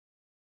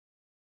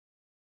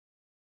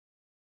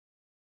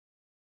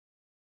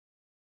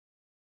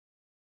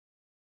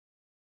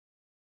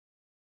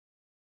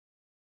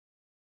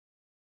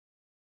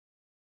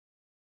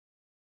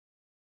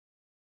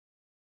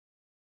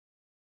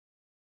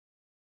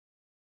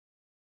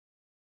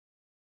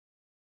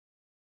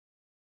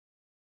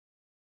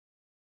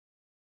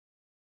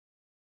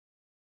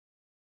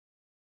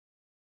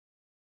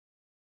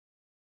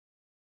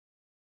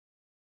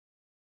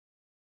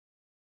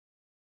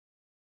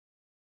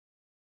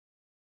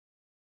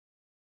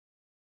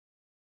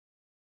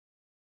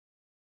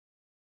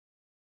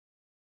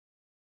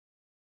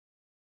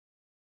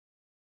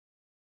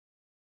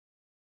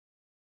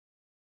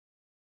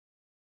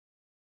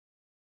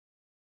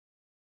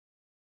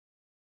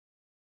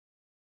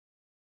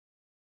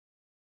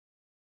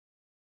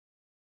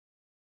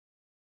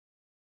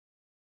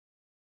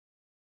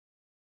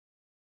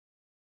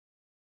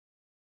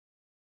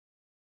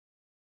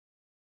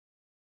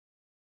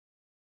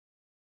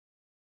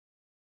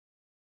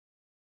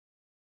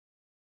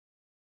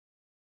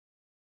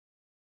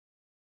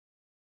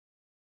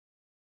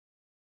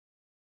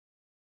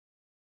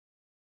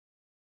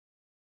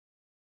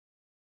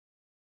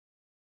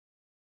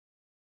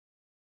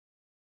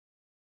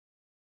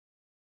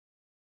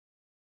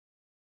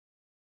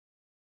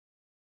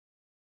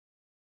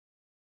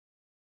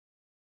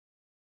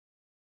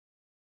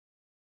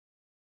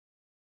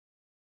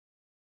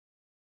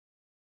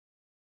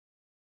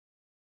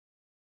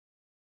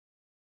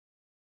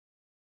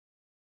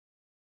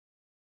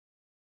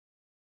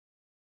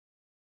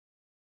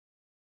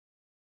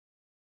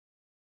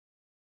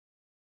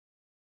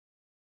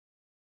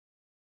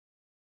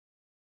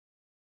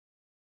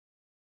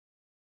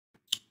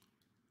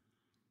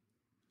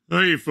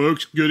Hey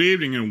folks, good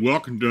evening and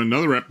welcome to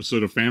another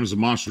episode of Fans of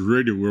Monsters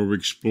Radio, where we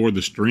explore the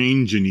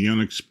strange and the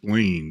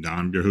unexplained.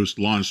 I'm your host,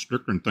 Lon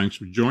Strickler, and thanks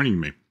for joining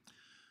me.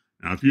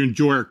 Now, if you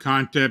enjoy our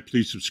content,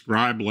 please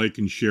subscribe, like,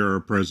 and share our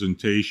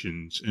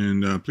presentations.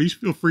 And please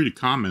feel free to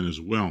comment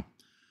as well.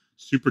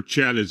 Super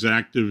Chat is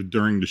active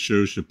during the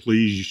show, so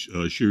please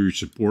show your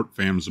support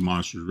Fans of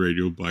Monsters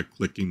Radio by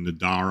clicking the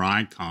dollar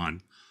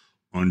icon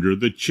under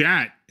the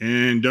chat.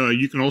 And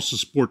you can also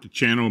support the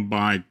channel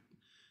by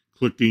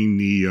clicking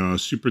the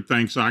super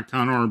thanks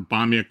icon or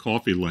buy me a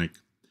coffee link.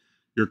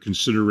 Your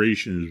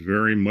consideration is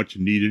very much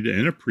needed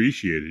and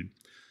appreciated.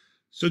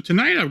 So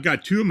tonight I've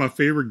got two of my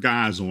favorite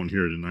guys on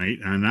here tonight,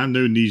 and I've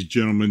known these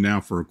gentlemen now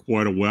for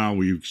quite a while.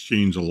 We've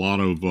exchanged a lot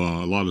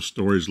of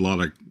stories, a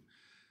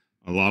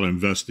lot of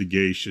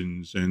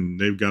investigations, and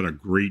they've got a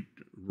great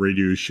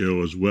radio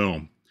show as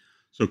well.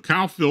 So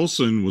Kyle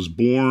Philson was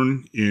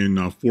born in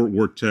Fort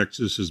Worth,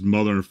 Texas. His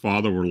mother and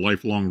father were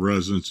lifelong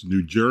residents of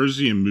New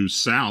Jersey and moved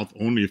south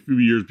only a few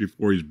years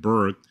before his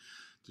birth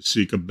to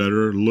seek a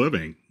better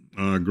living.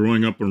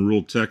 Growing up in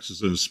rural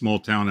Texas in a small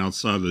town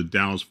outside of the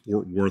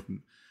Dallas-Fort Worth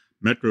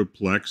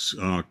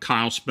Metroplex,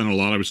 Kyle spent a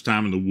lot of his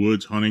time in the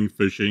woods hunting,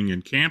 fishing,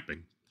 and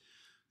camping.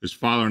 His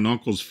father and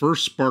uncles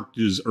first sparked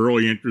his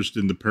early interest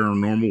in the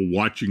paranormal,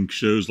 watching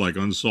shows like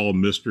Unsolved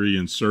Mystery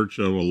and Search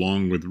of,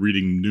 along with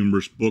reading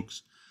numerous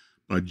books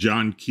by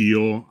John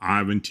Keel,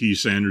 Ivan T.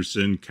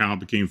 Sanderson. Kyle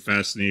became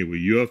fascinated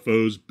with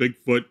UFOs,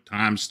 Bigfoot,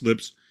 time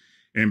slips,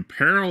 and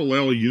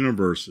parallel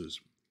universes.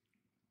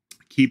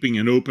 Keeping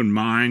an open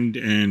mind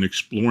and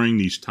exploring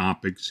these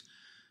topics,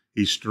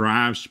 he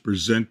strives to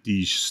present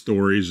these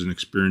stories and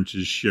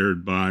experiences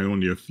shared by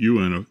only a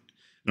few in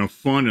a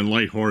fun and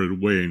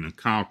lighthearted way. And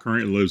Kyle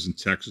currently lives in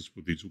Texas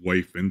with his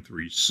wife and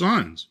three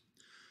sons.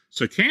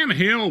 So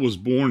HALE was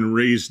born and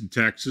raised in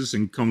Texas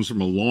and comes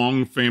from a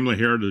long family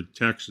heritage of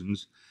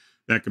Texans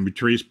that can be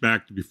traced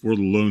back to before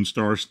the Lone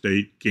Star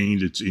State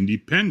gained its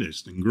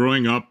independence. And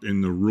growing up in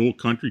the rural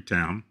country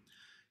town,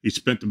 he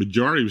spent the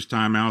majority of his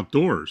time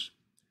outdoors.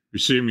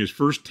 Receiving his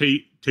first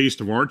taste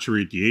of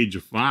archery at the age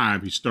of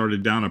 5, he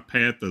started down a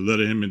path that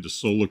led him into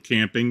solo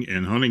camping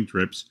and hunting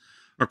trips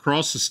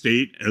across the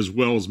state, as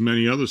well as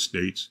many other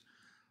states.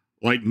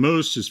 Like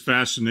most, his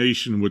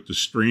fascination with the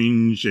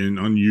strange and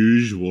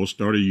unusual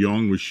started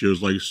young with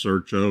shows like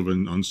Search of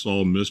and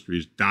Unsolved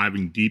Mysteries,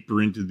 diving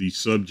deeper into these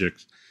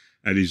subjects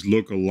at his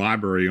local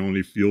library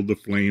only fueled the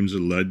flames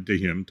that led to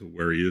him to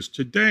where he is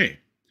today.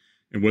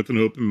 And with an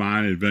open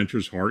mind and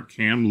adventurous heart,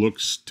 Cam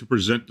looks to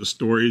present the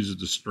stories of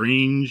the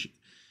strange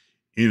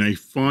in a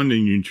fun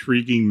and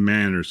intriguing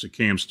manner. So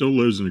Cam still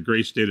lives in the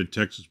great state of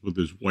Texas with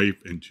his wife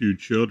and 2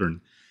 children.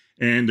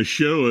 And the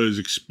show has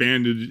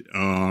expanded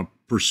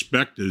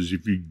perspectives.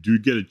 If you do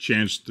get a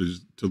chance to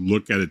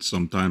look at it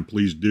sometime,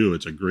 please do.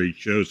 It's a great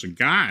show. So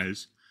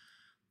guys,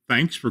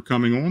 thanks for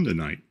coming on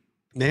tonight.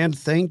 Man,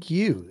 thank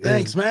you.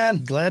 Thanks,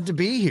 man. Glad to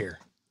be here.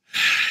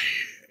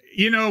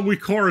 You know, we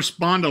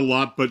correspond a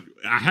lot, but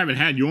I haven't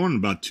had you on in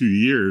about 2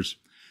 years.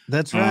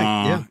 That's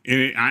right. Yeah.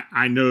 And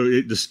I know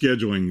the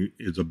scheduling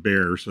is a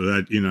bear, so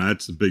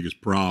that's the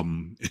biggest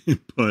problem.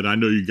 But I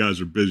know you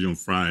guys are busy on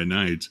Friday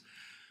nights.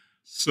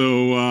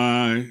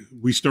 So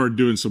we started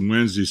doing some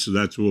Wednesdays, so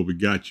that's what we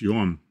got you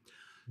on.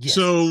 Yes.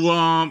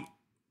 So,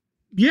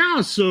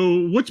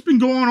 so what's been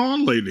going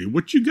on lately?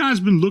 What you guys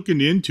been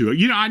looking into?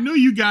 I know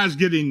you guys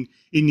get in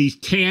these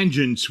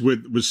tangents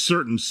with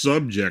certain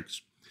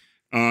subjects,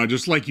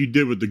 just like you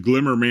did with the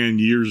Glimmer Man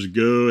years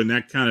ago, and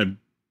that kind of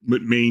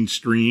went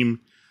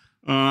mainstream.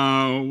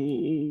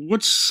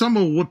 What's some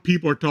of what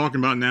people are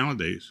talking about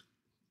nowadays?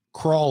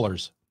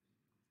 Crawlers.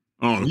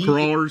 Oh, the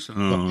crawlers?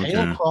 Oh, the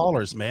HALE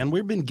crawlers, man.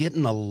 We've been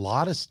getting a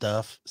lot of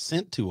stuff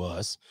sent to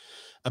us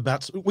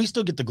about, we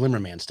still get the Glimmer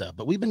Man stuff,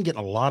 but we've been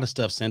getting a lot of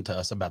stuff sent to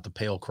us about the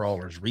pale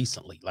crawlers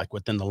recently, like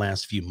within the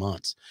last few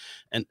months.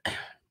 And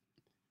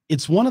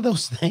it's one of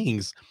those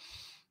things.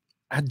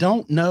 I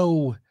don't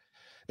know.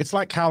 It's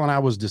like Kyle and I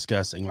was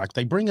discussing, like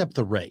they bring up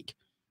the rake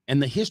and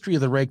the history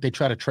of the rake. They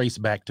try to trace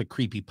back to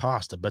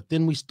creepypasta, but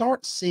then we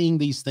start seeing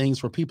these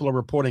things where people are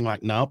reporting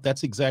like, nope,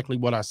 that's exactly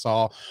what I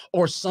saw,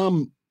 or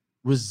some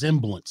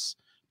resemblance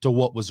to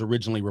what was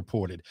originally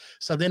reported.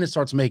 So then it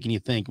starts making you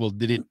think, well,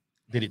 did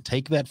it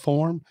take that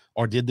form,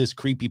 or did this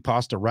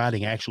creepypasta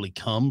writing actually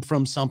come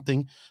from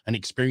something, an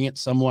experience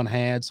someone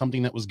had,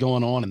 something that was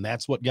going on, and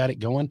that's what got it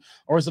going?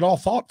 Or is it all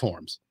thought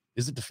forms?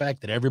 Is it the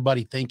fact that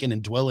everybody thinking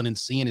and dwelling and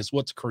seeing is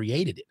what's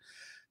created it?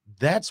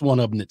 That's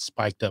one of them that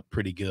spiked up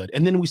pretty good.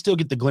 And then we still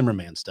get the Glimmer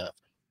Man stuff.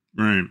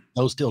 Right.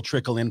 Those still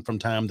trickle in from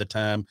time to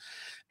time,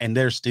 and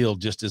they're still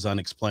just as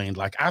unexplained.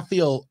 Like, I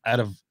feel out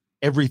of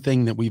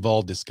everything that we've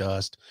all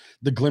discussed,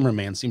 the Glimmer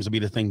Man seems to be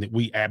the thing that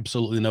we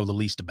absolutely know the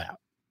least about.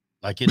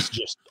 Like, it's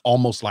just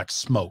almost like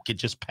smoke. It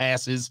just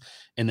passes,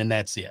 and then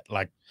that's it.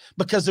 Like,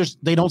 because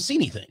they don't see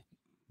anything.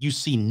 You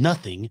see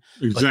nothing.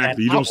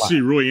 Exactly. You don't see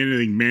really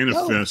anything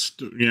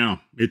manifest. No. Yeah,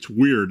 it's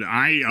weird.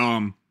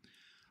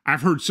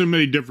 I've heard so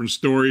many different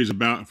stories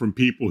from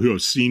people who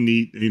have seen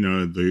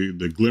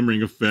the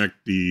glimmering effect,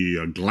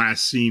 the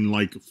glass scene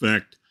like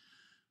effect,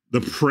 the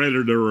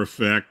predator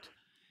effect.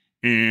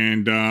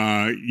 And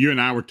you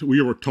and I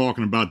we were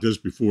talking about this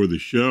before the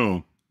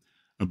show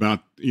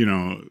about,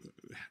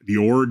 the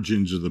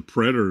origins of the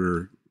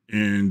predator.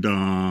 And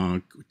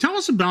tell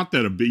us about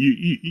that a bit.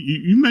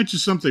 You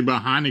mentioned something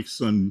about Hynek's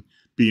son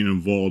being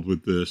involved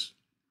with this.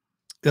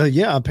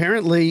 Yeah,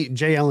 apparently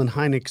J. Allen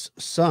Hynek's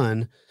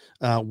son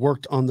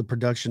worked on the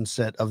production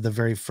set of the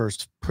very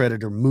first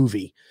Predator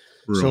movie.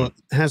 Really? So it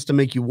has to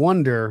make you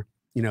wonder,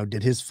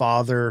 did his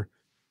father,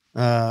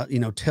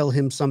 tell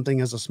him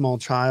something as a small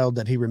child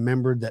that he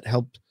remembered that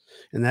helped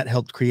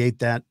create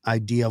that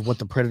idea of what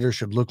the predator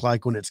should look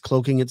like when it's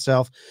cloaking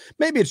itself.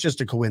 Maybe it's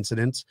just a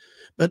coincidence,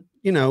 but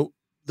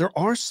there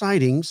are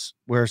sightings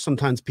where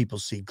sometimes people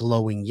see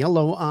glowing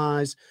yellow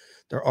eyes.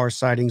 There are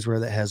sightings where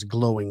that has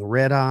glowing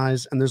red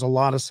eyes, and there's a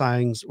lot of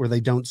sightings where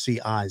they don't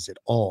see eyes at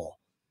all.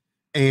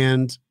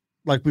 And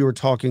like we were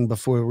talking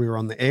before we were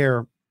on the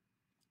air,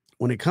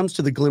 when it comes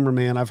to the Glimmer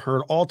Man, I've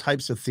heard all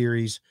types of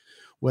theories,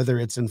 whether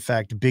it's in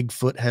fact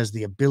Bigfoot has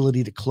the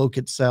ability to cloak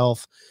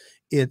itself.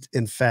 It's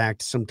in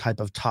fact some type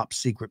of top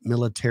secret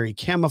military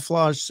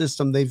camouflage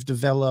system they've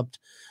developed.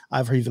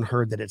 I've even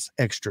heard that it's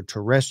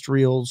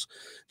extraterrestrials,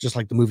 just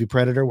like the movie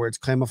Predator, where it's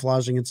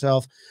camouflaging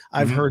itself.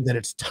 I've heard that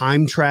it's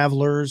time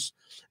travelers.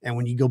 And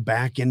when you go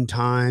back in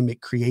time,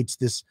 it creates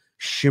this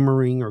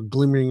shimmering or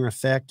glimmering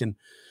effect. And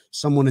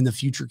someone in the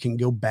future can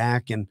go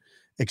back and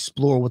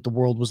explore what the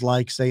world was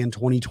like, say in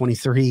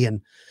 2023.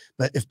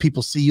 But if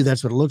people see you,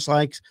 that's what it looks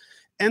like.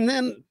 And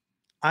then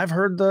I've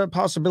heard the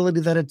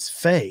possibility that it's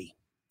Fae,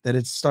 that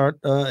it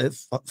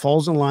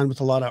falls in line with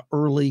a lot of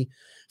early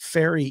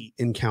fairy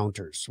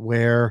encounters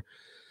where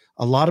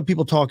a lot of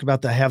people talk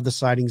about have the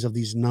sightings of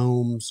these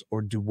gnomes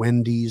or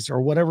duendes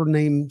or whatever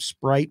name,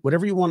 sprite,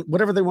 whatever you want,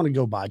 whatever they want to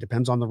go by,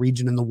 depends on the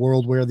region in the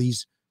world where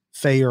these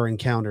Fae are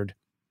encountered.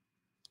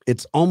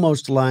 It's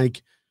almost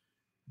like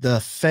the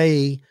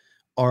Fae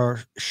are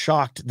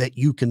shocked that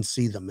you can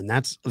see them. And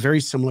that's very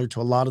similar to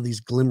a lot of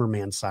these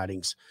Glimmerman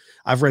sightings.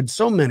 I've read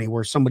so many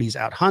where somebody's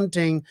out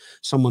hunting,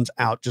 someone's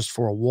out just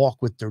for a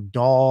walk with their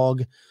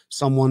dog,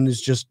 someone is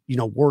just,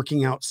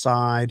 working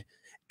outside,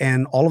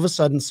 and all of a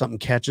sudden something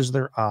catches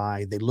their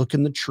eye. They look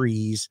in the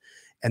trees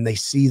and they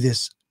see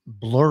this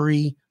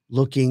blurry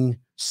looking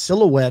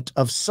silhouette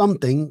of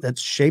something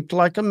that's shaped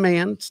like a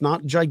man. It's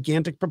not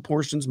gigantic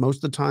proportions. Most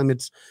of the time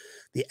it's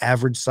the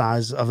average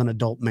size of an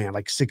adult man,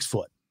 like 6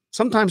 foot.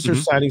 Sometimes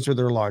there's sightings where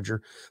they're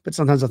larger, but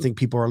sometimes I think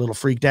people are a little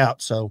freaked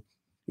out. So,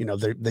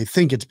 they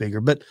think it's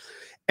bigger,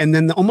 and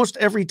then almost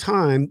every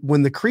time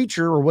when the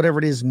creature or whatever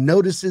it is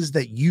notices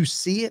that you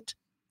see it,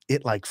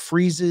 it like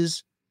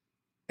freezes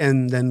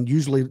and then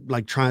usually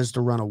like tries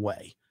to run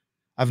away.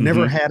 I've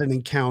never had an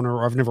encounter,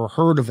 or I've never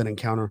heard of an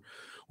encounter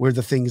where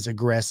the thing is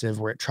aggressive,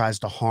 where it tries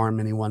to harm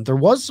anyone. There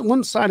was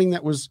one sighting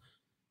that was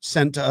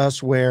sent to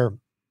us where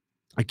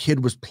a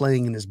kid was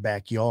playing in his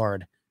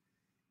backyard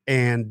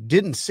and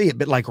didn't see it,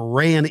 but like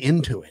ran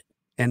into it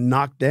and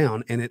knocked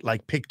down, and it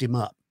like picked him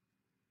up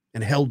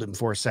and held him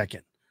for a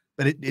second,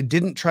 but it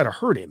didn't try to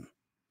hurt him.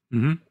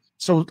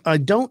 So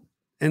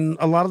and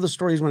a lot of the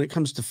stories when it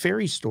comes to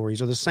fairy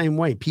stories are the same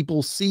way.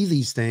 People see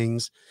these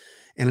things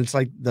and it's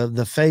like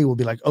the Fae will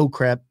be like, oh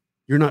crap,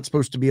 you're not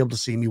supposed to be able to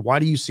see me. Why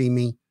do you see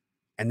me?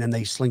 And then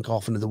they slink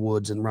off into the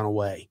woods and run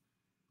away,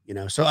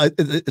 so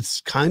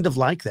it's kind of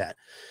like that.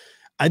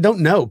 I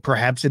don't know.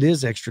 Perhaps it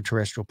is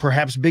extraterrestrial.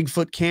 Perhaps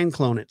Bigfoot can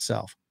clone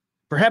itself.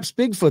 Perhaps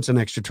Bigfoot's an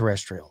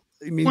extraterrestrial.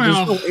 I mean,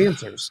 there's no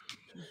answers.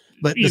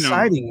 But the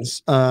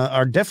sightings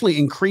are definitely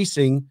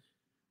increasing.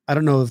 I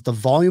don't know if the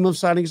volume of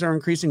sightings are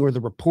increasing or the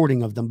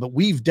reporting of them, but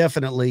we've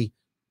definitely,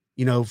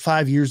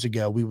 5 years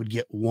ago, we would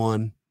get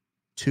 1,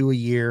 2 a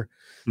year.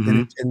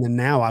 And then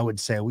now I would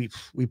say we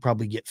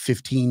probably get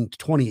 15 to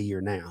 20 a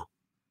year now.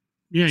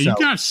 Yeah, so, you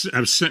guys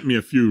have sent me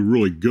a few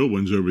really good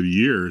ones over the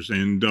years.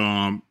 And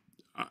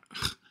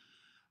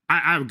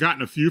I've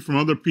gotten a few from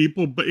other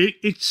people, but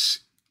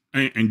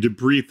and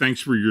Debris, thanks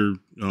for your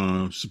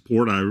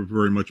support. I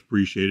very much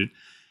appreciate it.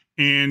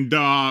 And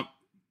I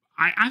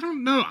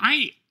don't know.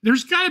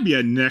 There's got to be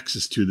a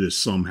nexus to this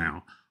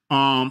somehow.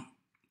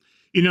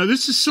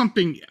 This is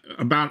something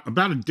about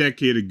a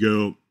decade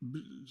ago.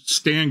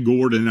 Stan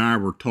Gordon and I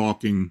were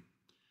talking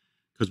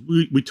because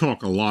we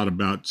talk a lot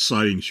about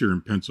sightings here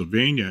in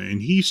Pennsylvania,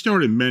 and he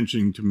started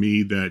mentioning to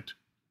me that,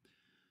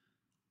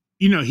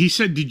 he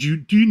said, do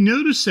you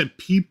notice that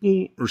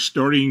people are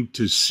starting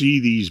to see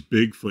these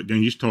Bigfoot?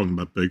 And he's talking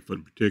about Bigfoot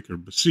in particular,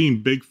 but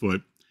seeing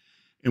Bigfoot,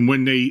 and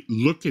when they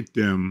look at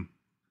them,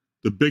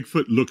 the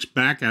Bigfoot looks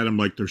back at them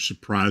like they're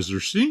surprised they're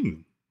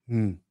seeing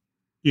them.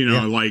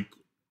 Like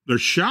they're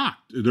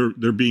shocked.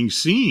 They're being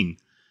seen.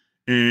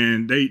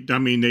 And they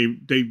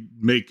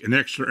make an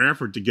extra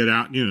effort to get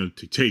out,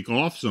 to take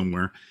off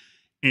somewhere.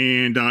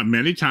 And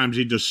many times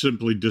they just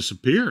simply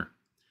disappear.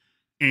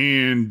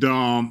 And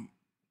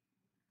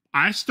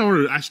I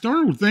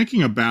started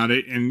thinking about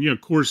it. And,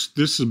 of course,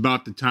 this is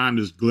about the time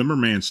this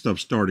Glimmerman stuff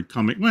started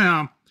coming.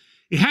 Well,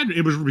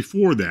 it was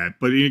before that,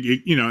 but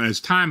as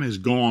time has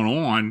gone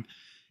on,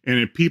 and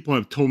if people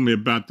have told me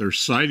about their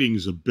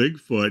sightings of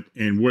Bigfoot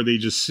and where they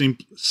just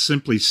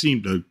simply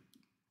seem to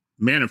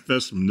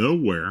manifest from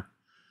nowhere.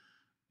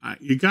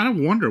 You got to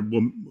wonder,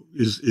 well,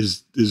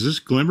 is this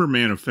Glimmer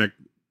Man effect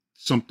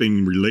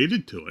something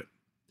related to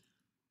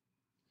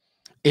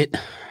it?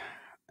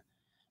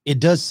 It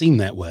does seem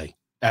that way.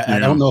 I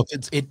don't know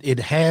if it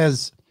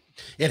has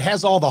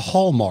all the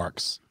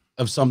hallmarks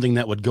of something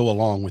that would go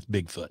along with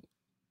Bigfoot.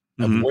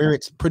 Of where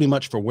it's pretty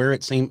much for where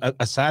it seemed,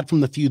 aside from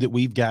the few that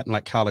we've gotten,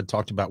 like Kyle had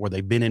talked about, where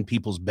they've been in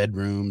people's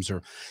bedrooms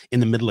or in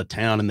the middle of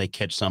town and they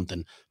catch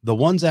something. The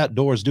ones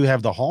outdoors do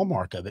have the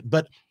hallmark of it,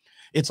 but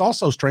it's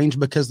also strange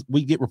because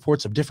we get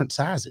reports of different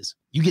sizes.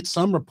 You get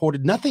some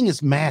reported, nothing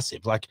is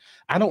massive. Like,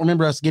 I don't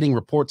remember us getting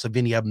reports of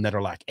any of them that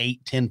are like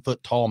 8-10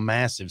 foot tall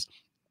massives.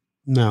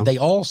 No, they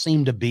all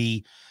seem to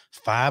be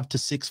 5 to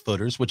 6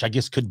 footers, which I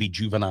guess could be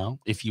juvenile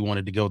if you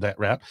wanted to go that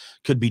route.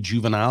 Could be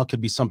juvenile,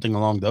 could be something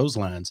along those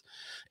lines.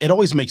 It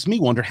always makes me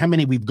wonder how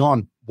many we've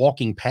gone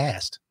walking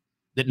past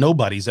that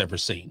nobody's ever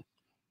seen,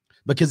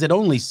 because it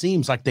only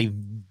seems like they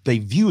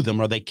view them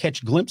or they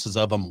catch glimpses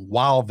of them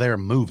while they're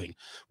moving,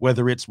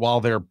 whether it's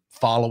while they're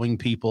following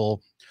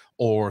people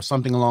or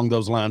something along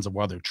those lines of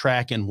while they're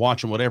tracking,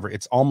 watching, whatever.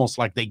 It's almost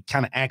like they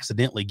kind of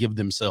accidentally give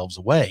themselves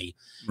away.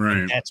 Right.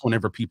 And that's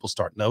whenever people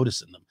start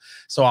noticing them.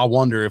 So I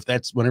wonder if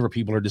that's whenever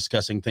people are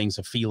discussing things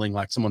of feeling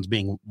like someone's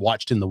being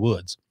watched in the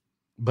woods,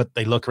 but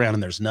they look around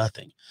and there's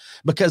nothing.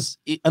 Because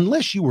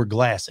unless you were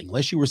glassing,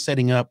 unless you were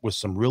setting up with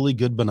some really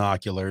good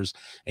binoculars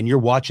and you're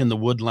watching the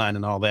wood line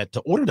and all that, to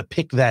order to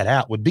pick that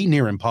out would be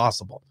near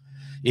impossible.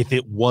 If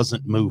it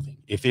wasn't moving,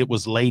 if it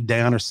was laid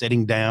down or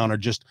sitting down or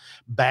just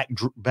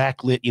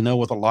backlit, you know,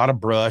 with a lot of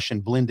brush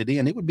and blended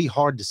in, it would be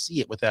hard to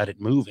see it without it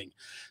moving.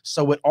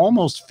 So it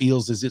almost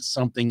feels as if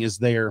something is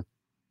there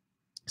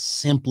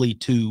simply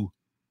to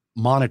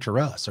monitor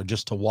us or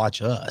just to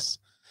watch us.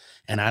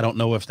 And I don't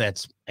know if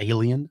that's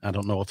alien. I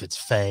don't know if it's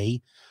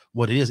fae,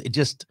 what it is.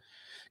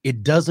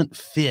 It doesn't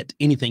fit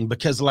anything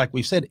because, like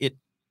we've said,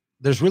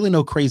 there's really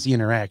no crazy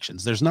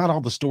interactions. There's not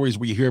all the stories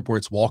where you hear where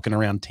it's walking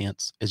around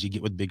tents as you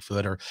get with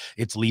Bigfoot, or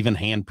it's leaving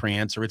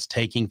handprints, or it's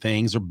taking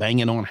things or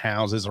banging on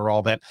houses or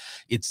all that.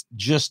 It's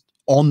just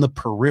on the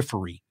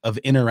periphery of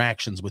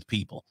interactions with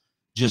people.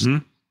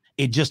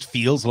 It just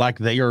feels like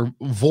they are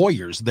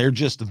voyeurs. They're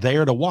just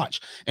there to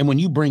watch. And when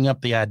you bring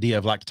up the idea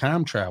of like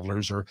time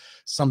travelers or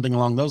something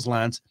along those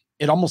lines,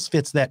 it almost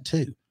fits that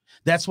too.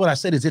 That's what I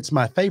said is it's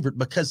my favorite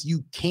because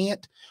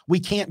we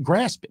can't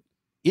grasp it.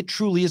 It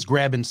truly is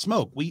grab and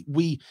smoke.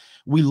 We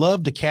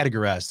love to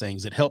categorize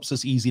things. It helps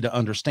us easy to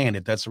understand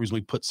it. That's the reason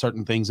we put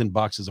certain things in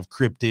boxes of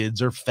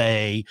cryptids or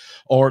fae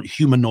or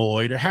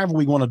humanoid or however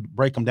we want to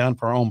break them down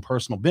for our own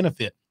personal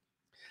benefit.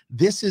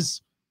 This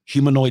is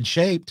humanoid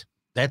shaped.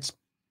 That's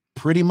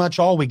pretty much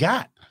all we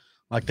got.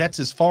 Like, that's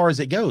as far as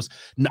it goes.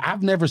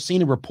 I've never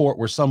seen a report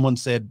where someone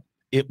said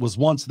it was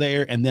once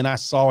there and then I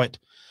saw it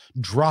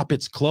drop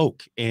its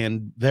cloak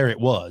and there it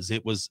was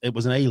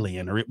an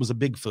alien, or it was a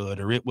Bigfoot,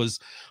 or it was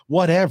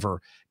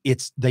whatever.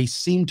 They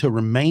seem to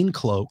remain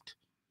cloaked,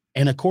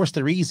 and of course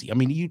they're easy. I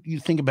mean, you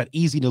think about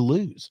easy to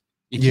lose.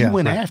 If you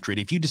went after it,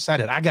 if you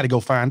decided I got to go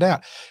find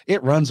out,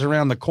 it runs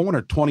around the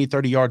corner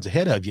 20-30 yards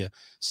ahead of you,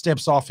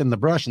 steps off in the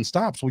brush and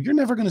stops. Well, you're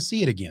never going to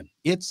see it again.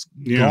 It's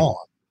gone.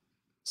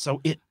 So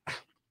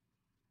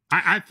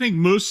I think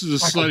most of the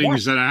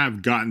sightings that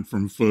I've gotten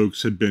from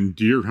folks have been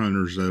deer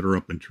hunters that are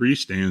up in tree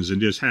stands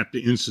and just have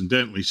to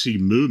incidentally see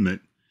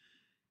movement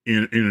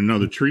in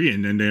another tree,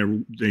 and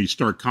then they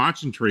start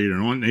concentrating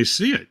on it and they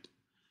see it.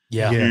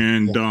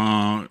 And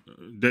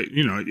that,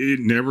 you know, it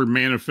never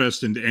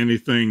manifests into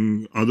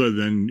anything other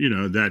than, you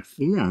know, that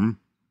form.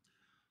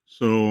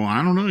 So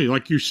I don't know,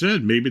 like you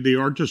said, maybe they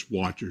are just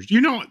watchers,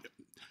 you know.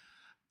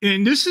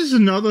 And this is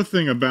another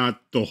thing about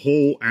the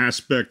whole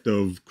aspect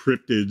of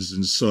cryptids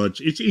and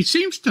such. It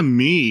seems to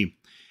me,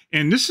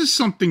 and this is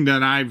something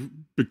that I've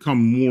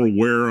become more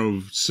aware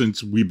of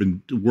since we've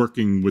been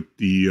working with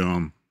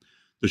the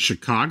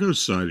Chicago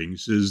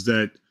sightings, is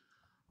that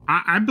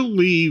I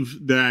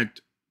believe that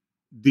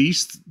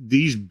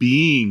these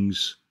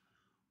beings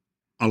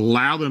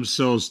allow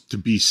themselves to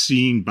be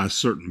seen by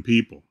certain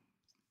people.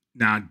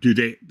 Now, do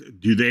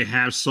they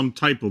have some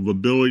type of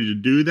ability to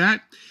do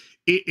that?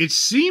 It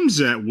seems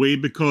that way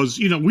because,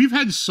 you know, we've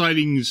had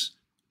sightings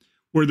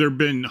where there have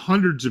been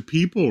hundreds of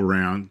people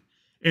around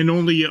and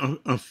only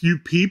a few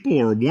people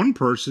or one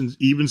person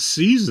even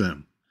sees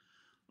them.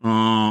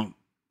 I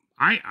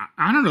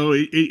don't know.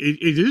 It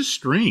is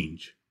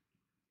strange.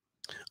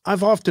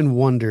 I've often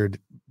wondered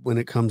when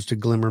it comes to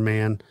Glimmer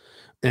Man,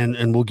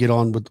 and we'll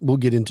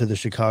get into the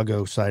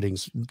Chicago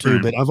sightings too.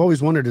 Right. But I've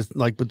always wondered, is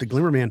like with the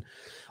Glimmer Man,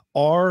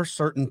 are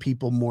certain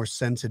people more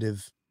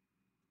sensitive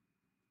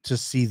to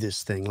see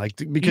this thing? Like,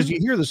 because you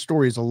hear the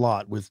stories a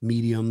lot with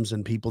mediums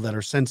and people that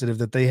are sensitive,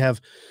 that they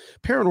have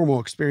paranormal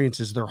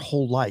experiences their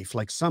whole life.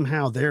 Like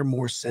somehow they're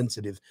more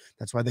sensitive.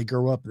 That's why they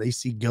grow up, they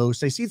see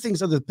ghosts, they see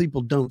things other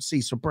people don't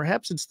see. So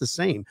perhaps it's the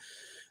same.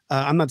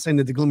 I'm not saying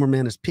that the Glimmer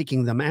Man is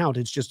picking them out.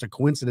 It's just a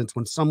coincidence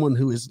when someone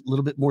who is a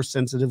little bit more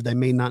sensitive, they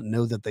may not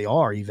know that they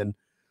are even,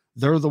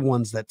 they're the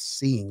ones that's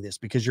seeing this.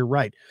 Because you're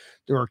right.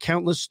 There are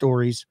countless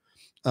stories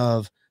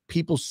of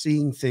people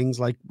seeing things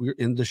like we're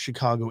in the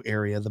Chicago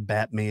area, the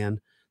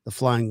Batman, the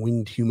flying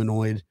winged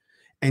humanoid,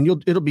 and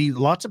it'll be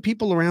lots of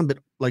people around, but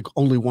like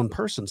only one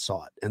person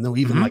saw it. And they'll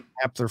even like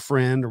tap their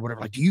friend or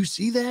whatever, like, do you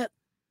see that?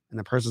 And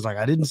the person's like,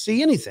 I didn't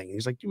see anything. And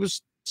he's like, he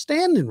was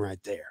standing right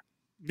there.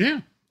 Yeah.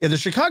 Yeah. The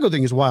Chicago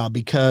thing is wild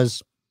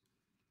because,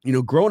 you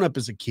know, growing up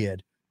as a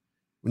kid,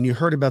 when you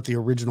heard about the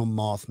original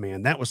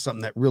Mothman, that was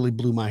something that really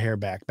blew my hair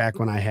back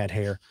when I had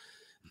hair.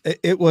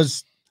 That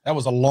was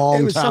a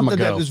long time ago.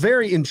 That was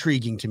very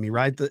intriguing to me,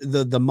 right? The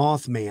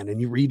Mothman,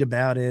 and you read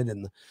about it,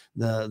 and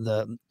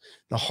the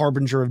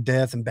harbinger of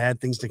death and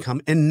bad things to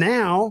come. And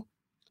now,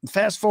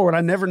 fast forward,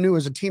 I never knew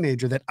as a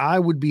teenager that I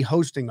would be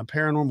hosting a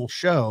paranormal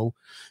show,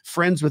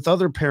 friends with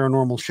other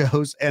paranormal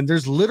shows, and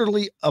there's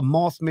literally a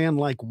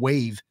Mothman-like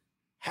wave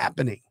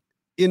happening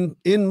in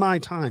my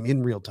time,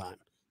 in real time.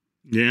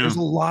 Yeah. There's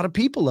a lot of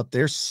people up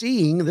there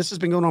seeing. This has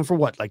been going on for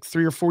what, like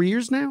 3 or 4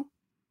 years now?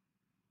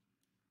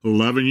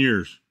 11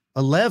 years.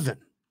 11.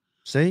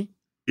 See?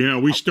 You know,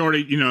 we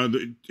started, you know,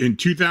 in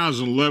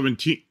 2011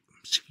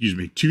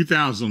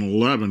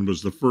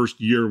 was the first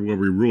year where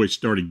we really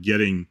started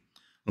getting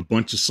a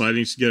bunch of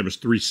sightings together. It was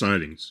 3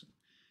 sightings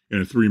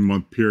in a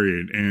 3-month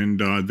period. And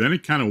then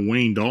it kind of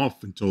waned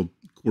off until,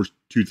 of course,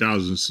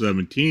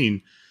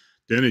 2017.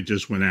 Then it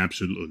just went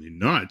absolutely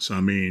nuts.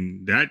 I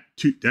mean,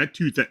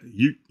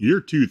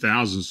 year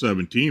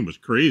 2017 was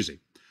crazy.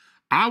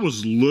 I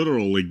was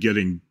literally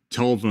getting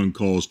telephone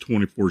calls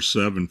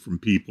 24/7 from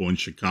people in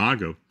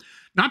Chicago.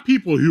 Not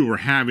people who were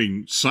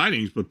having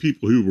sightings, but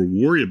people who were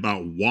worried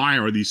about why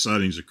are these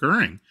sightings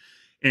occurring.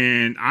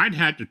 And I'd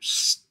had to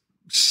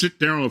sit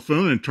there on the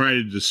phone and try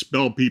to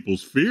dispel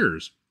people's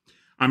fears.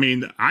 I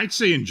mean, I'd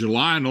say in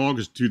July and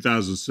August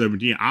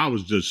 2017, I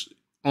was just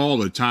all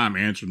the time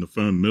answering the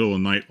phone, middle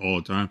of the night, all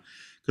the time,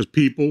 because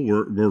people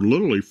were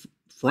literally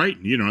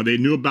frightened. You know, they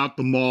knew about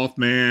the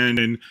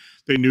Mothman, and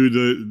they knew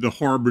the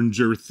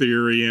harbinger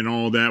theory and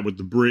all that with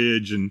the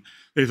bridge, and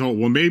they thought,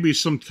 well, maybe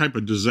some type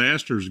of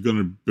disaster is going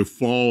to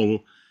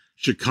befall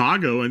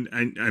Chicago,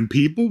 and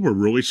people were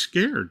really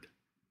scared.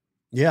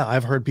 Yeah,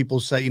 I've heard people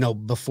say, you know,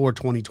 before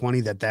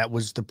 2020 that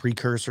was the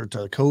precursor to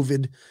the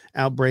COVID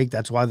outbreak.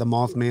 That's why the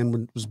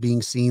Mothman was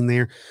being seen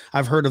there.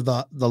 I've heard of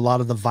the lot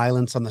of the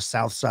violence on the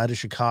south side of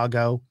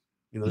Chicago.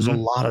 You know, there's a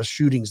lot of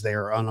shootings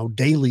there on a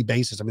daily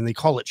basis. I mean, they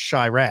call it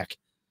Chirac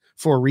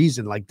for a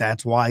reason. Like,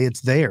 that's why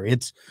it's there.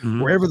 It's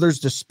wherever there's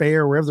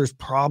despair, wherever there's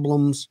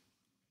problems,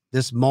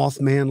 this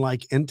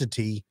Mothman-like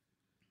entity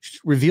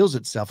reveals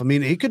itself. I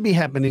mean, it could be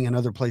happening in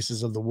other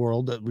places of the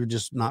world that we're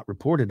just not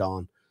reported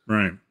on.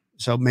 Right.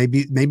 So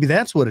maybe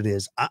that's what it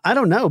is. I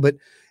don't know, but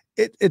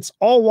it's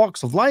all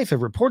walks of life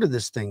have reported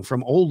this thing,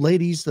 from old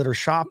ladies that are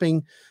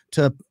shopping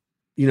to,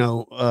 you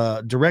know,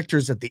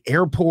 directors at the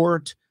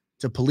airport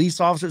to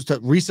police officers to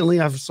recently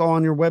I saw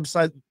on your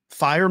website,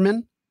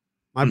 firemen.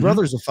 My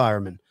brother's a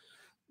fireman.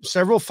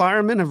 Several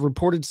firemen have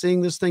reported seeing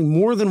this thing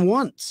more than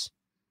once,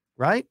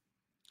 right?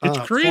 It's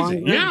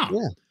crazy. Yeah.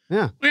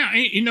 Yeah. Yeah.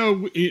 You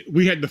know,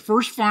 we had the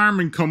first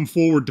fireman come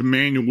forward to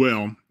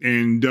Manuel,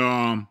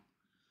 and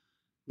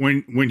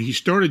when he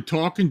started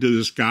talking to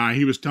this guy,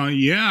 he was telling,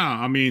 yeah,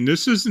 I mean,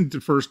 this isn't the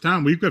first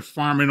time. We've got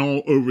firemen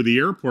all over the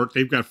airport.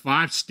 They've got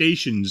 5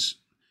 stations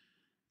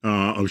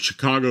of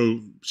Chicago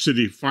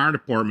City Fire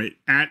Department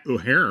at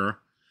O'Hare.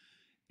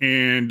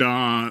 And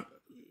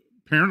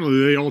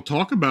apparently they all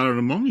talk about it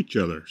among each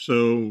other.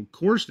 So, of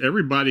course,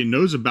 everybody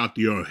knows about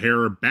the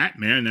O'Hare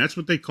Batman. That's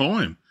what they call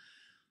him.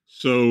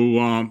 So,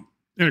 and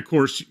of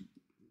course,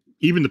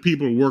 even the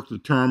people who work the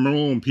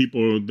terminal and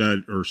people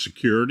that are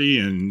security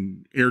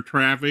and air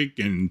traffic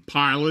and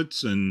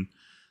pilots, and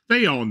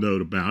they all know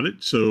about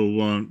it.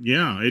 So,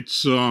 yeah,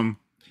 it's, you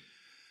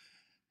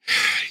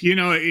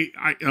know,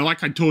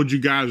 like I told you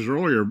guys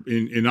earlier,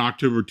 in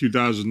October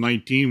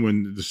 2019,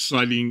 when the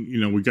sighting, you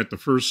know, we got the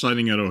first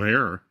sighting at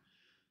O'Hare,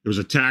 it was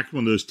attacked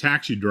one of those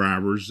taxi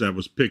drivers that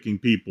was picking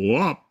people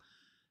up.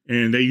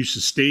 And they used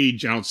to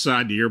stage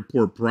outside the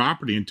airport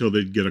property until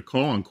they'd get a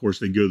call. And of course,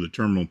 they'd go to the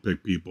terminal and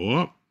pick people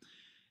up.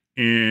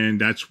 And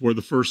that's where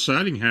the first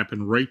sighting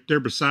happened, right there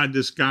beside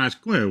this guy's,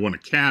 well, it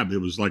wasn't a cab, it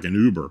was like an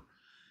Uber.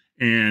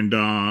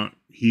 And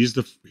he's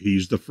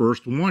the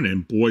first one.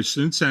 And boy,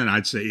 since then,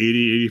 I'd say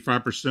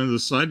 85% of the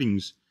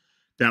sightings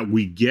that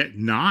we get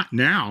not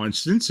now and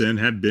since then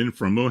have been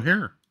from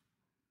O'Hare.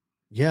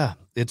 Yeah,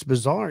 it's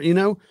bizarre. You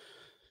know,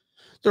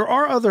 there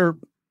are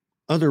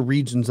other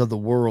regions of the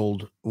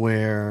world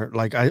where,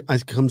 like, I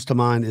comes to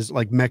mind is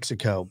like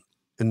Mexico.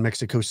 In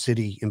Mexico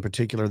City in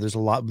particular, there's a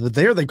lot, but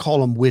there they call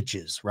them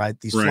witches, right?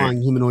 These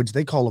flying humanoids,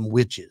 they call them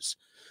witches,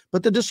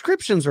 but the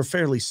descriptions are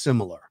fairly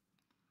similar.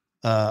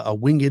 A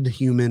winged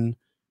human,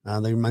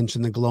 they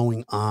mention the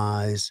glowing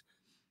eyes,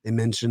 they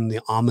mention the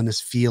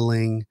ominous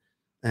feeling,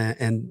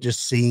 and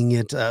just seeing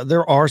it.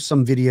 There are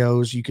some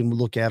videos you can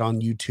look at on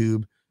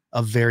YouTube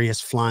of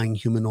various flying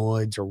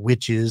humanoids or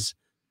witches,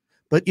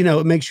 but you know,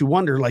 it makes you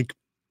wonder, like,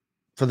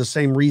 for the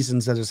same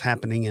reasons that is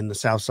happening in the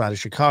south side of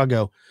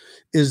Chicago,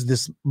 is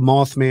this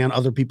Mothman,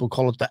 other people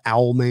call it the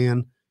Owl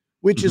Man,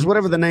 which is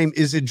whatever the name,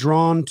 is it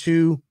drawn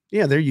to,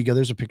 yeah, there you go,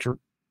 there's a picture.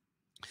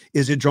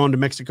 Is it drawn to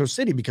Mexico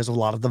City because of a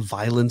lot of the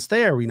violence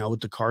there,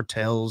 with the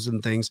cartels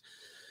and things?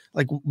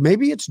 Like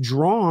maybe it's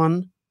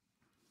drawn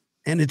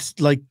and it's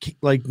like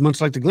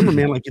much like the Glimmer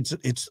Man, like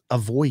it's a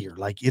voyeur,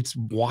 like it's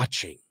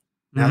watching.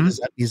 Now,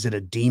 is it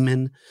a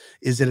demon?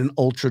 Is it an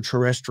ultra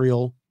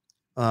terrestrial?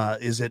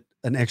 Is it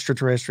an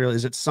extraterrestrial?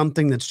 Is it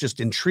something that's just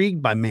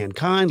intrigued by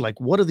mankind?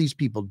 Like, what are these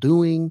people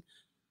doing?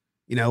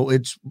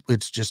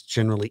 It's just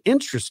generally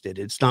interested.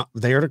 It's not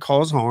there to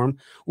cause harm.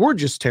 We're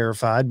just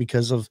terrified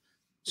because of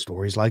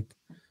stories like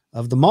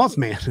of the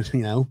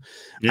Mothman,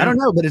 Yeah. I don't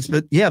know,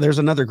 but yeah, there's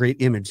another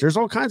great image. There's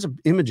all kinds of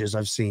images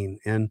I've seen,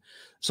 and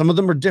some of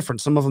them are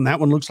different. Some of them, that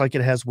one looks like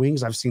it has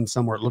wings. I've seen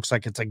some where it looks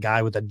like it's a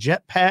guy with a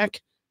jetpack.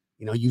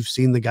 You've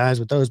seen the guys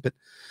with those, but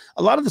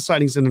a lot of the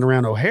sightings in and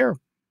around O'Hare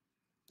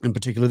in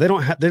particular,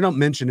 they don't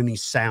mention any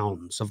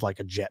sounds of like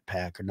a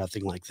jetpack or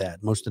nothing like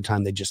that. Most of the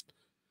time they just,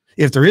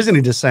 if there is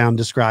any sound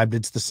described,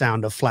 it's the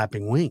sound of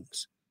flapping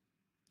wings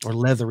or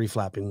leathery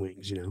flapping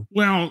wings,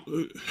 Well,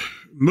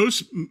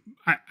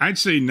 I'd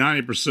say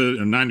 90%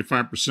 or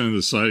 95% of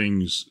the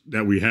sightings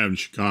that we have in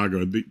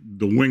Chicago, the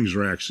wings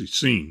are actually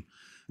seen.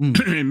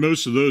 And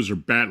most of those are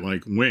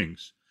bat-like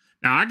wings.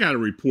 Now, I got a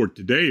report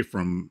today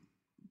from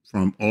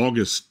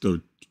August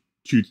of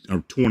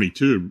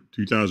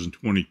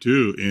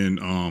 2022 in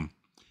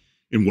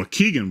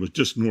Waukegan, was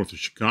just north of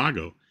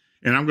Chicago.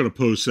 And I'm going to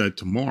post that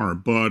tomorrow.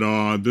 But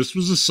this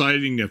was a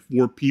sighting that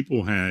 4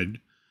 people had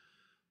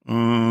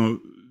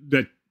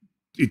that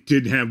it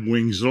didn't have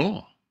wings at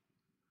all.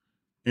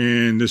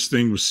 And this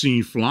thing was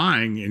seen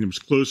flying, and it was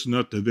close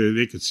enough that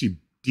they could see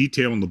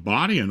detail in the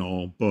body and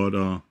all. But,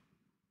 of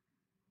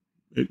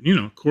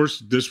course,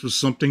 this was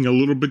something a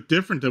little bit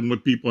different than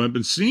what people have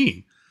been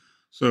seeing.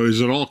 So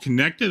is it all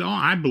connected? Oh,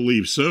 I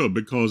believe so,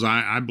 because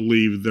I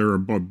believe there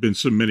have been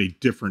so many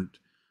different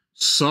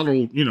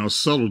subtle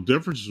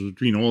differences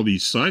between all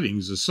these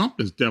sightings. That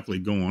something's definitely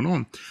going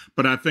on.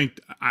 But I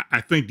think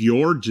the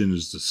origin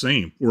is the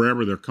same.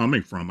 Wherever they're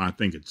coming from, I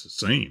think it's the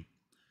same.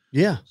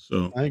 Yeah,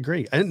 so I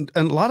agree. And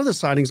a lot of the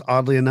sightings,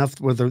 oddly enough,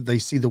 whether they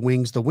see the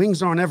wings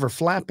aren't ever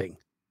flapping.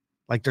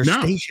 Like they're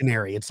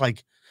stationary. It's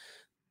like,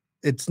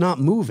 it's not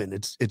moving.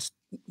 It's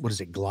what is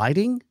it,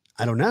 gliding?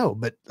 I don't know.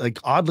 But like,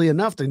 oddly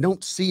enough, they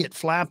don't see it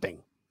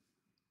flapping.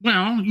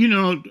 Well,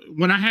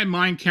 when I had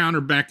my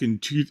encounter back in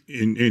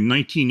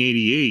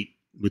 1988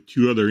 with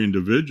 2 other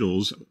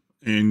individuals,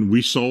 and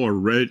we saw a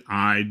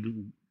red-eyed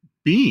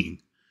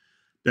being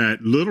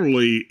that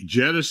literally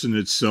jettisoned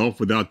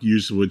itself without the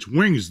use of its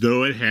wings,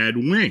 though it had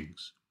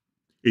wings.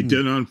 It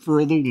didn't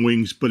unfurl the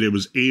wings, but it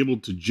was able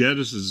to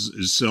jettison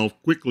itself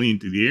quickly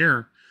into the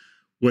air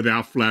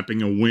without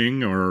flapping a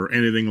wing or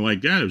anything like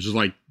that. It was just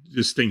like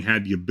this thing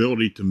had the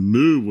ability to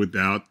move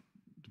without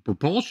the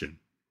propulsion.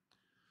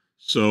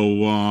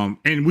 So,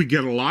 and we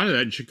get a lot of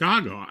that in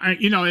Chicago.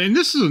 And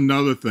this is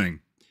another thing.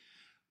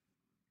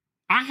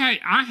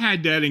 I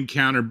had that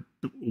encounter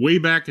way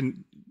back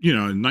in,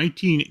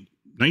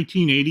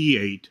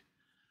 1988.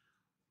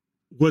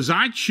 Was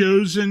I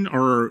chosen,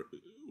 or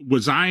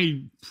was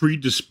I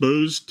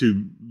predisposed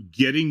to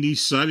getting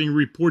these sighting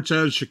reports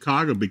out of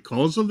Chicago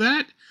because of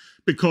that?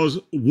 Because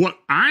what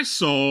I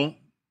saw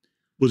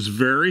was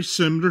very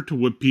similar to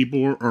what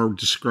people are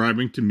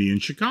describing to me in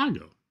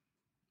Chicago.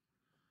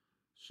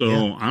 So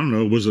yeah. I don't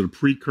know. Was it a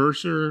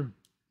precursor?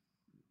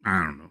 I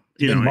don't know.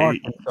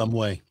 Marked in some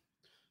way.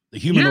 The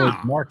humanoids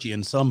mark you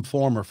in some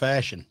form or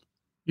fashion.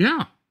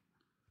 Yeah.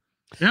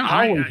 Yeah.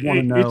 I always want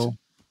to know,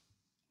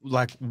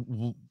 like,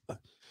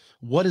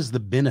 what is the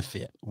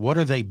benefit? What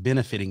are they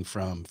benefiting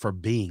from for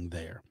being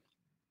there?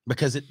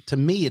 Because to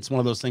me, it's one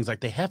of those things, like,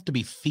 they have to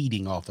be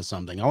feeding off of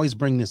something. I always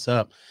bring this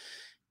up.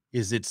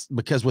 It's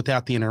because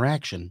without the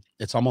interaction,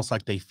 it's almost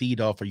like they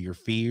feed off of your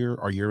fear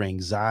or your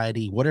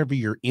anxiety, whatever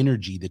your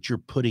energy that you're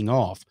putting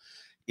off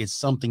is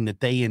something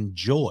that they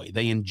enjoy.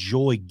 They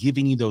enjoy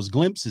giving you those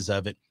glimpses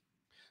of it,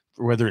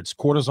 whether it's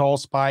cortisol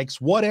spikes,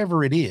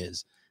 whatever it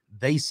is,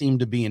 they seem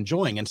to be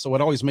enjoying. And so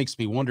it always makes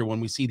me wonder when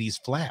we see these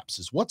flaps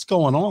is what's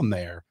going on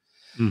there.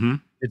 Mm-hmm.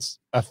 It's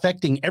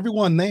affecting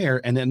everyone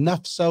there, and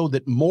enough so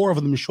that more of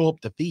them show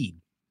up to feed.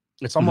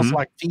 It's almost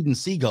like feeding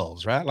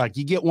seagulls, right? Like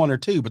you get 1 or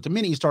 2, but the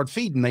minute you start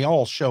feeding, they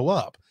all show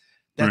up.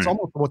 That's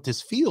almost what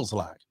this feels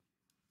like,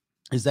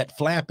 is that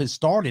flap has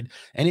started.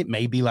 And it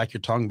may be like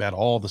you're talking about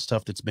all the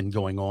stuff that's been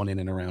going on in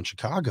and around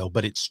Chicago,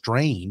 but it's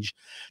strange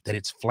that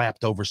it's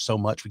flapped over so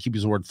much. We keep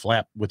using the word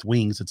flap with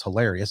wings. It's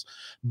hilarious,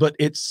 but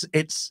it's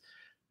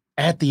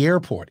at the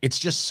airport. It's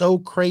just so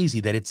crazy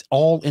that it's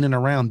all in and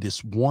around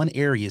this one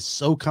area, is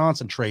so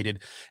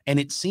concentrated, and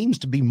it seems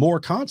to be more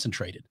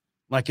concentrated.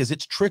 Like, as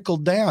it's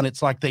trickled down,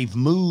 it's like they've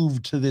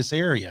moved to this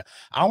area.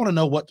 I want to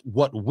know what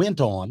went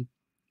on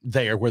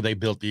there where they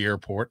built the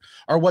airport,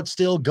 or what's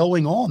still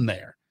going on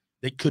there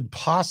that could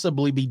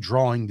possibly be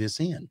drawing this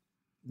in.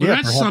 Well,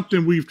 that's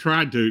something we've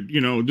tried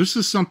to, this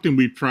is something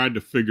we've tried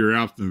to figure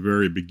out from the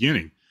very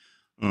beginning.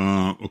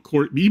 Of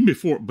course, even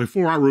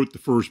before I wrote the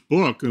first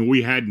book, and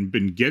we hadn't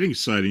been getting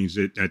sightings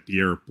at the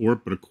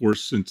airport, but of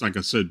course, since, like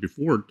I said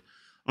before,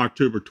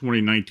 October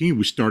 2019,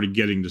 we started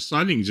getting the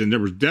sightings, and there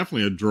was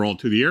definitely a draw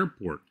to the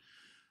airport.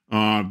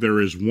 There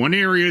is one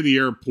area of the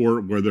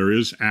airport where there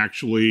is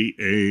actually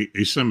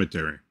a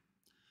cemetery.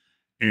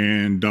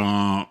 And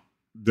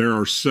there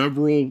are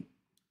several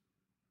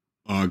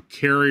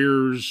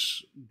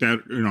carriers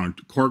that,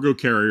 cargo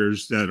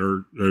carriers that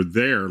are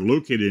there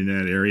located in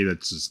that area.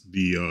 That's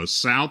the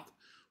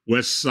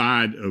southwest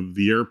side of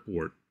the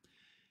airport.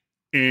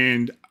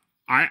 And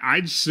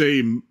I'd say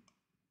at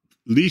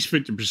least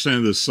 50%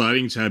 of the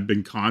sightings have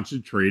been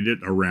concentrated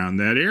around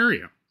that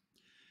area.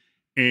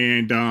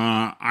 And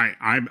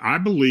I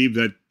believe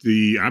that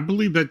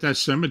that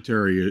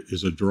cemetery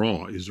is a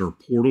draw. Is there a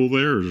portal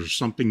there? Is there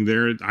something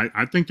there?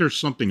 I think there's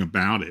something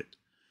about it.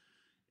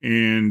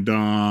 And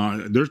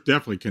there's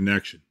definitely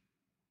connection.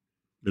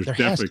 There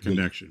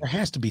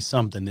has to be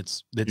something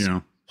that's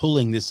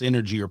pulling this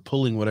energy or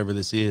pulling whatever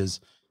this is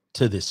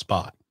to this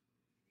spot.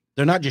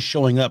 They're not just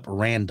showing up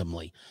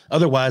randomly.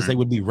 Otherwise, they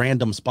would be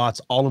random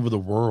spots all over the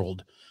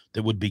world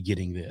that would be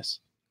getting this.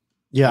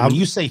 Yeah. When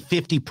you say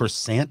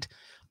 50%,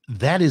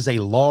 that is a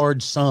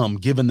large sum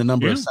given the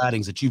number of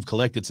sightings that you've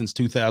collected since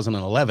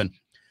 2011.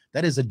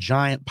 That is a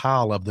giant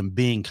pile of them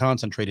being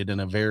concentrated in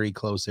a very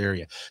close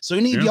area. So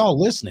any of y'all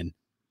listening,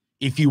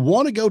 if you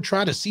want to go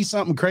try to see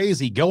something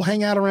crazy, go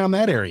hang out around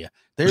that area.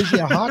 There's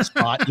your hot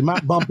spot. You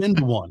might bump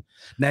into one.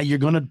 Now you're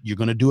gonna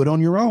do it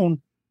on your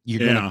own.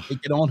 You're gonna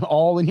take it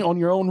on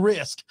your own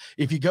risk.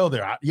 If you go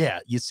there,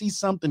 you see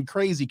something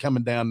crazy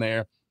coming down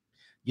there.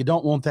 You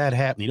don't want that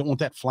happening. You don't want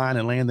that flying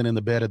and landing in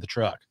the bed of the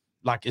truck.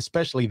 Like,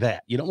 especially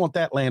that. You don't want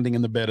that landing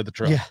in the bed of the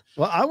truck. Yeah.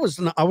 Well, I was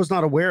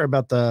not aware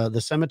about the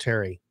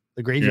cemetery,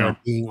 the graveyard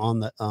being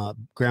on the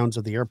grounds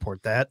of the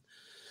airport.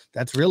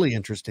 That's really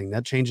interesting.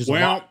 That changes a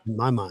lot in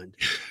my mind.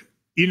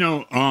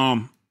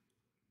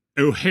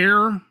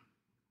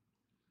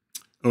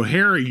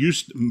 O'Hare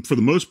used, for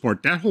the most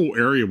part, that whole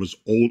area was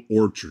old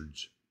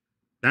orchards.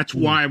 That's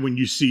why when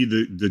you see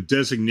the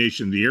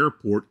designation of the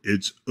airport,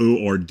 it's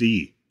ORD.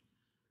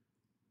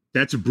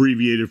 That's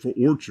abbreviated for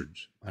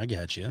orchards. I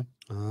got you.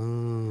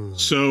 Oh.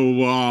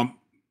 So,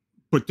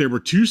 but there were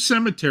two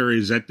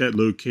cemeteries at that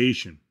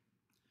location.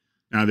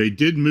 Now they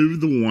did move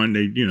the one,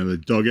 they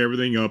dug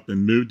everything up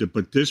and moved it.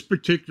 But this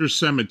particular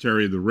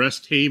cemetery, the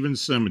Rest Haven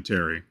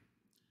Cemetery,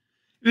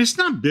 and it's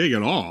not big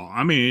at all.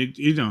 I mean,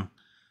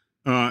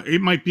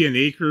 it might be an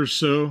acre or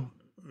so,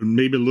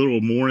 maybe a little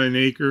more than an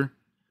acre,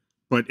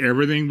 but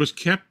everything was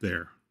kept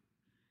there.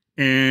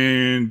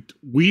 And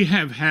we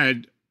have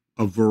had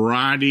a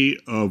variety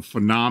of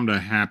phenomena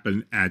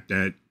happen at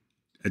that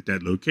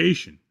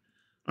location.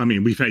 I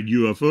mean, we've had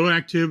UFO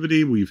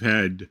activity. We've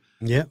had,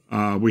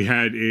 we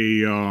had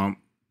a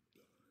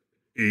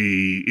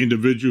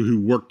individual who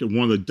worked at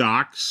one of the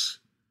docks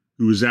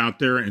who was out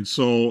there and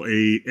saw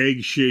a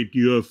egg-shaped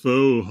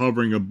UFO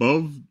hovering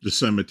above the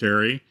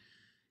cemetery,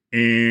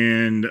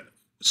 and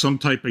some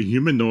type of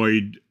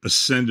humanoid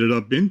ascended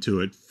up into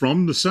it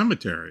from the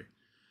cemetery.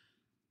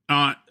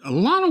 A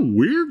lot of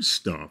weird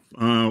stuff.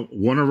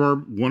 One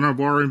of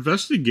our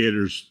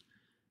investigators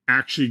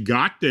actually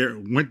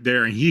went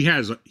there, and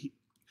he's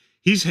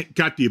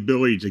got the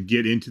ability to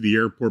get into the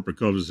airport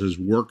because of his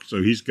work.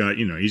 So he's got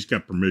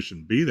permission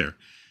to be there.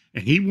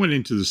 And he went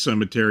into the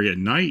cemetery at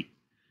night,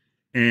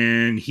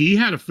 and he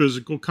had a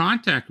physical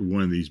contact with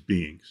one of these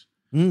beings.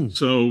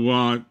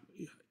 So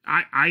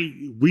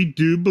we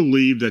do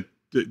believe that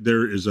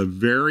there is a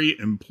very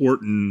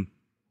important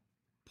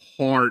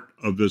part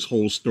of this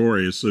whole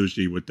story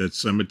associated with that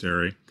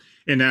cemetery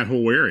and that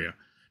whole area.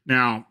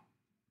 Now,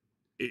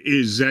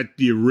 is that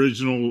the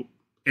original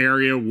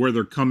area where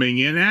they're coming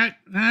in at?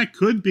 That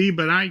could be,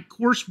 but of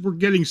course, we're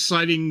getting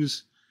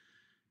sightings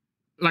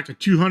like a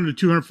 200 to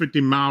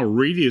 250 mile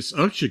radius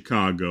of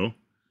Chicago.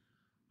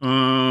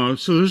 So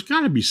there's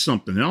got to be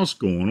something else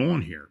going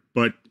on here.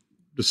 But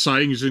the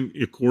sightings,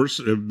 of course,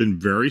 have been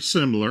very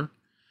similar.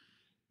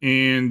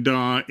 And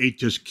it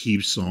just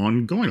keeps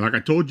on going. Like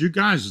I told you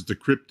guys, it's the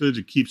cryptids.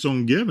 It keeps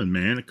on giving,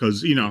 man.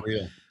 Because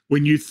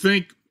when you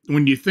think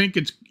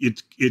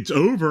it's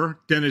over,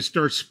 then it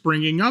starts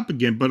springing up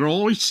again. But it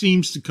always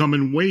seems to come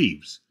in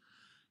waves.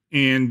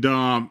 And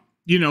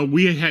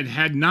we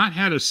had not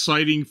had a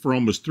sighting for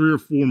almost 3 or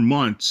 4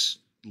 months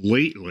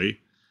lately.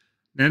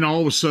 Then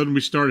all of a sudden, we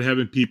started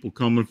having people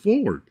coming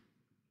forward.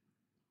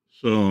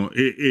 So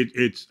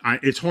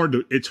it's hard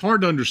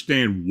to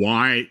understand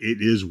why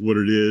it is what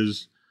it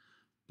is.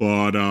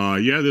 But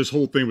this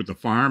whole thing with the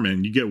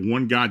firemen, you get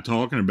one guy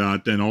talking about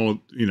it, then all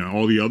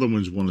the other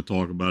ones want to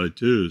talk about it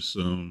too.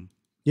 So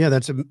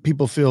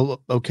people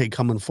feel okay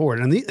coming forward,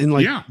 and you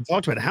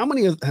talked about it, how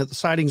many of the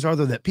sightings are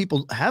there that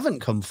people haven't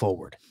come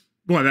forward?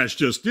 Well, that's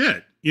just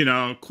it.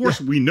 Of course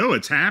we know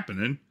it's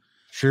happening.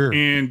 Sure.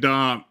 And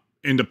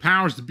the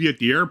powers that be at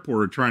the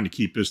airport are trying to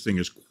keep this thing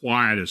as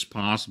quiet as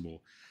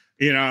possible.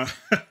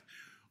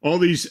 All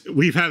these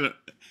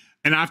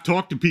and I've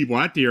talked to people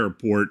at the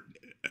airport.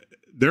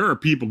 There are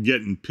people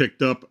getting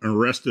picked up and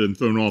arrested and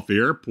thrown off the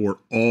airport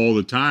all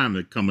the time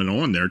that coming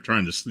on there,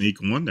 trying to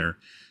sneak on there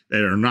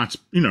that are not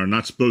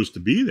supposed to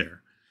be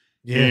there.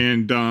 Yeah.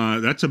 And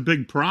that's a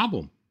big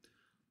problem.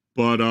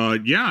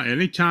 But yeah,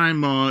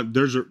 anytime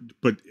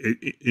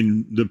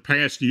in the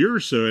past year or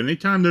so,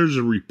 anytime there's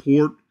a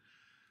report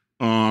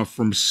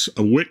from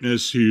a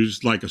witness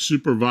who's like a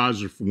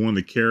supervisor for one of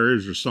the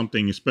carriers or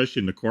something,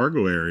 especially in the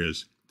cargo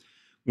areas,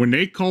 when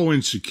they call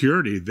in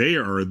security, they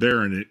are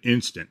there in an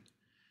instant.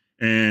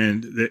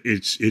 And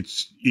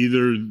it's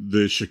either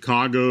the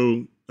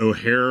Chicago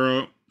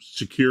O'Hare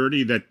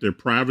security, that they're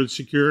private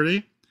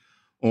security,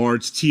 or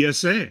it's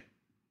TSA.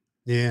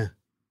 Yeah.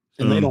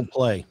 And they don't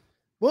play.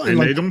 Well, and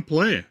they don't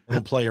play. They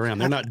don't play around.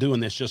 They're not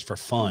doing this just for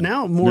fun.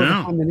 Now, more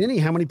fun than any,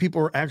 how many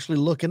people are actually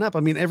looking up? I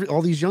mean,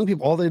 all these young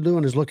people, all they're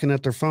doing is looking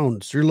at their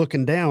phones. So you're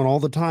looking down all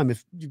the time.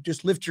 If you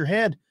just lift your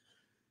head,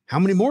 how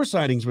many more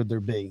sightings would there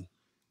be?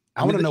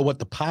 I want to know what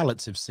the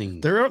pilots have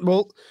seen.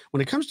 Well,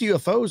 when it comes to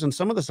UFOs and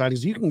some of the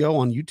sightings, you can go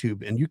on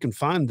YouTube and you can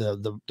find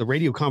the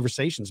radio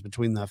conversations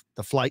between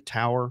the flight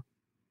tower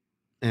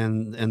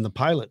and the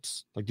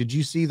pilots. Like, did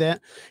you see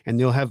that? And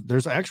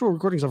there's actual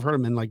recordings. I've heard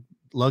them in like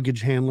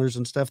luggage handlers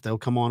and stuff. They'll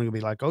come on and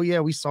be like, oh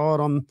yeah, we saw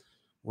it on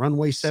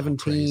runway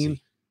 17.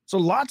 So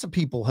lots of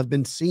people have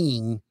been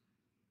seeing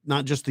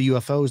not just the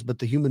UFOs, but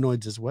the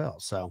humanoids as well.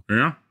 So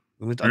yeah,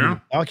 I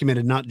mean,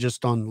 documented not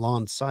just on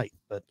Lon's site,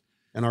 but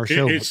in our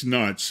show. It's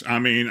nuts. I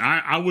mean,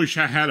 I wish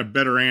I had a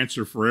better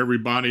answer for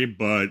everybody,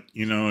 but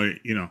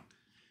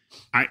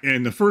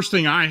and the first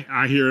thing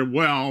I hear,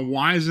 well,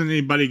 why isn't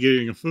anybody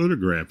getting a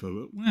photograph of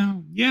it?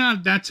 Well, yeah,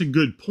 that's a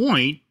good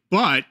point.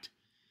 But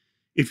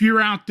if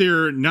you're out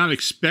there not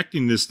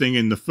expecting this thing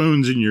and the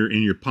phone's in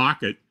your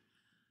pocket,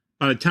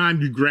 by the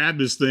time you grab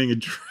this thing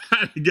and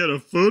try to get a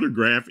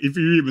photograph, if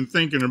you're even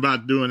thinking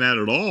about doing that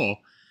at all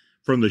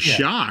from the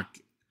shock,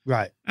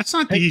 right? That's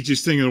not the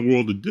easiest thing in the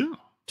world to do.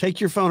 Take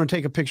your phone and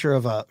take a picture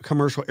of a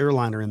commercial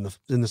airliner in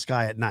the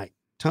sky at night.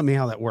 Tell me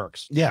how that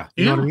works. Yeah.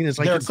 You know what I mean? It's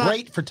like, they're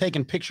great for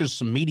taking pictures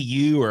from me to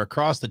you or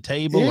across the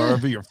table or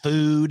over your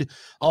food,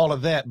 all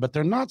of that. But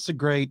they're not so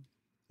great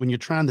when you're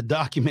trying to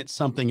document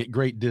something at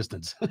great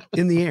distance.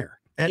 In the air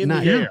at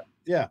night.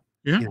 Yeah.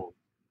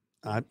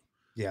 I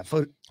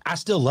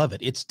still love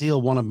it. It's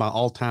still one of my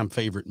all-time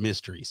favorite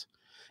mysteries.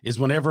 Is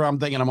whenever I'm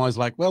thinking, I'm always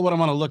like, well, what I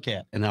want to look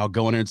at. And I'll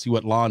go in there and see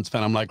what Lon's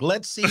found. I'm like,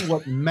 let's see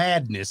what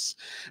madness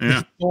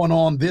is going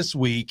on this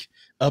week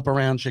up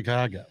around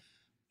Chicago.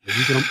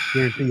 You can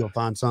guarantee you'll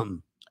find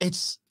something.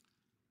 It's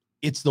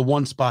the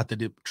one spot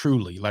that it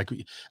truly, like,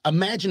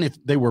 imagine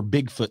if they were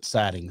Bigfoot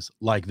sightings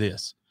like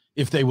this.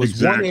 If there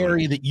was one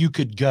area that you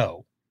could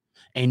go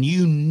and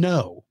you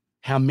know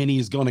how many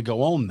is going to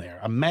go on there,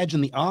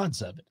 imagine the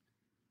odds of it.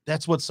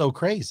 That's what's so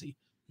crazy.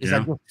 Is I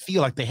just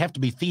feel like they have to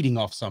be feeding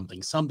off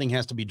something. Something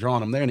has to be drawing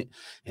them there.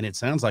 And it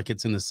sounds like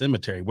it's in the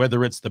cemetery,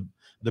 whether it's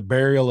the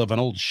burial of an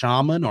old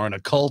shaman or an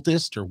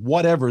occultist or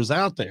whatever is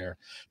out there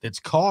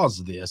that's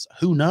caused this.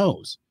 Who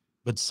knows?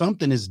 But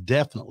something is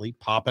definitely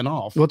popping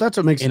off. Well, that's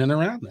what makes in and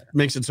around there.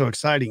 Makes it so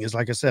exciting is,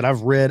 like I said,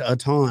 I've read a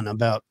ton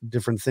about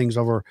different things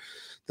over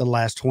the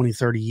last 20,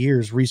 30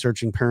 years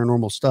researching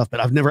paranormal stuff, but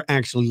I've never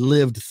actually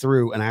lived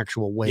through an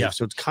actual wave. Yeah.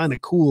 So it's kind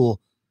of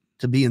cool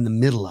to be in the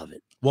middle of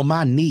it. Well,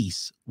 my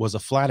niece was a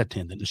flight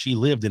attendant and she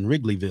lived in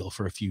Wrigleyville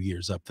for a few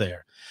years up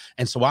there.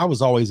 And so I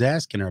was always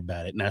asking her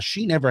about it. Now,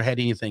 she never had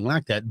anything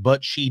like that,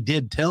 but she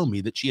did tell me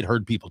that she had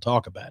heard people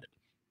talk about it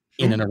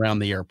in and around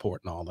the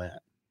airport and all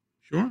that.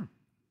 Sure.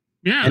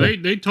 Yeah,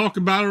 they talk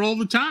about it all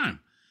the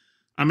time.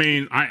 I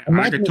mean,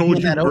 like I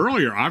told you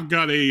earlier, I've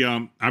got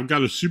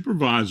a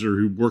supervisor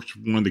who works for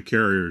one of the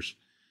carriers,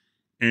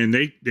 and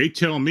they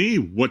tell me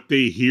what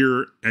they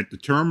hear at the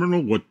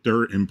terminal, what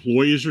their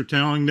employees are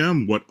telling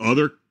them, what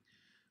other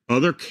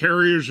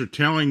carriers are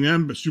telling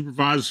them, but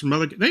supervisors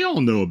from they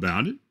all know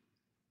about it.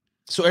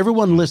 So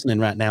everyone listening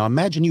right now,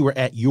 imagine you were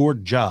at your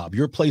job,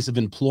 your place of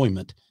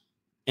employment,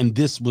 and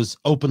this was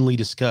openly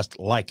discussed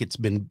like it's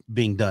been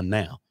being done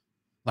now.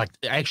 Like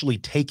actually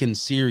taken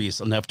serious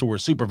enough to where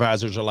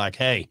supervisors are like,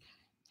 hey,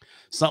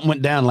 something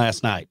went down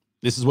last night.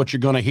 This is what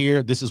you're going to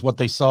hear. This is what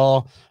they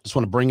saw. Just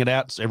want to bring it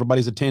out so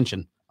everybody's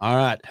attention. All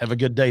right, have a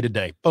good day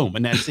today. Boom,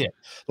 and that's it.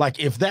 Like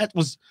if that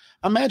was,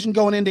 imagine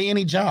going into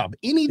any job,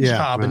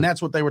 right. And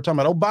that's what they were talking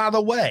about. Oh, by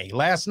the way,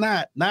 last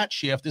night, night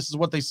shift, this is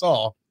what they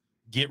saw.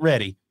 Get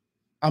ready.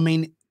 I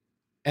mean,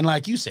 and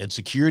like you said,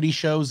 security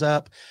shows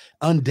up.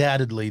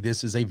 Undoubtedly,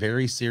 this is a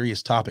very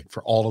serious topic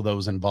for all of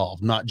those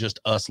involved, not just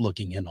us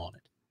looking in on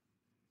it.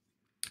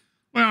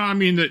 Well, I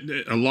mean,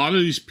 a lot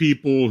of these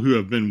people who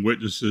have been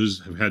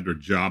witnesses have had their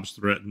jobs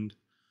threatened.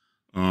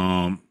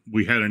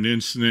 We had an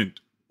incident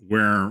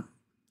where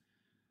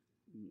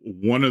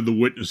one of the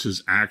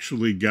witnesses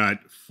actually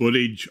got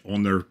footage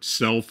on their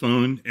cell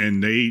phone,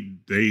 and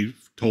they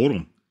told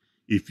them,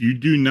 if you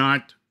do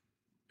not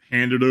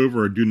hand it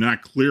over or do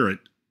not clear it,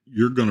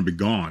 you're going to be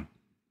gone.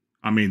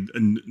 I mean,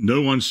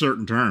 no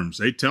uncertain terms.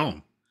 They tell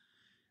them.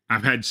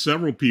 I've had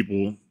several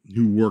people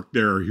who work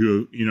there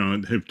who,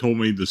 have told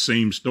me the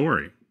same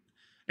story.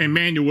 And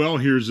Manuel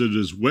hears it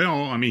as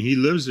well. I mean, he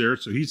lives there,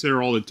 so he's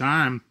there all the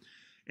time,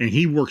 and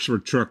he works for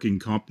a trucking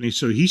company,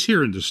 so he's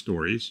hearing the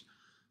stories.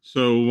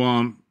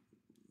 So,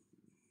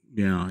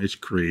 yeah, it's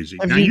crazy.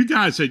 Now, you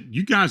guys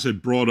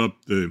had brought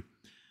up the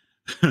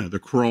the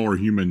crawler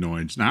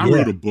humanoids. Now, I Yeah.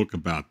 wrote a book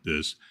about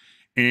this,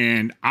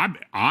 and I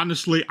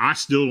honestly, I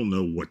still don't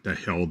know what the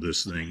hell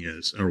this thing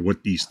is or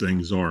what these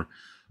things are.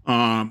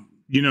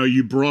 You know,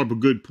 you brought up a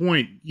good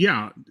point.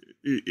 Yeah,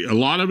 a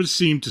lot of it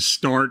seemed to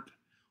start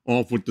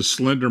off with the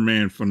Slender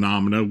Man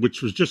phenomena,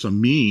 which was just a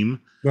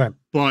meme. Right.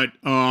 But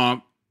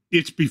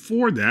it's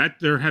before that.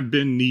 There have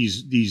been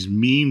these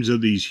memes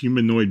of these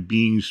humanoid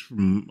beings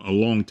from a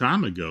long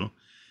time ago,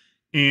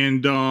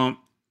 and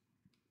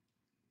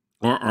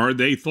are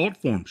they thought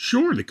forms?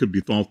 Sure, they could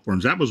be thought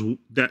forms. That was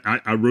that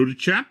I wrote a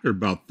chapter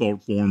about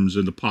thought forms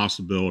and the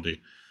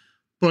possibility.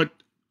 But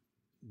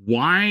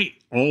why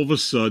all of a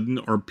sudden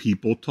are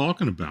people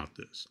talking about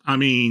this? I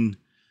mean,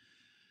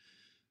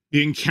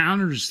 the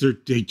encounters,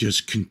 they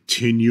just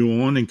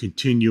continue on and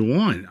continue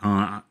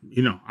on.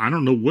 You know, I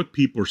don't know what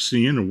people are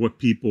seeing or what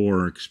people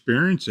are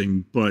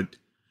experiencing, but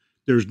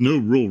there's no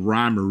real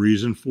rhyme or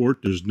reason for it.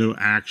 There's no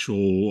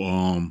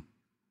actual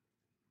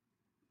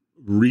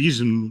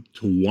reason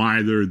to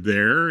why they're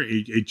there.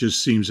 It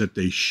just seems that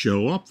they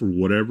show up for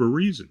whatever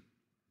reason.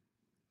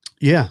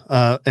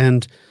 Yeah.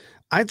 And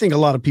I think a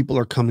lot of people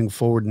are coming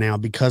forward now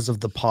because of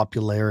the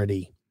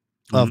popularity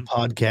of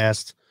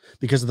podcasts,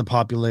 because of the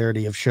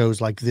popularity of shows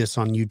like this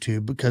on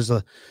YouTube, because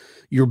of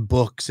your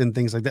books and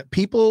things like that.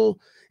 People,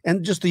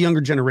 and just the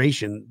younger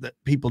generation, that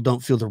people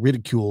don't feel the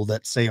ridicule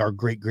that, say, our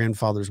great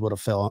grandfathers would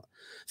have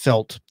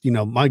felt. You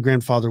know, my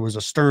grandfather was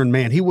a stern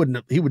man. He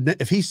would,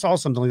 if he saw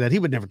something like that, he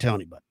would never tell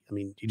anybody. I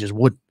mean, he just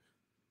wouldn't.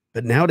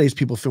 But nowadays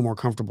people feel more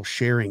comfortable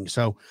sharing.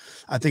 So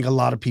I think a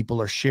lot of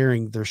people are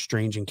sharing their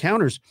strange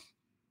encounters.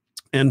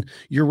 And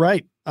you're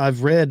right.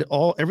 I've read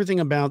everything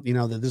about, you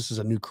know, that this is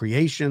a new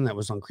creation that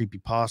was on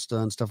creepypasta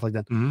and stuff like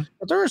that.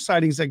 But there are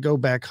sightings that go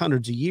back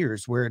hundreds of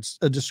years where it's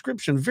a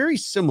description very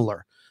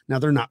similar. Now,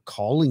 they're not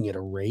calling it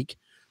a rake.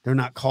 They're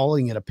not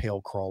calling it a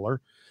pale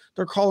crawler.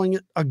 They're calling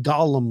it a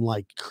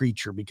golem-like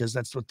creature because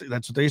that's what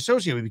they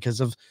associate with, because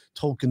of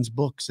Tolkien's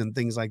books and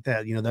things like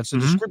that. You know, that's the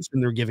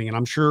description they're giving. And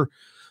I'm sure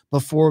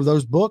before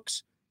those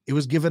books, it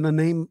was given a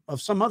name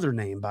of some other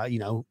name by, you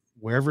know,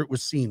 wherever it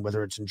was seen,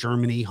 whether it's in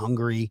Germany,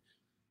 Hungary,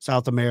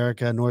 South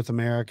America, North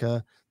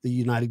America, the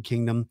United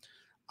Kingdom.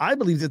 I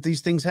believe that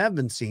these things have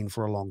been seen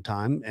for a long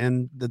time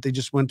and that they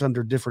just went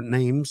under different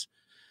names,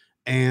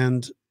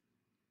 and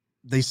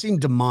they seem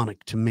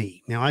demonic to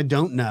me. Now, I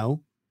don't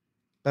know,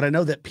 but I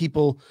know that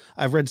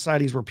I've read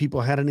sightings where people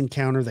had an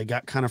encounter. They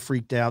got kind of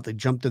freaked out. They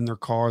jumped in their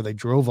car. They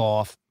drove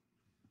off.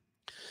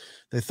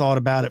 They thought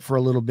about it for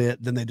a little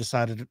bit. Then they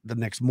decided the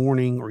next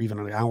morning or even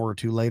an hour or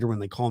two later, when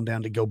they calmed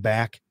down, to go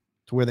back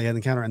to where they had the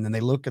encounter. And then they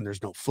look and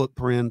there's no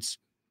footprints.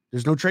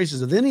 There's no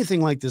traces of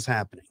anything like this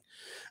happening.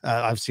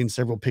 I've seen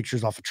several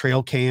pictures off of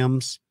trail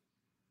cams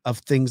of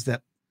things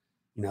that,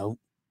 you know,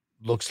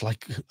 looks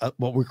like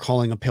what we're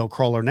calling a pale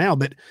crawler now,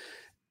 but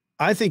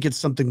I think it's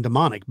something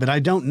demonic, but I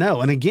don't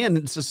know. And again,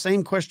 it's the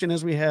same question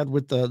as we had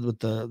with the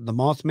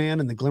Mothman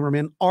and the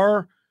Glimmerman.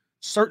 Are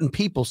certain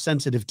people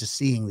sensitive to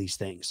seeing these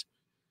things,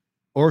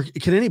 or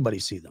can anybody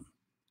see them?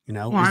 You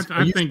know, well,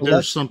 I think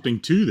there's something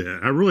to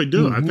that. I really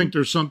do. I think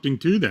there's something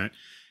to that.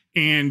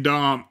 And,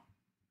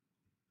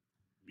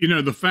 you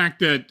know, the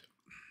fact that,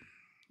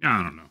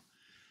 I don't know,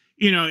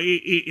 you know,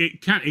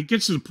 it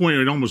gets to the point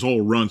where it almost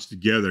all runs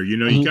together. You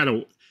know, you got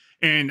to,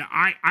 and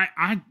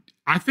I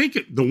think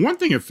the one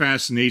thing that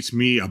fascinates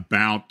me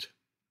about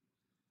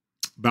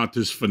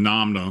this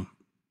phenomena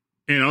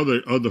and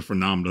other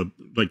phenomena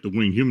like the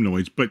winged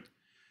humanoids, but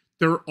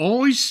there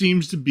always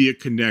seems to be a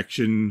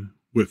connection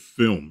with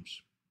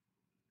films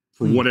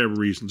for whatever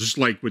reason. Just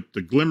like with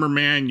the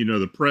Glimmerman, you know,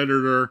 the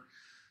Predator,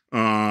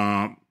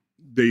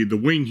 the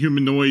winged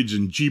humanoids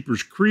and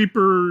Jeepers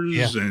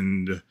Creepers,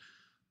 and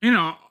you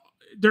know,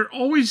 there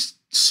always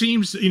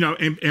seems, you know,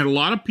 and a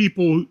lot of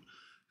people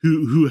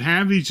who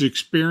have these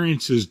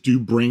experiences do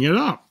bring it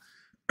up.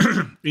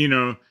 You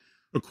know,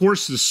 of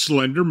course, the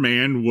Slender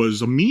Man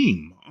was a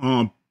meme,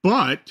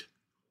 but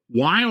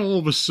why all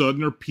of a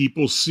sudden are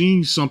people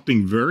seeing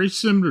something very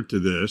similar to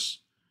this?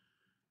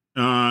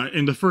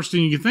 And the first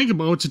thing you can think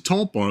about, it's a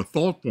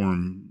thought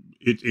form.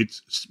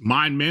 It's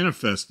mind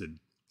manifested,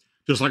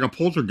 just like a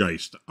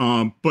poltergeist.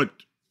 But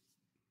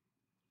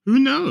who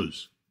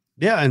knows?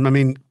 Yeah, and I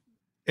mean,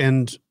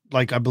 and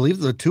like I believe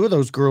the two of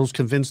those girls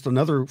convinced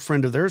another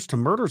friend of theirs to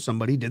murder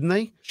somebody, didn't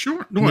they?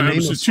 Sure. No, it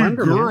was the two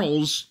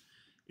girls.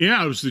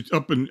 Yeah, it was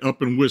up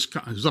in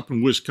Wisconsin. It was up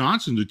in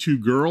Wisconsin. The two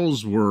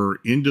girls were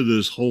into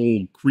this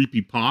whole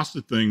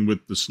creepypasta thing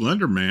with the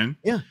Slender Man.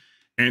 Yeah.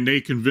 And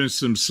they convinced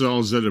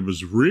themselves that it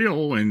was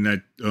real and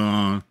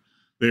that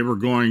they were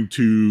going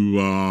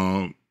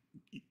to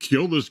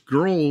kill this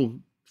girl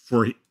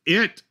for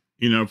it,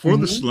 you know, for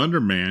the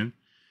Slender Man.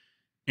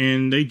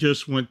 And they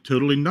just went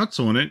totally nuts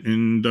on it.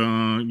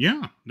 And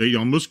yeah, they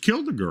almost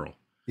killed the girl.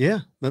 Yeah.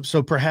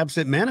 So perhaps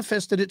it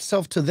manifested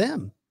itself to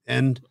them.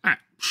 And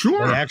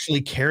sure, they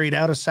actually carried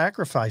out a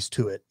sacrifice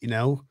to it. You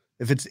know,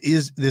 if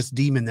is this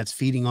demon that's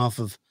feeding off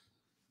of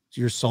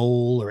your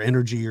soul or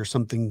energy or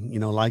something, you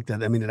know, like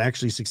that. I mean, it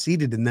actually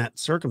succeeded in that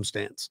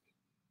circumstance.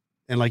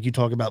 And like you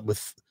talk about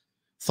with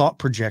thought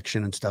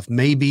projection and stuff.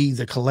 Maybe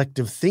the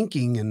collective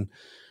thinking and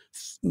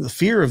the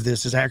fear of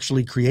this has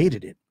actually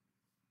created it.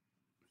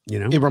 You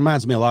know, It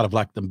reminds me a lot of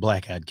like the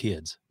Black-Eyed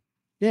Kids.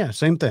 yeah,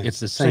 same thing. It's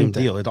the same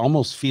thing. deal. It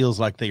almost feels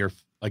like they are,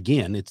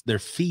 again, they're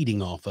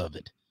feeding off of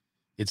it.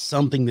 It's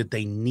something that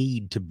they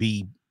need to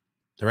be,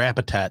 their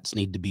appetites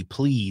need to be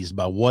pleased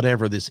by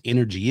whatever this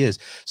energy is.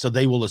 So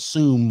they will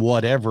assume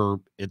whatever.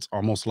 It's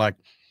almost like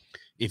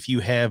if you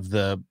have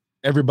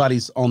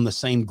everybody's on the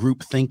same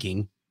group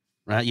thinking,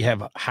 right? You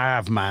have a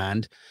hive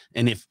mind.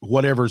 And if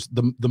whatever's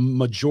the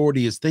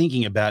majority is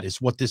thinking about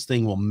is what this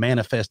thing will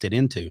manifest it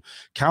into.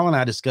 Kyle and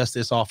I discuss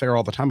this off air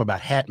all the time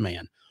about Hat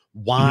Man.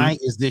 Why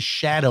is this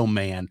shadow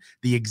man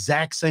the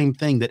exact same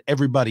thing that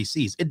everybody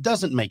sees? It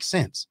doesn't make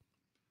sense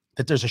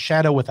that there's a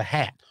shadow with a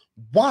hat.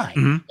 Why?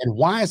 And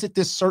why is it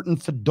this certain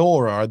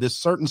fedora or this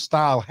certain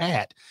style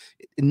hat?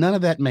 None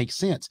of that makes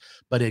sense.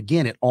 But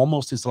again, it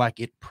almost is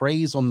like it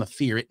preys on the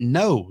fear. It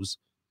knows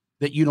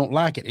that you don't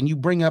like it. And you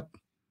bring up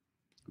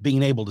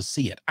being able to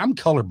see it. I'm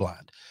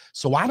colorblind,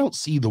 so I don't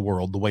see the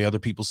world the way other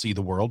people see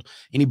the world.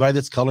 Anybody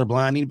that's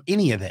colorblind,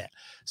 any of that.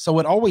 So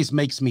it always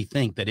makes me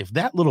think that if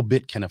that little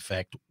bit can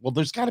affect, well,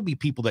 there's got to be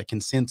people that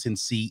can sense and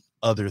see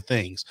other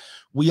things.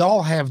 We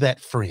all have that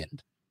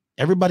friend.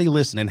 Everybody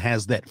listening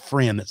has that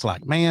friend that's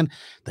like, man,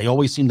 they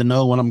always seem to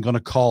know when I'm going to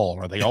call,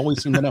 or they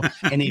always seem to know.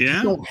 And if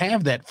you don't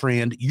have that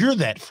friend, you're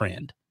that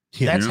friend.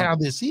 That's how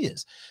this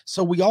is.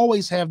 So we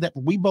always have that.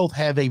 We both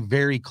have a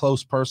very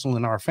close person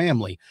in our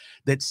family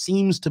that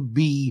seems to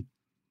be,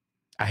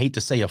 I hate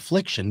to say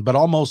affliction, but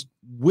almost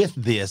with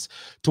this,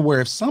 to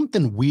where if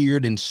something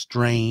weird and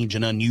strange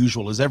and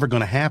unusual is ever going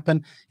to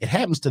happen, it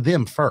happens to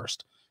them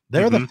first.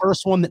 They're the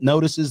first one that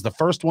notices, the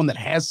first one that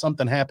has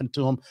something happen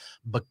to them,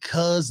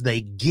 because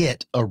they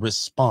get a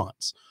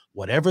response.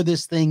 Whatever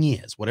this thing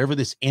is, whatever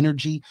this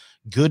energy,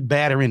 good,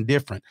 bad, or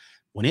indifferent,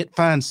 when it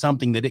finds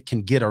something that it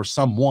can get, or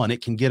someone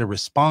it can get a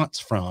response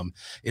from,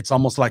 it's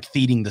almost like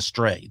feeding the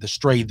stray. The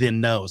stray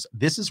then knows,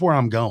 this is where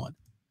I'm going.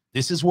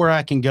 This is where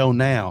I can go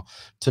now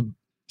to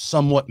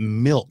somewhat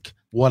milk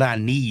what I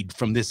need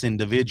from this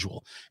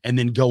individual, and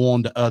then go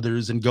on to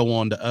others and go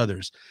on to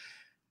others.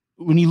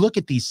 When you look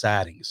at these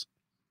sightings,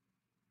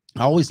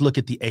 I always look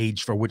at the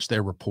age for which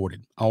they're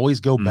reported. I always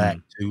go back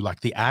to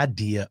like the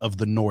idea of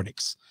the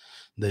Nordics,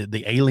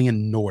 the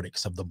alien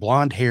Nordics, of the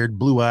blonde-haired,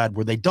 blue-eyed,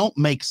 where they don't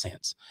make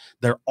sense.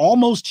 They're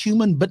almost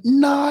human, but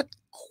not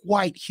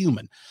quite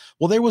human.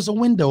 Well, there was a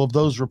window of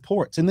those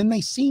reports, and then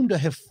they seem to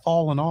have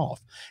fallen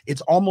off.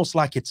 It's almost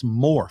like it's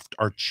morphed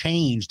or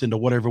changed into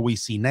whatever we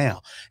see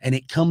now, and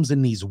it comes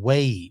in these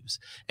waves.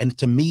 And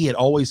to me, it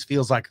always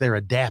feels like they're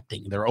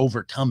adapting, they're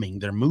overcoming,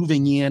 they're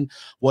moving in,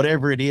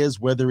 whatever it is,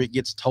 whether it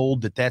gets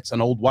told that that's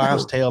an old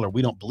wives' tale or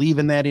we don't believe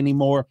in that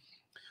anymore.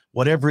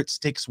 Whatever it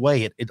sticks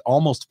way, it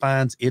almost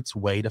finds its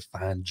way to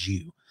find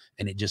you.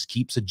 And it just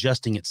keeps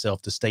adjusting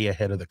itself to stay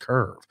ahead of the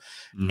curve.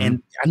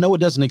 And I know it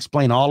doesn't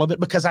explain all of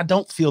it, because I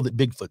don't feel that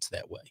Bigfoot's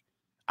that way.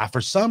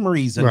 For some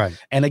reason,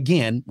 and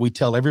again, we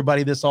tell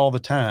everybody this all the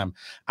time,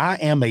 I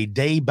am a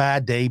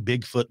day-by-day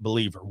Bigfoot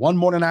believer. One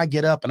morning I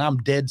get up and I'm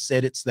dead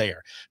set it's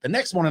there. The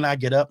next morning I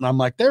get up and I'm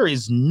like, there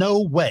is no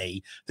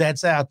way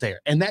that's out there.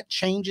 And that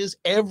changes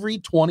every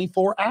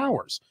 24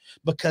 hours,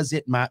 because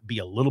it might be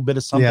a little bit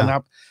of something.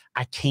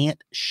 I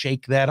can't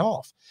shake that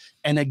off.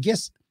 And I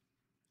guess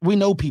we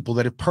know people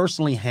that have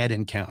personally had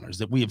encounters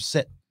that we have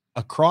sat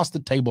across the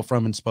table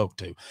from and spoke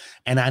to,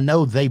 and I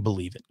know they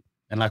believe it.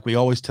 And like we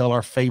always tell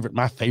my favorite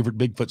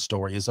Bigfoot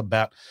story is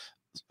about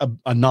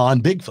a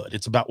non-Bigfoot.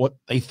 It's about what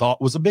they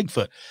thought was a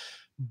Bigfoot,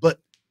 but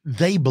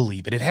they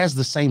believe it. It has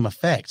the same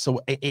effect.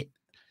 So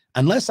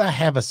unless I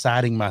have a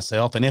sighting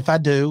myself, and if I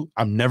do,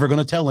 I'm never going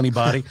to tell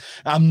anybody.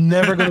 I'm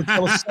never going to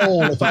tell a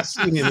soul if I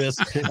see any of this.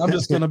 I'm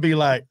just going to be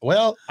like,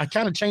 well, I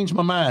kind of changed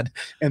my mind,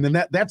 and then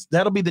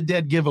that'll be the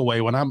dead giveaway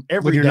when I'm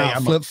every when you're day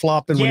not flip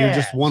flopping, when you're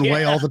just one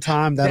way all the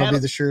time. That'll be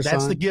the sure sign.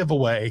 That's the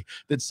giveaway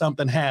that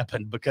something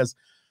happened, because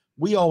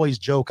we always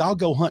joke, I'll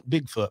go hunt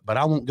Bigfoot, but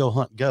I won't go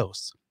hunt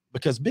ghosts,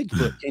 because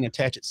Bigfoot can't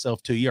attach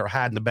itself to you or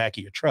hide in the back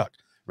of your truck,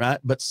 right?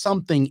 But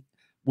something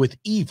with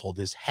evil,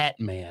 this hat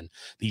man,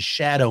 these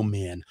shadow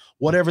men,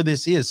 whatever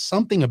this is,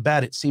 something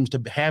about it seems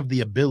to have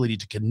the ability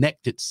to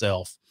connect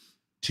itself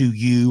to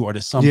you or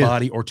to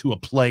somebody or to a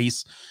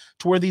place,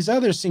 to where these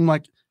others seem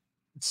like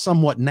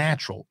somewhat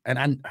natural.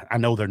 And I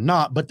know they're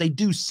not, but they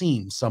do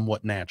seem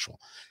somewhat natural.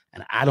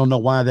 And I don't know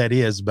why that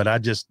is, but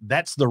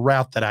that's the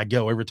route that I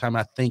go every time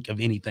I think of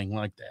anything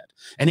like that.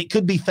 And it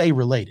could be Fae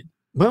related.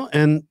 Well,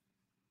 and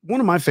one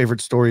of my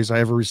favorite stories I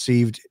ever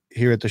received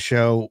here at the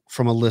show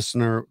from a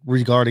listener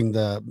regarding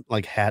the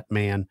like hat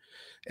man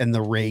and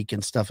the rake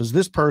and stuff is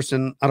this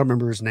person. I don't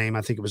remember his name.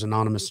 I think it was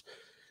anonymous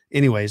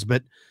anyways,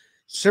 but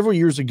several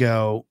years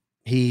ago,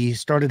 he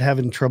started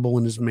having trouble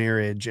in his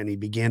marriage, and he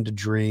began to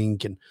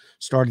drink and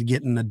started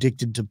getting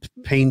addicted to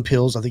pain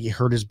pills. I think he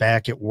hurt his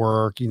back at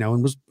work,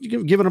 and was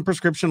given a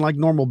prescription like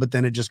normal, but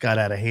then it just got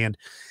out of hand,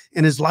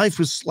 and his life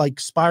was like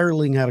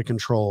spiraling out of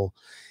control.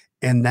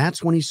 And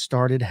that's when he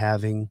started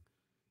having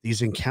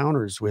these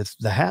encounters with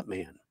the Hat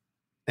Man,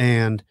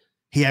 and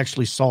he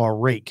actually saw a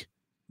rake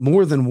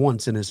more than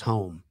once in his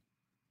home.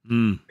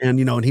 Mm. And,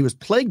 and he was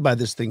plagued by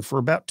this thing for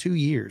about 2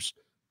 years.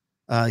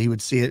 He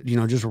would see it,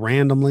 just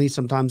randomly,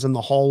 sometimes in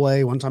the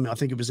hallway. One time, I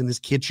think it was in his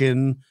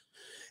kitchen.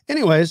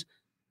 Anyways,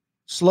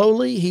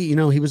 slowly, he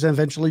was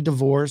eventually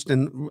divorced,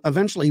 and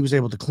eventually he was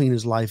able to clean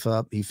his life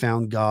up. He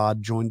found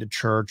God, joined a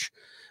church,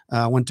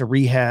 went to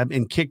rehab,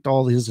 and kicked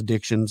all his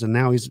addictions. And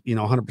now he's,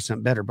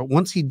 100% better. But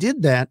once he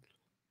did that,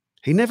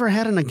 he never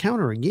had an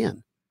encounter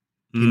again.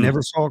 He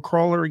never saw a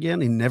crawler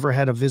again. He never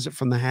had a visit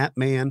from the Hat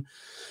Man.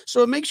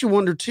 So it makes you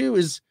wonder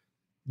too,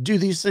 do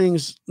these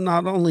things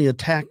not only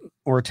attack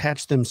or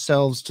attach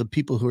themselves to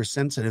people who are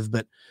sensitive,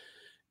 but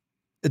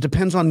it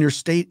depends on your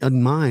state of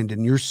mind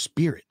and your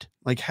spirit,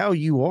 like how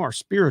you are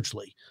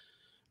spiritually.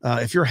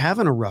 If you're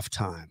having a rough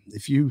time,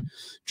 if you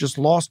just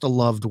lost a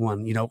loved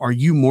one, are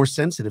you more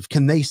sensitive?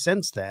 Can they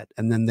sense that?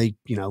 And then they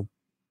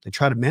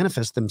try to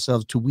manifest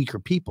themselves to weaker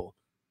people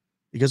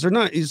because they're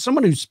not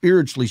someone who's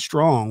spiritually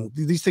strong.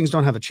 These things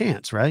don't have a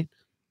chance, right?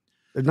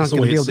 They're not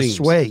going to be able to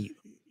sway you.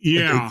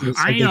 Yeah,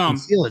 I can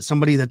feel it.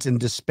 Somebody that's in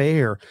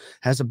despair,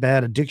 has a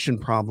bad addiction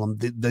problem.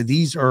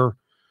 These are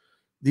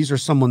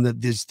someone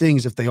that these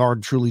things, if they are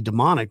truly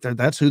demonic,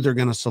 that's who they're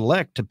going to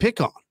select to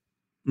pick on.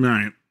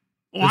 Right.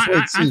 Well,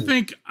 I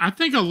think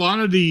a lot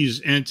of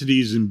these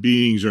entities and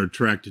beings are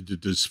attracted to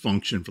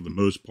dysfunction for the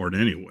most part,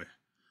 anyway.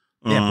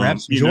 Yeah,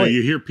 perhaps you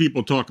hear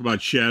people talk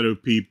about shadow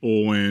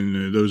people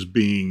and those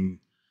being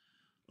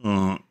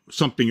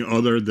something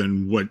other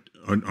than what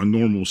a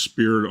normal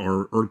spirit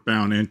or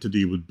earthbound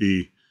entity would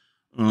be.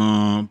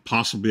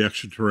 Possibly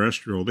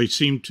extraterrestrial. They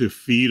seem to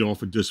feed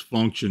off of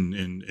dysfunction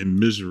and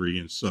misery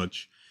and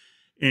such.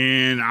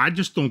 And I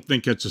just don't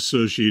think that's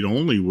associated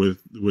only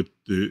with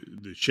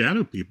the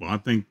shadow people. I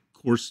think,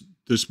 of course,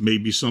 this may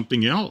be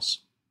something else.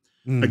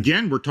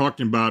 Again, we're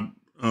talking about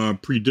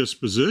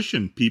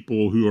predisposition,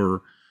 people who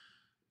are,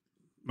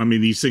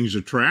 these things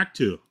attract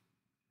to.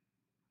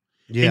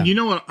 Yeah. And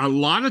a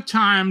lot of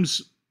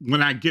times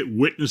when I get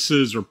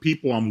witnesses or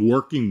people I'm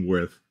working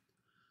with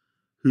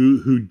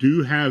who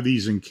do have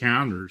these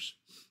encounters,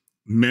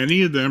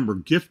 many of them are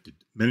gifted.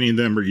 Many of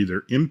them are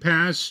either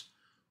empaths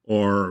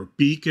or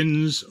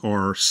beacons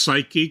or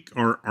psychic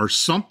or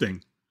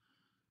something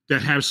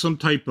that have some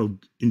type of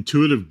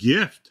intuitive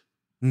gift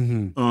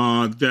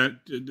that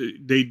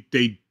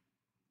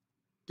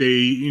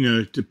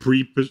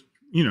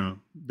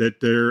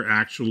that they're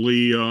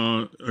actually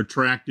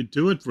attracted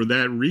to it for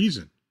that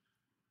reason.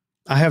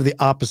 I have the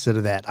opposite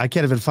of that. I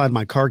can't even find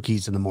my car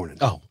keys in the morning.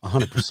 Oh,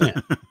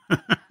 100%.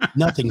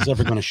 Nothing's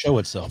ever going to show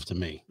itself to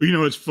me.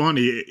 It's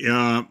funny.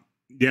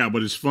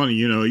 But it's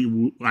funny,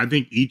 I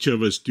think each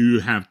of us do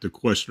have to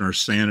question our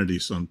sanity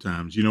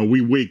sometimes.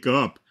 We wake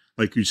up,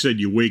 like you said,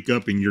 you wake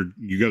up and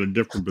you got a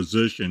different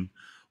position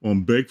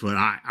on Bigfoot.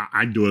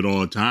 I do it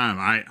all the time.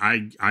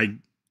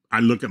 I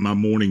look at my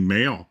morning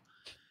mail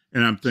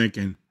and I'm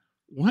thinking,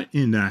 what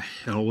in the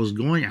hell is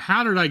going on?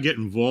 How did I get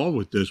involved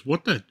with this?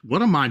 What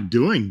am I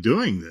doing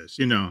this?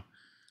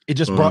 It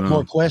just brought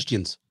more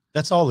questions.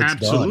 That's all it's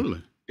absolutely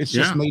done. It's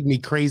just made me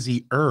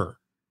crazier.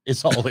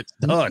 It's all it's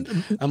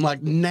done. I'm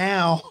like,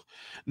 now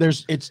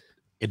it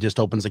just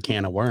opens a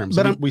can of worms.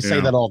 But we say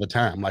that all the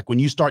time. Like when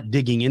you start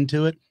digging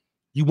into it,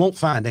 you won't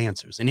find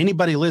answers. And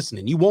anybody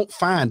listening, you won't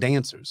find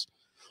answers.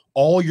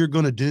 All you're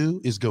going to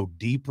do is go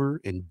deeper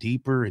and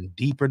deeper and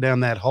deeper down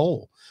that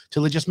hole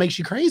till it just makes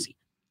you crazy.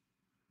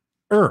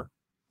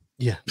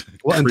 Yeah.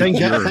 Well, and thank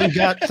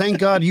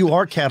God you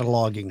are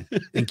cataloging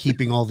and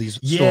keeping all these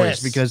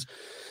stories, because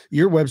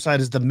your website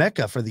is the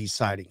mecca for these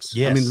sightings.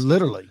 Yes.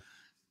 Literally.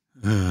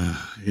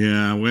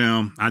 Yeah,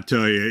 well, I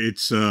tell you,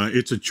 it's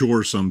a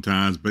chore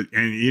sometimes, but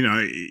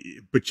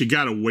you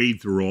got to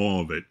wade through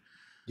all of it.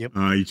 Yep.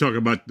 You talk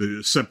about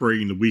the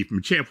separating the wheat from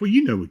the chaff. Well,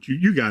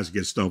 you guys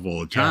get stuff all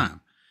the time.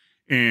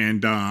 Yeah.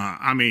 And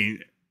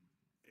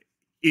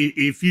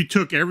if you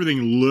took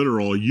everything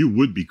literal, you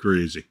would be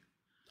crazy.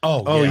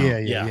 Oh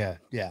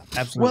yeah,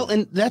 absolutely. Well,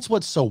 and that's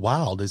what's so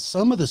wild is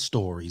some of the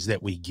stories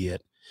that we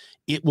get,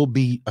 it will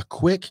be a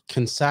quick,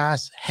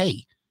 concise,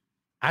 hey,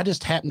 I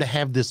just happened to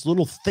have this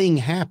little thing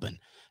happen.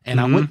 And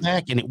I went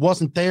back and it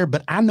wasn't there,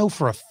 but I know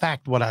for a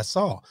fact what I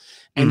saw.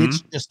 And it's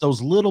just those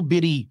little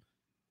bitty,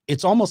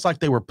 it's almost like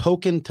they were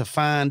poking to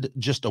find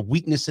just a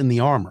weakness in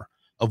the armor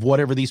of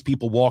whatever these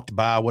people walked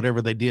by,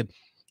 whatever they did.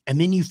 And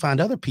then you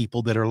find other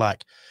people that are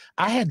like,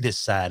 I had this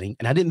sighting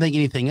and I didn't think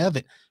anything of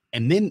it.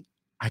 And then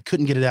I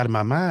couldn't get it out of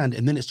my mind.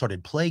 And then it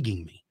started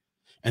plaguing me.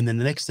 And then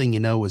the next thing you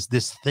know is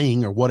this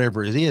thing or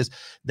whatever it is,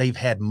 they've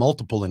had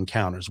multiple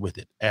encounters with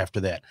it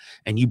after that.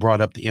 And you brought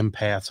up the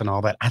empaths and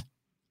all that.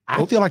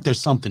 I feel like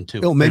there's something to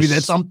it. Oh, maybe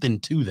there's something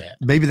to that.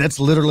 Maybe that's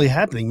literally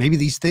happening. Maybe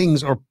these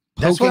things are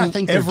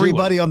poking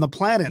everybody on the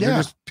planet. Yeah. They're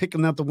just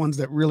picking out the ones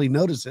that really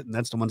notice it. And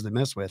that's the ones they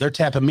mess with. They're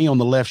tapping me on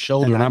the left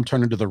shoulder and I'm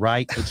turning to the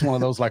right. It's one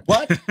of those like,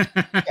 what?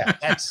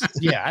 I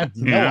have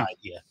no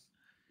idea.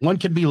 One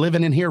could be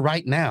living in here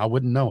right now. I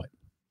wouldn't know it.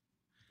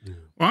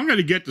 Well, I'm going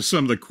to get to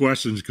some of the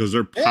questions because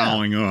they're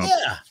piling up.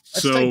 Yeah.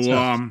 So,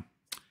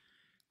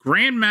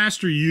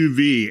 Grandmaster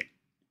UV,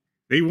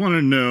 they want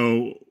to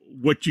know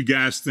what you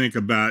guys think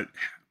about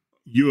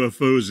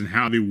UFOs and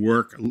how they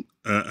work,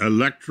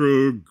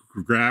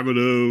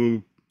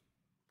 electrogravito,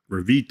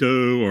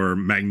 gravito, or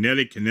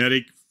magnetic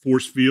kinetic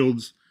force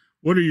fields.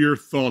 What are your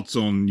thoughts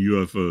on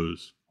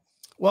UFOs?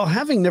 Well,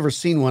 having never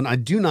seen one, I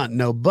do not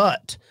know,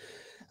 but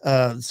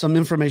some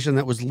information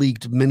that was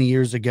leaked many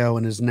years ago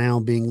and is now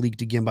being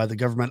leaked again by the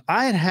government.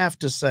 I'd have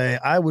to say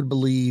I would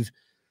believe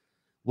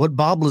what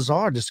Bob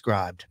Lazar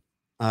described,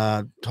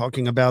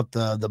 talking about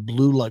the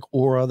blue like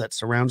aura that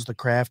surrounds the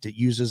craft. It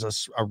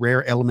uses a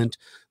rare element,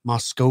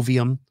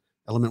 moscovium,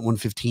 element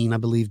 115, I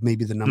believe,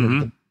 maybe the number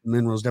of the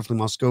mineral is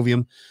definitely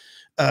moscovium.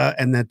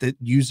 And that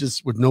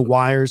uses with no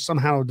wires,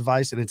 somehow a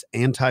device, and it's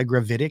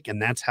anti-gravitic,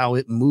 and that's how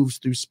it moves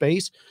through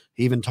space.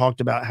 He even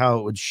talked about how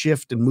it would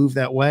shift and move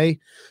that way.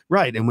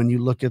 Right. And when you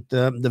look at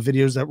the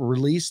videos that were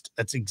released,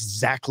 that's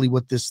exactly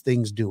what this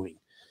thing's doing.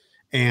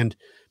 And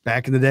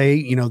back in the day,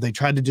 you know, they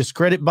tried to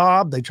discredit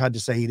Bob. They tried to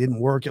say he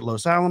didn't work at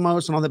Los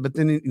Alamos and all that. But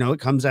then, you know,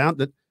 it comes out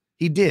that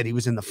he did. He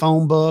was in the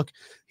phone book.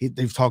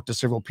 They've talked to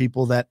several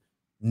people that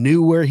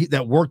knew where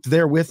that worked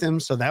there with him.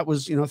 So that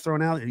was, you know,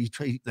 thrown out.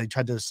 They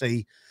tried to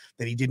say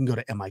that he didn't go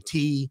to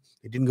MIT,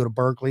 he didn't go to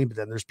Berkeley, but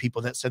then there's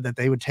people that said that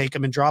they would take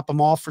him and drop him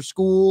off for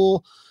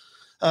school.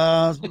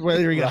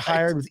 Whether he got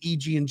hired with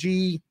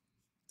EG&G,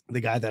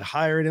 the guy that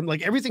hired him,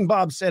 like everything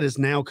Bob said has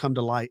now come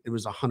to light. It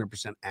was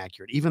 100%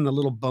 accurate. Even the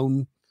little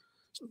bone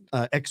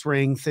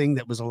X-raying thing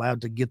that was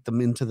allowed to get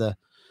them into the,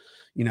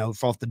 you know,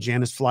 off the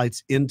Janus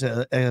flights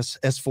into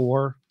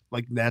S4,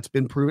 like that's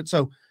been proven.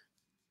 So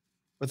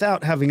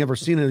without having ever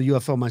seen a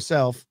UFO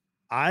myself,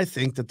 I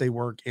think that they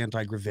work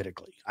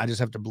anti-gravitically. I just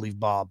have to believe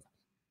Bob.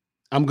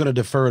 I'm going to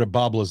defer to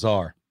Bob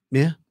Lazar.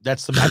 Yeah.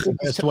 That's the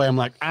best way. I'm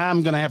like,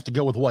 I'm going to have to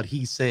go with what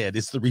he said.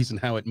 It's the reason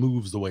how it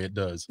moves the way it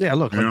does. Yeah.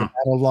 Look, like the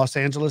Battle of Los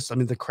Angeles. I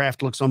mean, the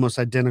craft looks almost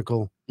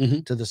identical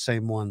to the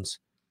same ones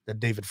that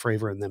David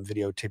Fravor and them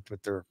videotaped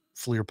with their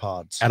FLIR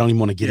pods. I don't even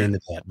want to get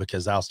into that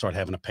because I'll start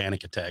having a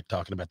panic attack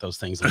talking about those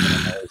things.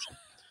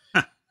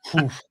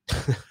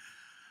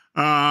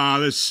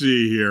 Let's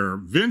see here.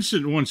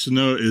 Vincent wants to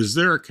know, is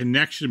there a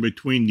connection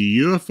between the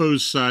UFO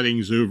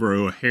sightings over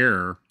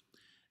O'Hare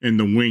and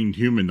the winged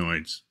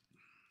humanoids?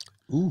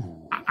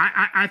 Ooh.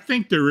 I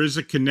think there is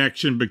a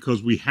connection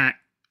because we had,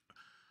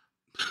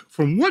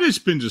 from what has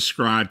been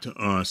described to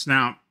us,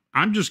 now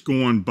I'm just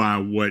going by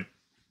what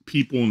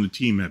people on the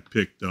team have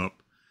picked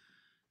up,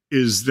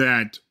 is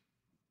that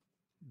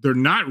they're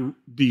not,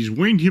 these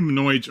winged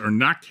humanoids are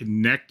not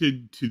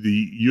connected to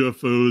the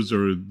UFOs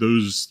or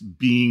those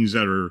beings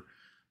that are,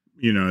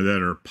 you know,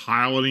 that are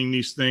piloting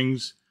these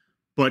things.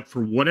 But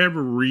for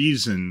whatever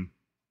reason,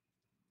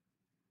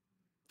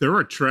 they're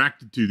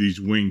attracted to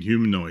these winged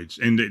humanoids,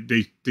 and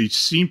they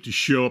seem to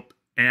show up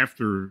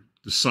after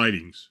the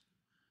sightings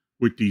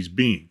with these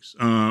beings.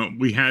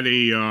 We had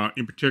a,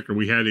 in particular,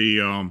 we had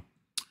a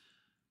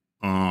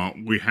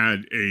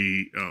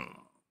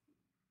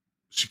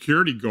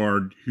security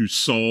guard who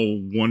saw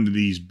one of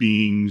these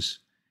beings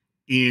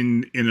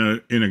in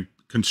a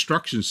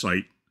construction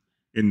site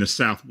in the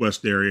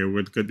Southwest area,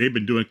 where they've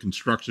been doing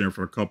construction there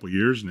for a couple of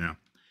years now.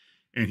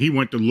 And he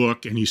went to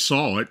look and he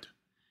saw it.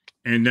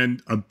 And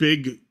then a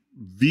big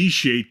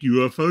V-shaped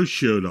UFO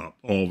showed up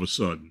all of a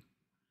sudden.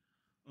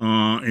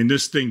 And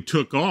this thing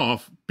took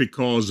off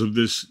because of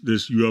this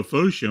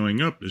UFO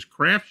showing up, this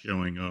craft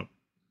showing up.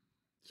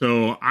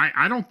 So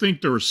I don't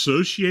think they're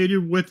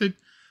associated with it,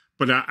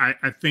 but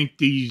I think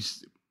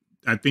these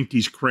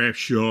crafts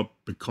show up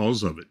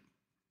because of it.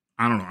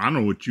 I don't know. I don't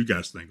know what you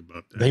guys think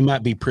about that. They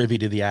might be privy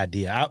to the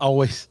idea. I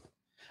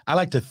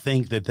like to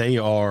think that they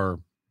are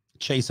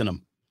chasing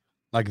them.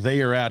 Like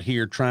they are out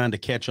here trying to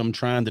catch them,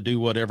 trying to do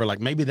whatever. Like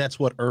maybe that's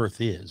what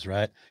Earth is,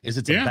 right? It's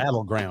a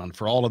battleground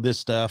for all of this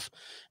stuff.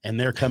 And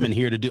they're coming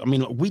here to do, I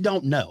mean, we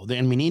don't know. I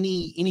mean,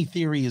 any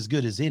theory is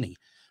good as any,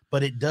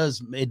 but it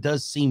does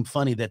seem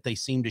funny that they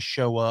seem to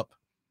show up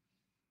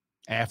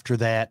after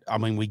that. I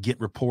mean, we get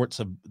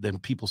reports of them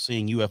people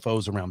seeing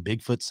UFOs around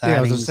Bigfoot sightings. Yeah,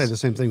 I was going to say the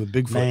same thing with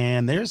Bigfoot.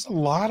 Man, there's a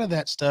lot of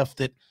that stuff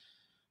that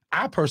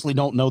I personally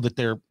don't know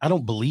that I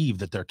don't believe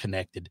that they're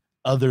connected,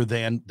 other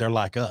than they're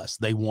like us.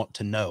 They want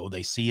to know.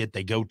 They see it.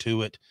 They go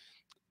to it.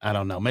 I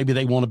don't know. Maybe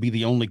they want to be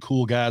the only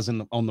cool guys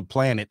on the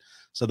planet,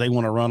 so they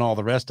want to run all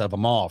the rest of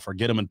them off or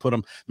get them and put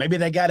them. Maybe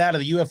they got out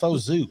of the UFO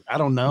zoo. I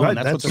don't know. Right, and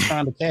that's what they're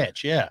trying to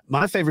catch. Yeah.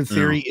 My favorite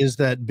theory is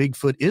that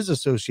Bigfoot is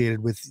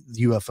associated with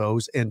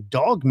UFOs, and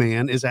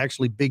Dogman is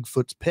actually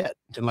Bigfoot's pet.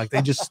 And like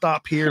they just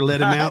stop here,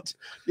 let him out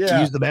to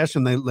use the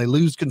bathroom. They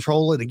lose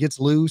control and it gets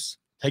loose.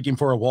 Take him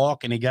for a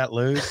walk and he got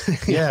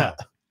loose. Yeah.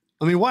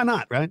 I mean, why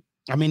not? Right.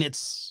 I mean,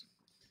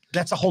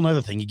 that's a whole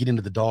nother thing. You get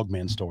into the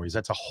Dogman stories.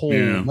 That's a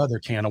whole other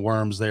can of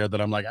worms there that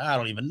I'm like, I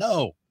don't even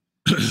know.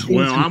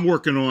 Well, I'm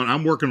working on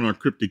a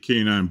Cryptid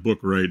Canine book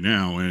right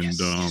now. And,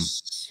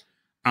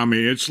 I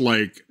mean, it's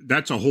like,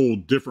 that's a whole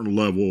different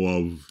level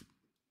of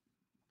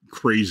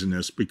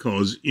craziness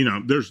because, you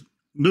know, there's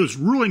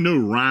really no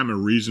rhyme or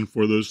reason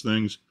for those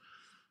things.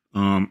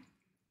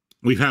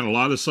 We've had a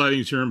lot of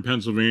sightings here in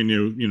Pennsylvania.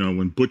 You know,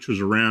 when Butch was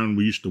around,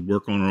 we used to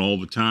work on it all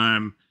the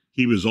time.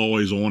 He was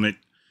always on it.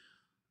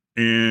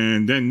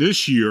 And then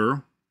this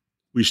year,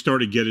 we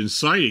started getting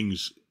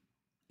sightings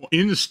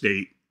in the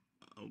state.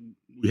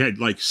 We had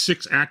like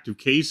 6 active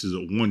cases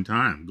at one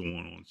time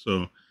going on.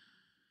 So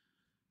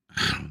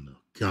I don't know.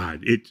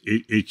 God,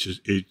 it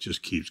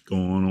just keeps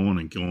going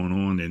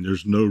on, and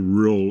there's no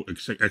real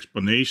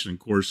explanation, of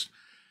course.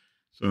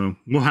 So,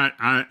 well,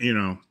 I don't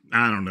know.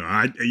 I'm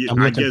I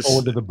looking guess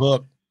forward to the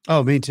book.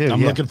 Oh, me too.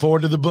 I'm yeah. looking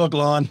forward to the book,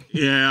 Lon.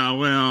 Yeah,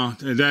 well,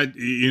 that,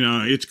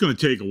 it's going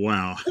to take a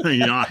while.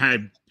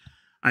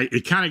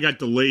 It kind of got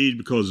delayed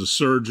because of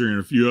surgery and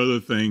a few other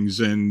things,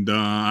 and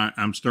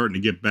I'm starting to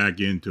get back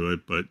into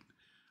it, but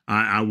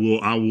I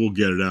will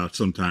get it out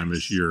sometime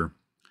this year.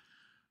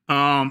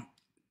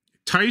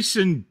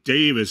 Tyson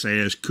Davis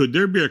asked, could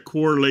there be a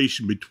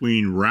correlation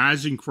between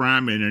rising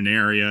crime in an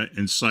area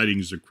and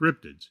sightings of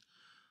cryptids?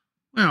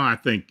 Well, I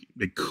think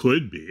it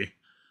could be.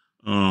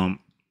 I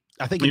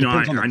think it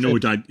depends on the I know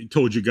what I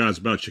told you guys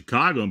about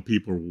Chicago, and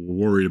people were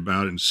worried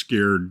about it and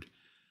scared.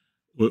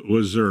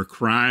 Was there a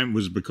crime?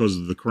 Was it because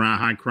of the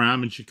high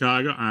crime in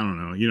Chicago? I don't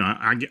know.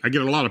 I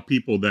get a lot of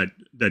people that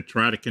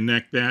try to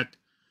connect that,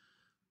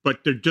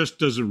 but there just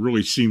doesn't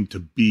really seem to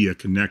be a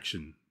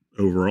connection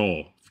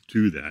overall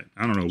to that.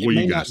 I don't know. What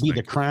do you guys think? It may not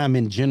be the crime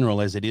in general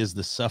as it is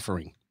the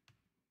suffering.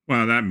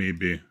 Well, that may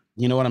be.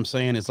 You know what I'm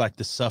saying? It's like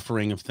the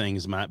suffering of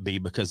things might be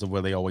because of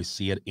where they always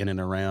see it in and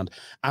around.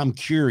 I'm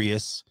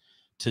curious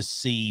to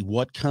see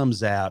what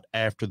comes out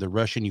after the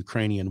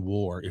Russian-Ukrainian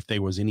war, if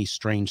there was any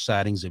strange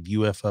sightings of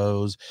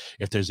UFOs,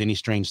 if there's any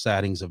strange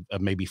sightings of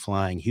maybe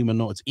flying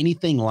humanoids,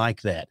 anything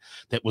like that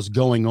was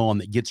going on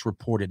that gets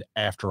reported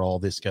after all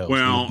this goes.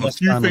 Well, a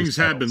few things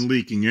have been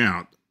leaking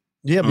out.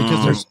 Yeah,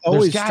 because there's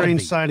always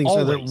strange sightings.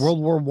 Always. So that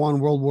World War I,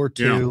 World War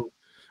II,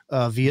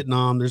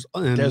 Vietnam, there's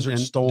Desert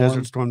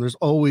Storm. There's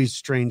always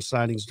strange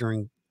sightings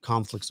during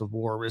conflicts of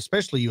war,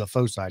 especially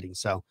UFO sightings.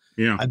 So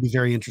yeah, I'd be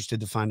very interested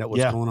to find out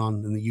what's going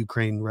on in the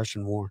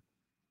Ukraine-Russian war.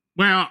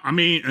 Well, I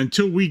mean,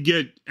 until we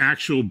get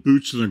actual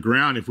boots on the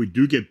ground, if we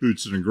do get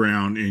boots on the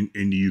ground in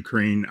the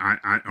Ukraine,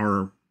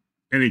 or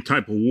any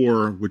type of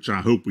war, which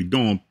I hope we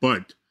don't,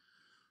 but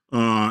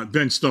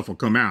then stuff will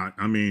come out.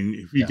 I mean,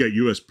 if you get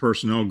U.S.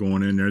 personnel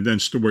going in there, then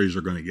stories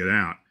are going to get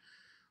out.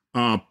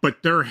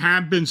 But there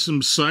have been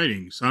some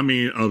sightings, I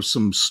mean, of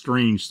some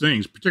strange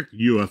things,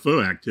 particularly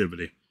UFO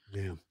activity.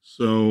 Yeah.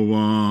 So,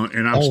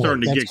 and I'm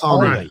starting to get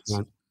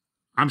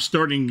I'm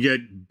starting to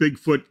get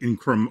Bigfoot in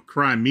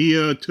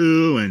Crimea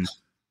too, and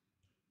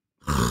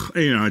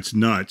it's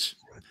nuts.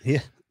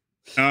 Yeah.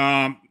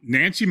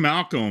 Nancy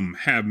Malcolm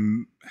have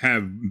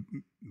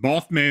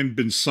Mothman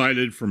been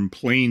sighted from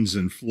planes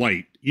in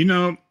flight?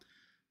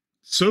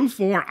 So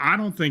far I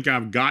don't think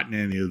I've gotten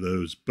any of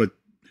those, but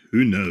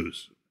who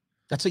knows?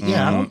 That's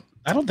I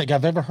don't think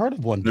I've ever heard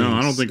of one. No,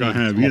 I don't think I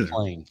have either.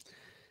 Plane.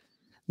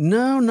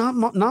 No, not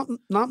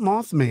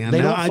Mothman.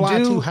 They don't fly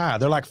too high.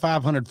 They're like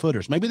 500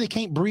 footers. Maybe they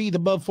can't breathe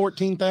above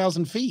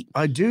 14,000 feet.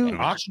 I do.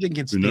 Oxygen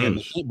gets thin.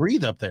 They can't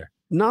breathe up there.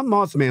 Not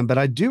Mothman, but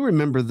I do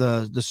remember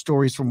the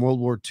stories from World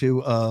War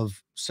II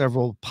of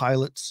several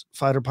pilots,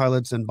 fighter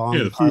pilots and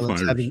bomb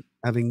pilots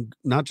having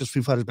not just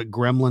Foo Fighters, but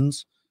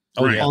gremlins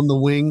on the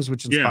wings,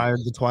 which inspired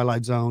the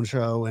Twilight Zone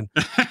show. And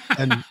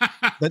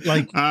but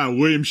like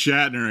William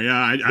Shatner.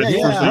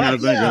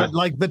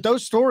 But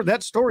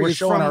that story we're is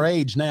showing from our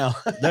age now.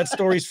 That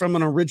story's from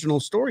an original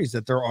stories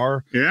that there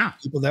are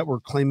people that were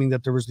claiming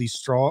that there was these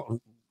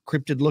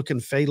cryptid looking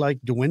fey-like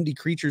Duende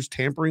creatures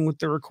tampering with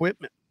their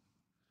equipment.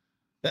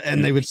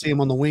 And they would see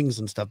them on the wings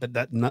and stuff, but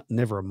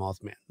never a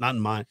Mothman. Not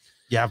in my.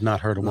 Yeah, I've not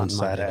heard of one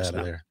sighted out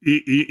of there.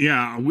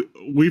 Yeah,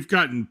 we've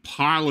gotten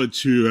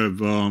pilots who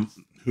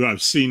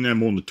have seen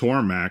them on the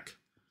tarmac,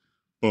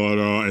 but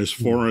as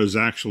far as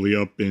actually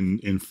up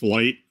in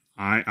flight,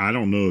 I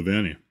don't know of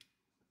any.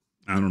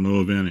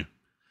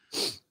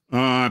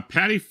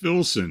 Patty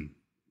Philson,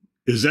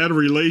 is that a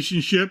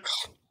relationship?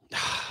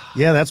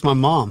 Yeah, that's my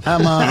mom.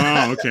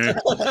 Oh, okay.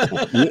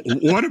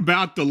 What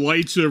about the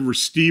lights over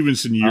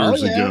Stevenson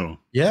years ago?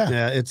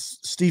 Yeah, it's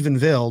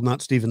Stephenville,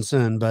 not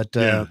Stevenson, but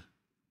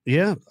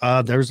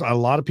there's a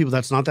lot of people.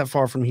 That's not that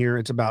far from here.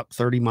 It's about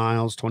 30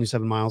 miles,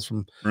 27 miles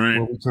from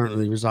where we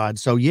currently reside.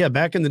 So yeah,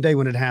 back in the day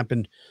when it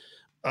happened,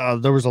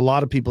 there was a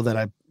lot of people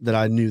that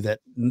I knew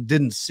that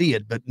didn't see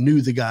it, but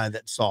knew the guy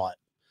that saw it.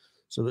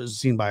 So it was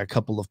seen by a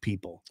couple of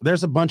people.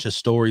 There's a bunch of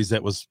stories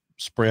that was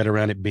spread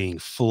around it being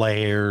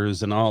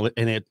flares and all,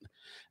 and it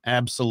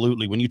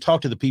absolutely, when you talk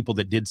to the people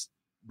that did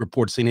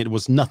report seeing it, it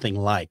was nothing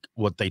like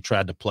what they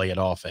tried to play it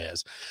off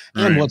as.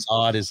 And what's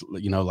odd is,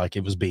 like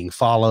it was being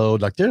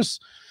followed. Like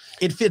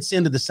it fits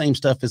into the same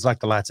stuff as like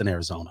the lights in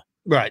Arizona.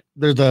 Right.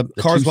 They're the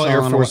Carswell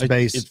Air Force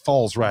Base. It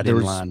falls right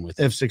in line with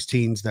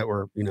F-16s that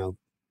were,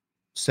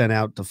 sent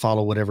out to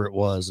follow whatever it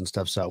was and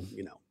stuff. So,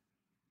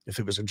 if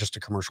it was just a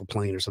commercial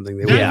plane or something,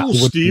 that whole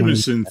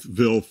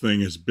Stevensonville thing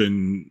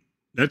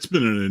that's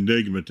been an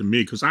enigma to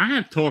me, because I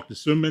have talked to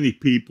so many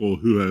people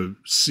who have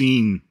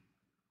seen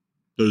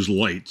those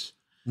lights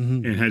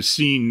and have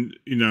seen,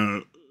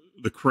 the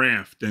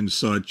craft and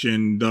such.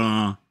 And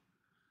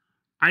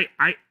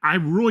I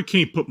really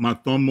can't put my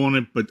thumb on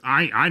it, but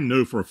I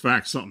know for a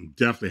fact something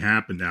definitely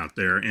happened out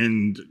there,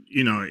 and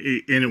you know,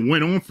 and it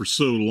went on for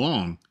so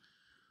long.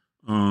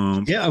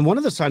 Yeah, and one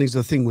of the sightings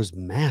of the thing was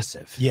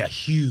massive. Yeah,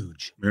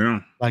 huge. Yeah,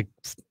 Like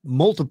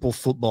multiple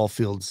football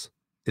fields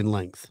in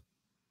length.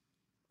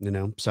 You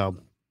know, so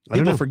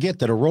People forget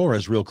that Aurora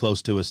is real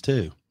close to us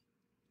too,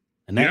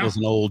 and that Yeah. was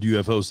an old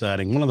UFO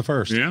sighting, one of the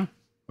first. yeah,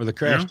 where the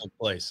crash Yeah. took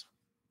place.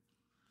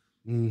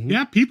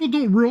 yeah. People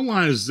don't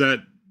realize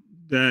that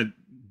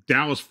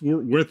Dallas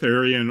Fort Worth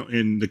area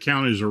and the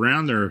counties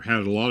around there have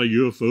had a lot of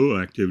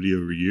UFO activity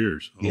over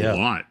years. A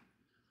lot.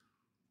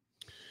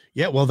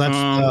 Yeah, well,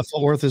 that's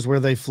Fort Worth is where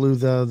they flew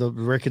the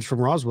wreckage from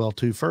Roswell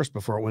to first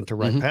before it went to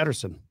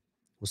Wright-Patterson.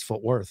 Was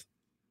Fort Worth.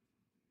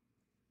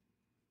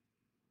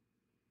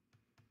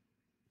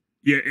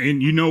 Yeah,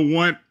 and you know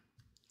what?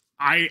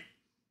 I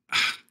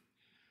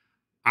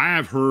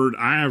have heard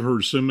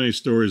so many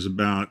stories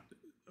about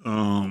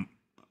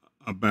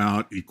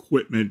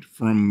equipment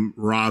from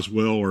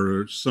Roswell,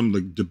 or some of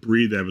the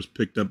debris that was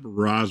picked up at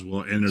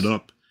Roswell ended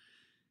up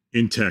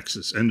in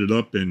Texas, ended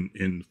up in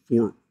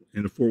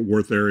the Fort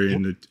Worth area,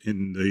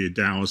 in the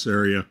Dallas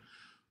area,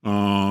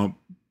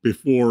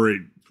 before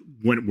it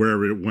went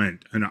wherever it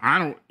went. And I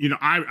don't, you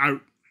know,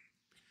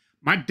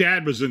 my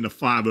dad was in the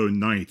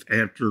 509th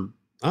after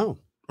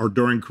or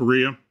during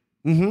Korea.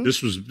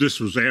 This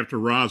was after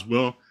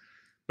Roswell,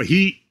 but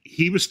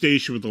he was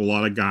stationed with a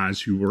lot of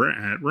guys who were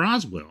at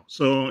Roswell.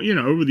 So, you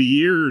know, over the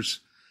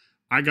years,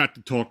 I got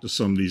to talk to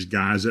some of these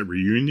guys at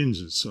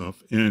reunions and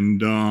stuff,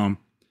 and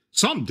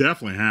something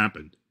definitely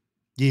happened.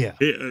 Yeah,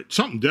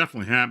 something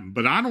definitely happened,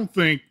 but I don't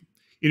think,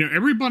 you know,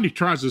 everybody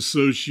tries to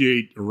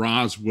associate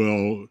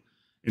Roswell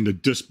and the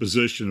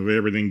disposition of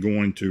everything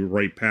going to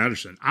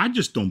Wright-Patterson. I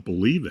just don't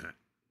believe that.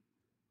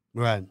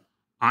 Right.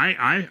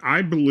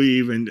 I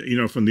believe, and you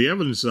know, from the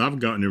evidence that I've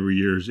gotten over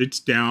years, it's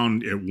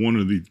down at one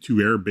of the 2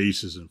 air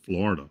bases in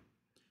Florida,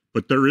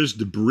 but there is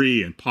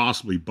debris and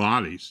possibly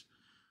bodies.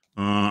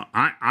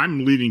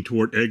 I'm leaning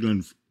toward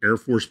Eglin Air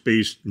Force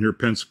Base near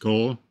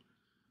Pensacola.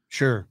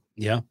 Sure.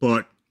 Yeah,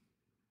 but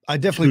I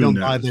definitely don't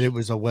buy that it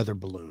was a weather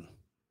balloon.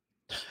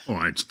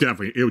 Oh, it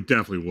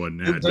definitely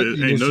wasn't that.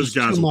 And those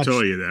guys will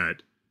tell you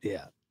that.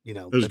 Yeah, you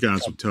know, those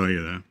guys will tell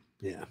you that.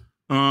 Yeah.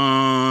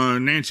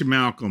 Nancy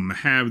Malcolm,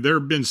 have there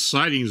been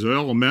sightings of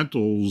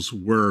elementals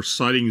where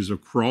sightings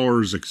of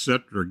crawlers,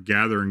 etc.,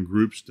 gather in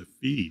groups to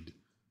feed?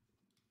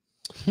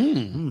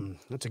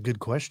 That's a good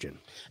question.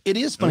 It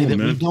is funny that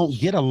we don't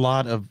get a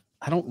lot of,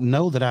 I don't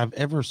know that I've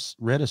ever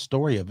read a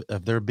story of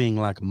there being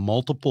like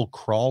multiple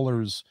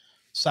crawlers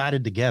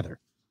sighted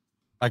together.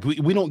 Like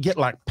we don't get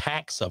like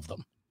packs of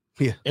them.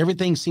 Yeah.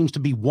 Everything seems to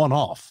be one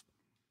off.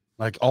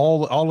 Like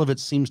all of it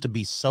seems to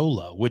be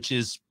solo, which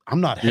is,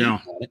 I'm not hating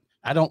on it.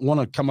 I don't want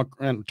to come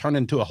and turn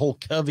into a whole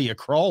covey of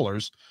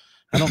crawlers.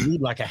 I don't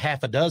need like a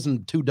half a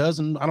dozen, 2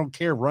 dozen. I don't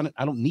care. Run it.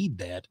 I don't need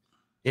that.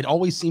 It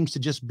always seems to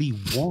just be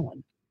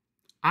one.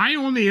 I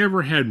only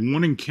ever had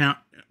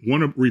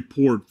one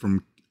report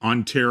from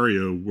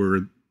Ontario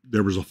where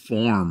there was a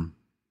farm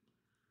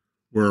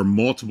where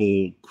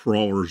multiple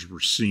crawlers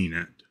were seen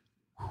at.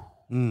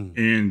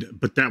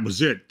 But that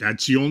was it.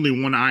 That's the only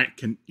one I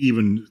can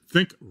even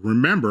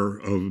remember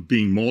of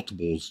being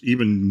multiples,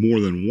 even more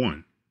than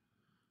one.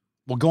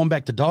 Well, going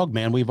back to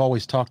Dogman, we've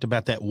always talked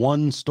about that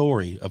one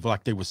story of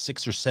like there was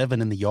 6 or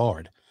 7 in the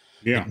yard.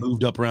 Yeah. That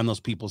moved up around those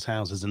people's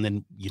houses. And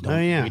then we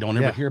don't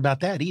ever hear about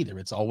that either.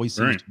 It's always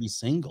seems to be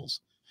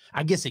singles.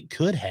 I guess it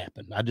could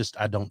happen.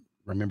 I don't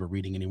remember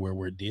reading anywhere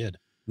where it did.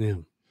 Yeah.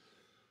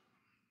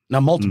 Now,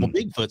 multiple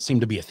Bigfoot seem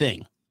to be a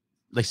thing.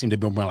 They seem to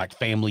be more like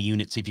family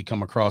units if you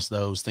come across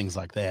those, things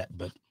like that,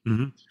 but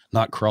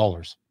not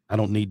crawlers.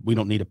 We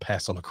don't need to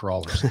pass on the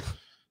crawlers.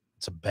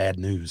 It's a bad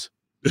news.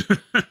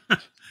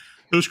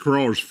 Those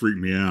crawlers freak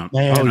me out.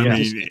 Man,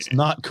 it's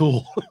not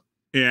cool.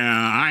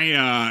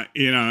 Yeah,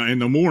 you know, and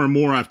the more and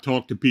more I've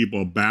talked to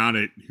people about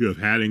it who have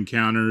had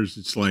encounters,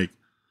 it's like,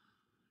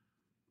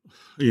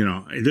 you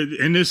know,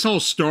 and this all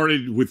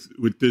started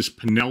with this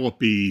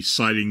Penelope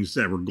sightings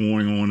that were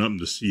going on up in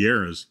the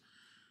Sierras,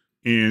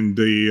 and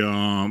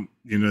the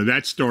you know,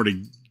 that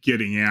started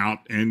getting out,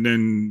 and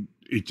then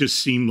it just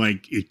seemed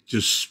like it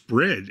just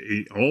spread.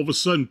 All of a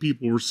sudden,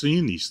 people were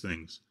seeing these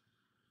things.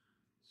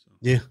 So,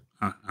 yeah,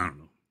 I don't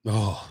know.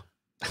 Oh,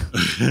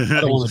 I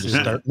don't want to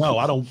disturb. No,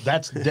 I don't.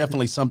 That's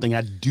definitely something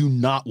I do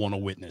not want to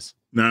witness.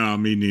 No,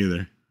 me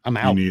neither. I'm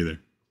out. Me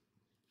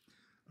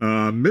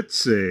neither.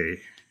 Mitzi,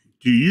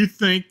 do you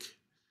think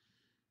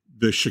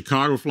the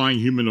Chicago flying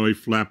humanoid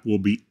flap will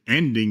be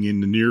ending in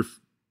the near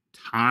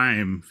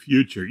time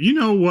future? You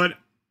know what?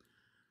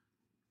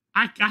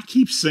 I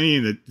keep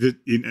saying that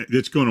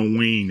it's going to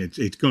wane.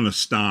 It's going to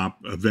stop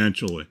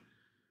eventually,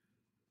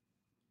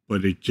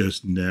 but it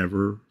just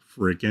never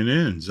freaking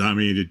ends. I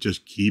mean, it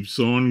just keeps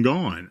on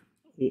going.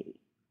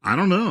 I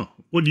don't know.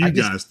 What do you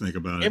guys think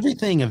about it?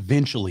 Everything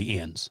eventually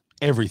ends.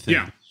 Everything.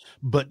 Yeah.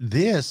 But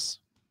this,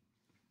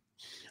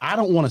 I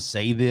don't want to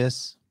say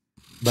this,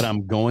 but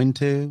I'm going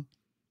to.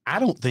 I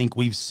don't think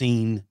we've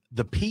seen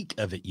the peak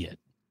of it yet.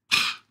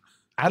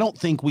 I don't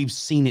think we've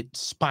seen it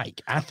spike.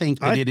 I think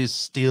that it is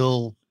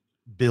still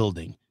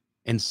building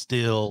and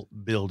still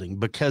building,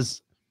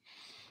 because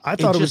I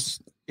thought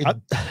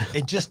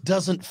it just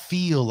doesn't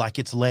feel like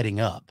it's letting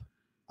up.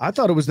 I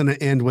thought it was going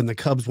to end when the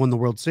Cubs won the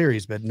World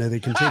Series, but no, they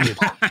continued.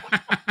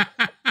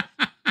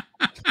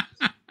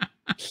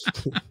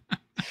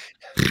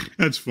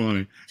 That's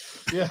funny.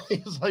 Yeah,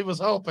 he was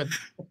hoping.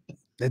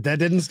 That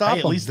didn't stop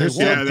At them. least they won.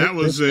 Yeah, that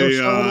was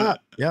a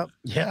yep.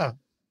 Yeah.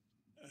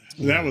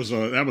 that was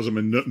a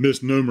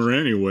misnomer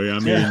anyway. I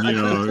mean, you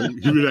know,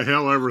 who the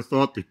hell ever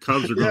thought the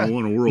Cubs are going to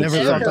win a World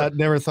Series?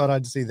 Never thought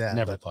I'd see that.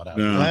 Never thought I'd.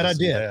 No. Glad I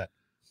did.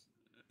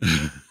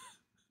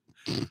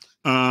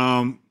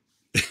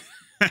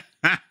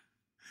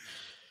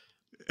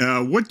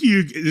 What do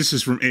you? This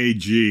is from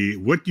AG.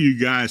 What do you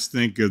guys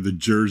think of the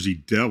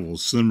Jersey Devil,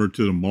 similar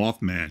to the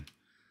Mothman?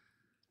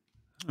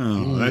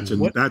 Oh, that's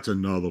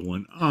another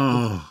one.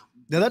 Oh,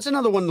 now that's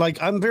another one. Like,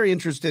 I'm very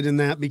interested in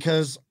that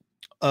because,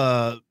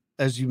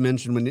 as you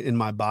mentioned when in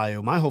my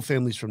bio, my whole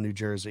family's from New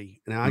Jersey,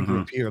 and I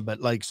grew up here. But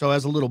like, so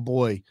as a little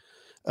boy,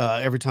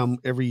 every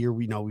year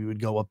we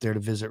would go up there to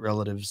visit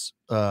relatives,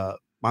 my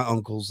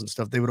uncles and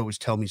stuff. They would always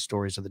tell me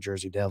stories of the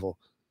Jersey Devil,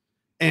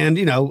 and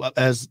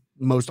as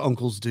most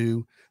uncles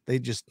do, they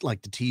just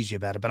like to tease you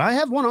about it. But I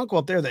have one uncle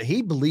up there that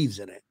he believes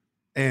in it,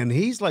 and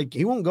he's like,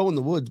 he won't go in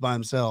the woods by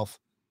himself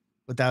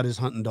without his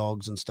hunting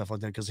dogs and stuff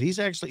like that, because he's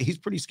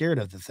pretty scared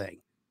of the thing.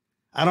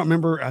 I don't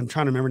remember. I'm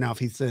trying to remember now if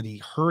he said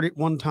he heard it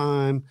one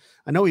time.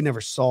 I know he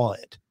never saw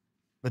it,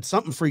 but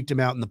something freaked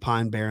him out in the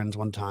Pine Barrens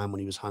one time when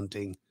he was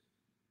hunting,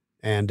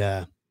 and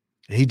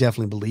he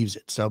definitely believes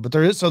it. So, but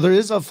there is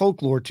a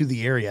folklore to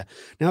the area.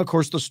 Now, of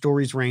course, the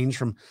stories range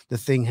from the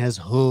thing has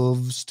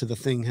hooves to the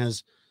thing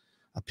has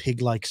a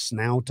pig-like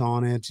snout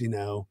on it.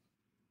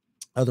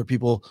 Other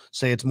people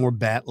say it's more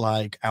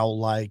bat-like,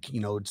 owl-like.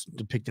 It's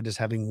depicted as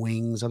having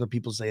wings. Other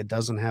people say it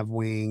doesn't have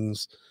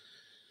wings.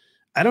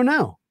 I don't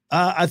know.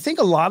 I think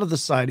a lot of the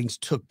sightings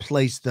took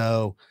place,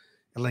 though,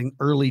 in like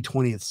early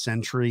 20th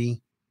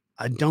century.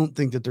 I don't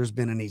think that there's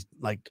been any,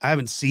 I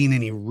haven't seen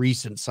any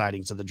recent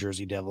sightings of the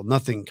Jersey Devil.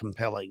 Nothing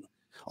compelling.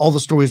 All the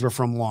stories were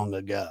from long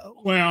ago.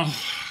 well,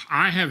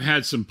 I have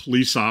had some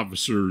police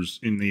officers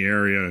in the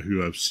area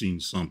who have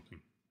seen something.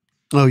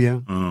 Oh,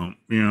 yeah.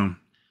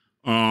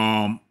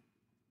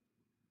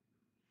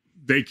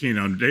 They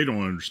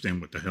don't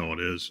understand what the hell it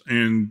is,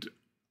 and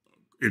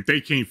if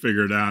they can't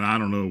figure it out, I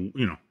don't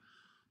know.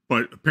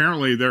 But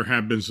apparently there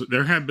have been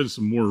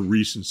some more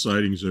recent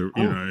sightings of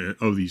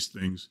of these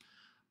things.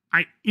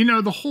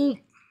 The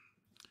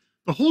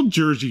whole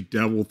Jersey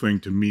Devil thing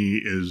to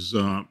me is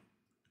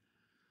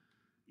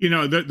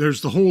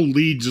there's the whole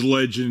Leeds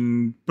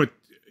legend, but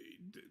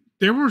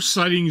there were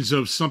sightings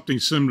of something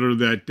similar to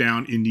that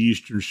down in the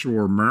Eastern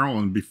Shore of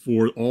Maryland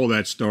before all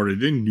that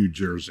started in New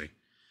Jersey.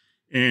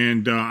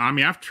 And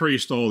I've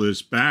traced all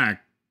this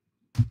back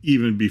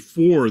even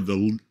before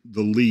the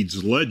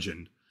Leeds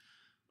legend.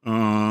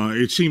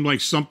 It seemed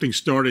like something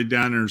started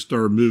down there and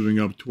started moving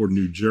up toward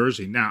New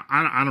Jersey. Now,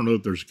 I don't know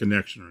if there's a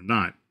connection or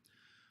not.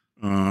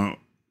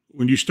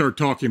 When you start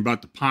talking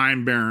about the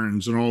Pine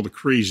Barrens and all the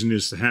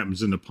craziness that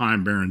happens in the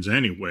Pine Barrens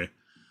anyway,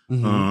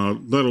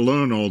 let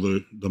alone all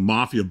the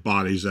mafia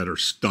bodies that are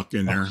stuck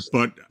in there.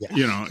 But,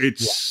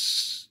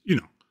 it's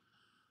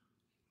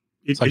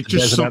like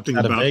just something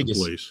outside of about the Vegas.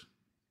 place.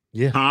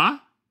 Yeah. Huh?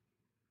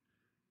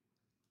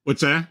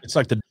 What's that? It's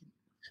like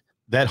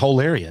that whole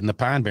area in the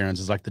Pine Barrens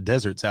is like the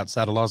deserts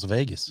outside of Las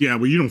Vegas. Yeah,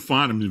 well, you don't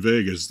find them in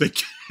Vegas. They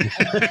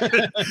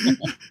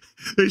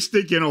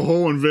stick in a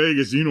hole in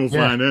Vegas. You don't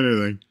find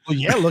anything. Well,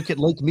 yeah. Look at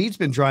Lake Mead's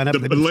been drying up.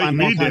 But Lake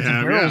Mead they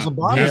have, of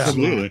bodies.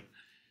 Absolutely.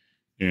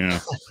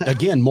 Yeah.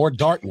 Again, more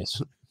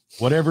darkness.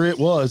 Whatever it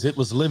was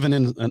living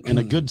in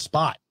a good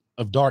spot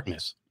of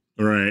darkness.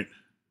 Right.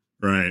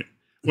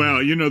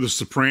 Well, the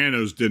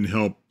Sopranos didn't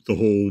help the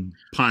whole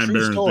Pine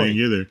Barren thing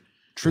either.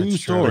 True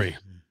story.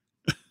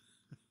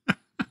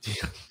 We've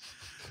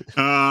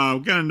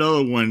got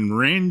another one.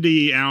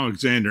 Randy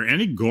Alexander.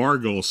 Any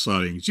gargoyle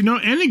sightings?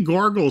 Any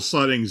gargoyle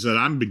sightings that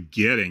I'm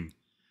getting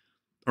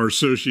are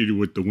associated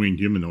with the winged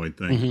humanoid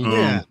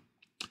thing.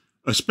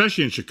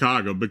 Especially in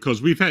Chicago,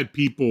 because we've had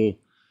people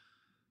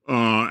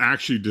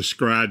actually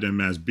describe them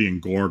as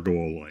being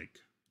gargoyle-like.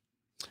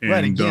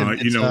 Right. Again,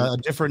 it's a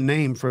different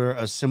name for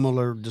a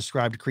similar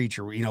described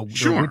creature. There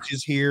are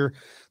witches here.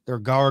 There are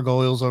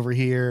gargoyles over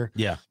here.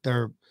 Yeah.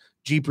 There are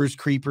Jeepers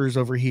Creepers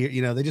over here.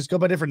 They just go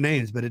by different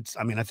names, but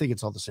I think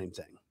it's all the same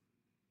thing.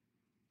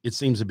 It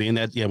seems to be in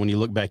that. Yeah. When you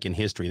look back in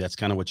history, that's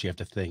kind of what you have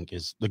to think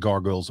is the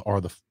gargoyles are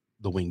the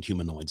winged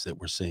humanoids that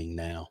we're seeing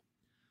now.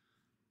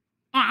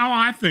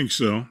 I think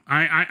so.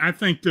 I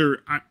think they're.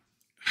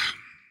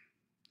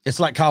 It's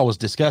like Kyle was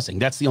discussing.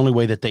 That's the only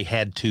way that they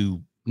had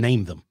to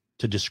name them,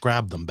 to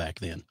describe them back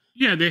then.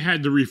 Yeah, they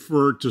had to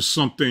refer to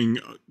something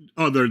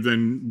other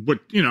than what,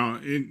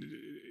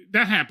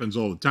 that happens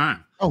all the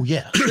time. Oh,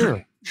 yeah,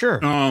 sure.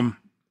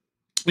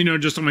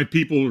 Just so many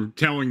people are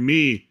telling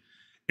me,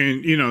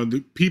 and,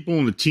 the people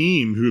on the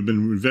team who have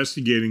been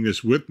investigating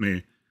this with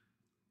me,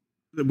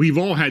 we've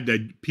all had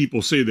that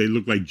people say they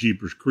look like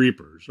Jeepers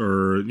Creepers,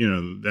 or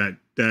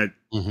that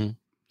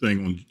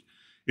thing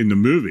in the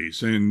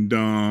movies,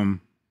 and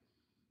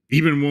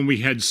even when we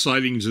had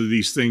sightings of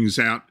these things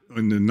out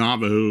on the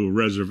Navajo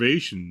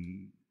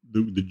reservation,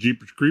 the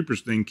Jeepers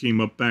Creepers thing came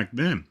up back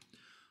then.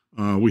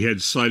 We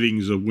had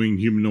sightings of winged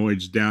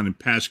humanoids down in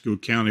Pasco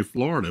County,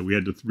 Florida. We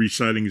had the 3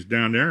 sightings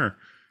down there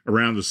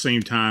around the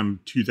same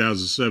time,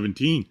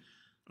 2017.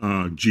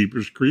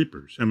 Jeepers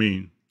Creepers. I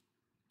mean,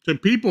 so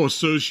people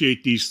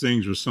associate these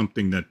things with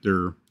something that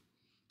they're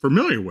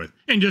familiar with.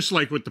 And just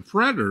like with the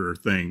Predator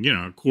thing,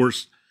 of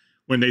course,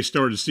 when they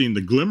started seeing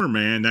the Glimmer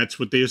Man, that's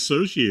what they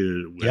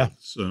associated it with. Yeah.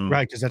 So,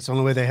 Right, because that's the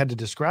only way they had to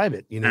describe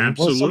it.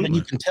 Absolutely. Well, something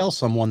you can tell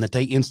someone that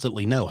they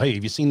instantly know. Hey,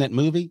 have you seen that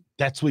movie?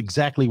 That's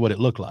exactly what it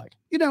looked like.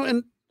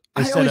 And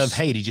Instead of,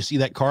 hey, did you see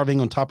that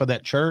carving on top of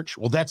that church?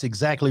 Well, that's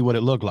exactly what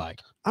it looked like.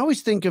 I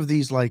always think of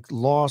these like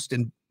lost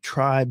in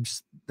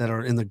tribes that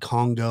are in the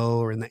Congo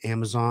or in the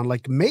Amazon.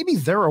 Like maybe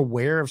they're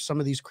aware of some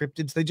of these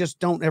cryptids. They just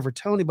don't ever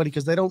tell anybody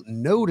because they don't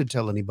know to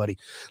tell anybody.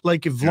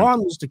 Like if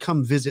Lon was to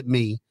come visit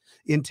me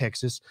in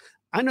Texas,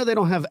 I know they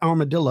don't have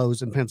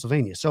armadillos in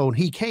Pennsylvania. So when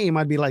he came,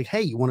 I'd be like,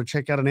 hey, you want to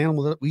check out an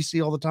animal that we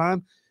see all the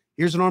time?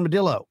 Here's an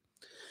armadillo.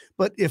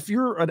 But if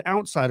you're an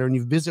outsider and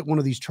you visit one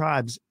of these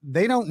tribes,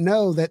 they don't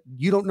know that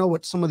you don't know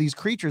what some of these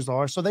creatures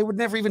are. So they would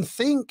never even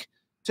think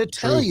to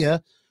tell you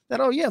that,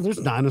 oh, yeah, there's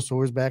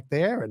dinosaurs back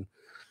there and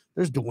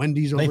there's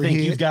duendes over here. They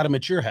think you've got them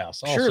at your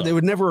house. Also. Sure, they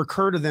would never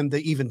occur to them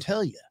to even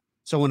tell you.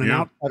 So when an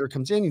outsider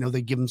comes in,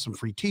 they give them some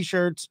free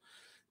T-shirts,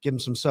 give them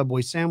some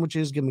Subway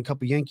sandwiches, give them a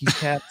couple Yankees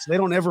caps. They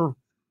don't ever,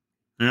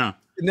 it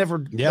never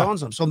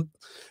dawns on them. So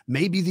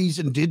maybe these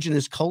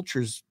indigenous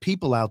cultures,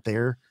 people out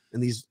there in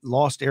these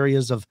lost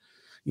areas of,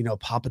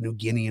 Papua New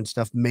Guinea and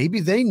stuff, maybe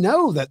they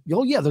know that,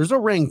 oh yeah, there's a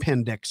orang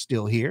pendek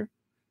still here.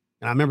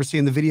 And I remember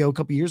seeing the video a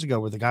couple years ago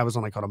where the guy was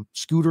on like on a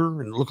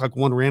scooter and it looked like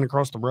one ran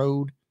across the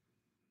road.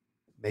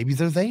 Maybe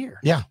they're there.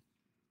 Yeah.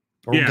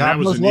 Or God that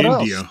was knows in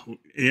what India. else.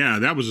 Yeah,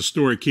 that was a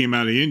story that came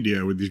out of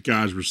India where these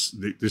guys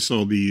they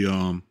saw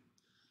the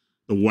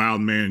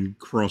wild man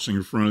crossing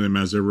in front of them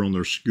as they were on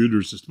their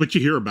scooters. But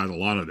you hear about a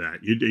lot of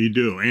that. You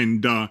do.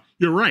 And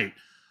you're right.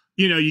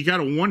 You got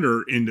to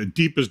wonder in the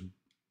deepest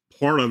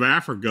part of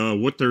Africa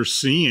what they're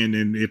seeing,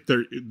 and if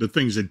they're the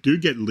things that do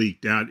get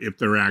leaked out, if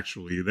they're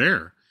actually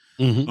there.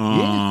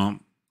 I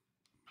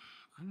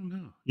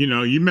don't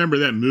know. You remember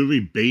that movie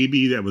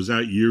Baby that was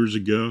out years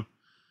ago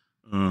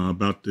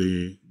about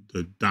the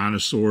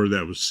dinosaur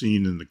that was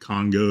seen in the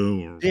Congo?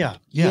 Or Yeah.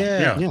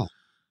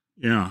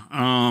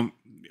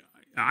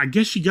 I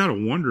guess you got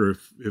to wonder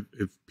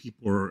if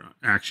people are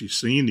actually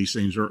seeing these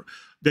things, or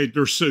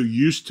they're so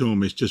used to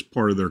them, it's just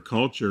part of their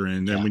culture.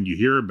 And then when you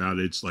hear about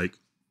it, it's like,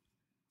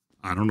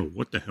 I don't know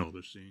what the hell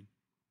they're seeing.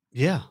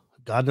 Yeah.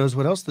 God knows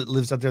what else that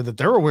lives out there that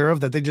they're aware of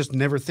that they just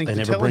never think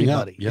to tell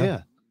anybody.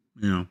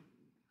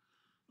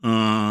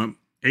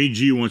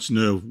 AG wants to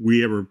know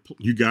if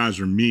you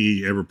guys or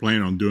me ever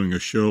plan on doing a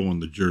show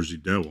on the Jersey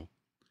Devil.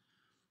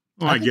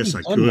 Well, I guess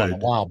I could. A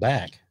while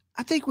back.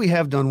 I think we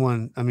have done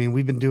one. I mean,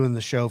 we've been doing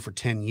the show for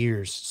 10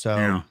 years.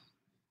 So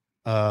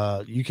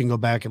you can go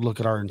back and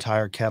look at our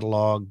entire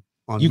catalog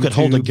on You YouTube. could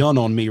hold a gun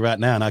on me right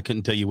now and I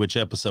couldn't tell you which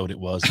episode it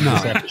was. You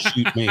just have to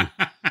shoot me.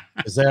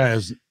 Because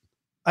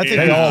I think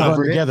they all run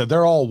covered it. together.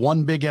 They're all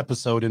one big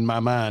episode in my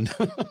mind.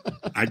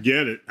 I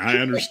get it. I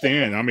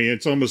understand. I mean,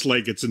 it's almost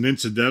like it's an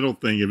incidental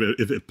thing.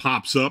 If it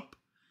pops up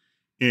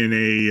in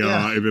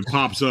a if it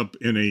pops up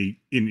in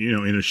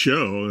a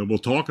show, we'll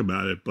talk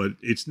about it. But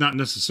it's not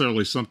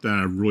necessarily something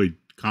I really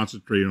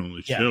concentrate on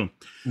the show.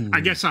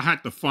 I guess I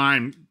had to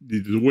find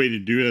the way to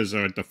do it is I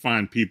had to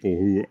find people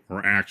who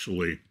are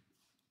actually,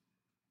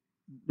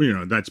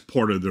 that's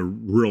part of the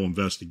real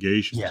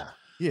investigation. Yeah.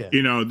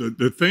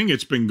 The thing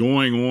that's been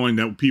going on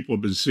that people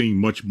have been seeing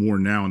much more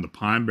now in the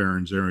Pine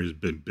Barrens area has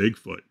been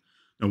Bigfoot.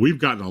 Now we've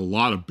gotten a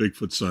lot of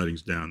Bigfoot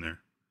sightings down there.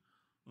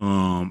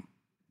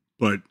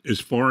 But as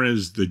far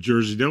as the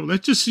Jersey Devil,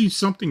 that just seems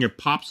something that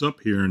pops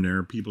up here and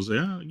there. People say,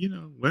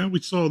 well,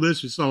 we saw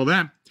this, we saw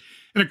that.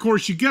 And of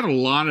course you get a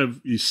lot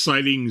of these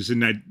sightings in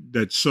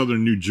that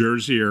southern New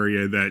Jersey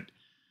area that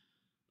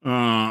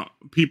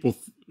people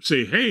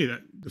say, hey,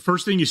 the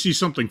first thing you see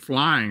something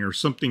flying or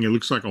something that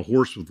looks like a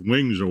horse with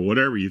wings or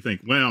whatever, you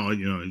think, well,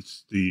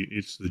 it's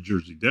the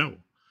Jersey Devil.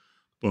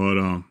 But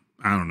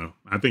I don't know.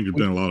 I think there's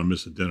been a lot of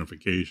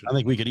misidentification. I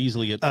think we could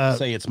easily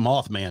say it's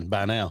Mothman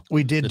by now.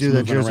 We did do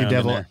the Jersey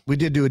Devil. We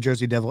did do a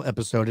Jersey Devil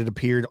episode. It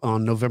appeared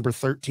on November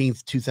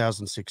 13th,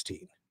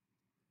 2016.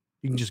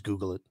 You can just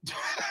Google it.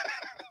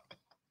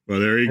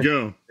 Well, there you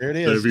go. There it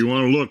is. So if you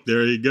want to look,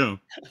 there you go.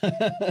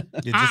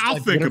 I'll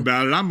like think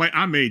about it.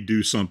 I may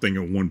do something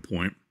at one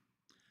point.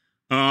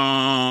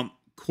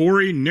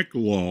 Corey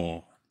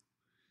Nicklaw.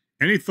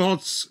 Any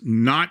thoughts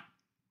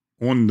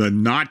on the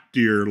knot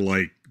deer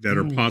that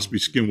are possibly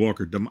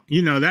skinwalker?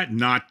 That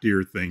knot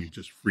deer thing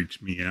just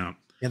freaks me out.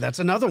 Yeah, that's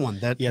another one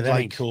that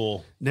ain't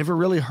cool. Never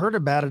really heard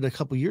about it a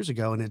couple years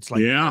ago, and it's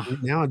like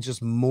now it's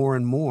just more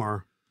and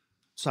more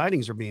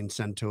sightings are being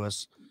sent to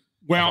us.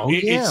 Well, Oh,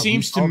 it yeah, we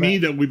seems to saw me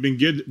that. that we've been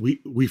getting,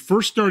 we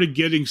first started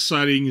getting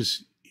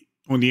sightings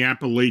on the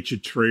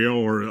Appalachia Trail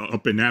or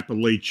up in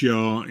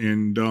Appalachia,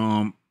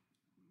 and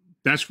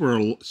that's where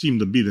it seemed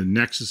to be the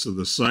nexus of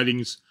the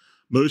sightings,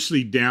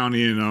 mostly down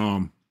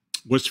in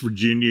West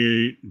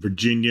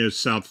Virginia,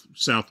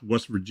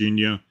 southwest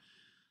Virginia,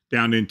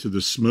 down into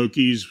the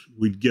Smokies.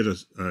 We'd get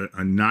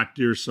a not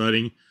deer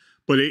sighting,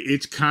 but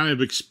it's kind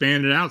of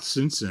expanded out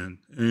since then.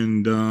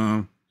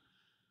 And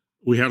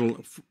we had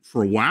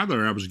for a while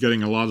there, I was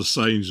getting a lot of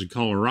sightings in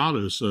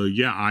Colorado. So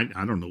yeah,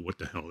 I don't know what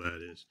the hell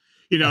that is.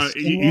 You know,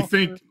 you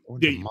think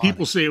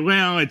people say,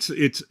 well, it's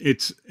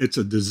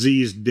a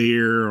diseased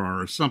deer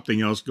or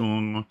something else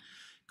going on.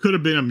 Could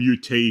have been a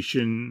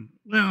mutation.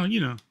 Well, you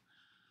know,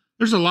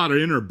 there's a lot of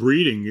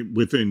interbreeding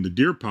within the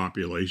deer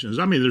populations.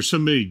 I mean, there's so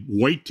many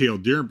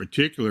white-tailed deer in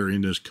particular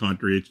in this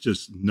country. It's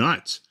just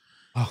nuts.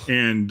 Oh.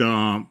 And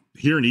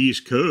here in the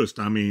East Coast,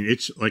 I mean,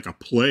 it's like a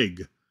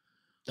plague.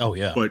 Oh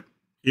yeah. But,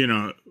 you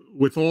know,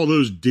 with all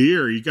those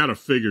deer, you got to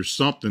figure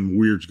something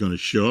weird's going to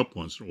show up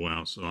once in a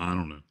while. So I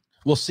don't know.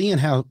 Well, seeing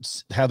how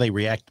they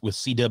react with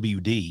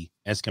CWD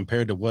as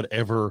compared to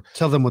whatever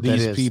Tell them what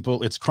these that is.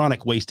 people, it's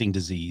chronic wasting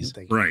disease.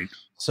 Right.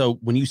 So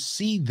when you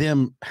see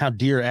them, how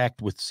deer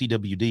act with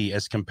CWD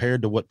as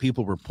compared to what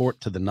people report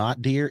to the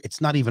not deer,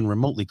 it's not even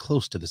remotely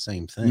close to the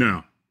same thing.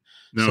 No,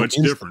 So it's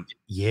different.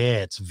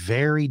 Yeah, it's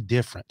very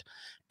different.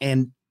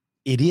 And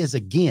it is,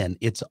 again,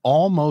 it's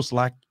almost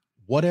like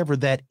whatever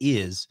that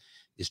is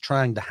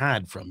trying to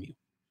hide from you.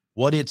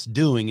 What it's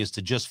doing is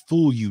to just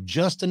fool you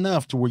just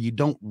enough to where you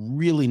don't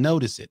really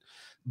notice it.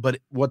 But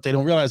what they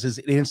don't realize is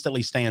it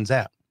instantly stands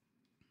out.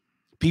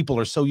 People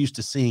are so used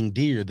to seeing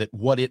deer that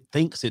what it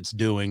thinks it's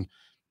doing,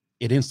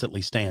 it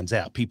instantly stands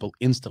out. People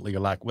instantly are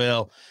like,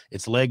 well,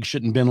 its legs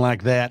shouldn't have been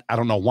like that. I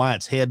don't know why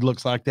its head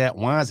looks like that.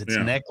 Why is its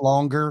neck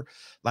longer?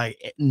 Like,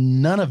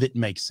 none of it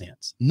makes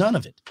sense. None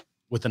of it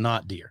with a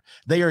not deer.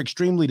 They are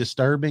extremely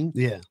disturbing.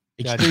 Yeah.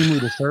 Extremely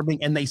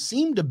disturbing. And they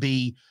seem to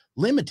be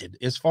limited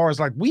as far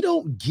as like, we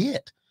don't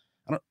get,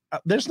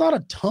 there's not a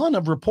ton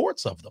of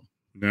reports of them.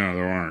 No,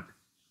 there aren't.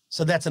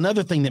 So that's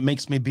another thing that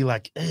makes me be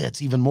like,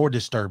 it's even more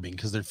disturbing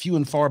because they're few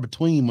and far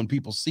between when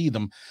people see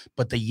them,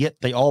 but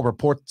they all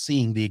report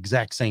seeing the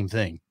exact same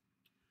thing.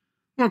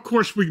 Well, of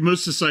course,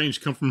 most of the sightings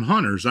come from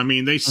hunters. I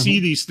mean, they see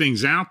these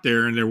things out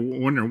there and they're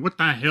wondering, what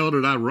the hell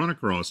did I run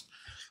across?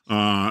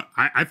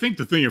 I think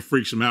the thing that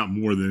freaks them out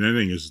more than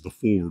anything is the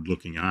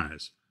forward-looking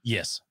eyes.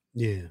 Yes.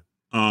 Yeah.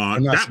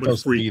 That would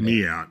freak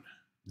me out.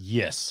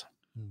 Yes.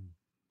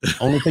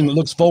 Only thing that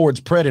looks forward's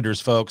predators,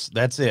 folks.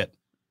 That's it.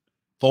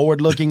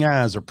 Forward-looking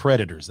eyes are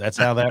predators. That's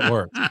how that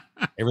works.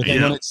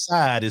 Everything on its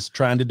side is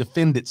trying to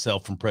defend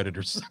itself from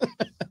predators.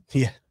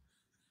 Yeah.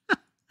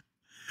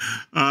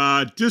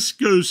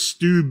 Disco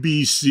Stu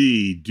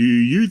BC, do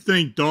you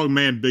think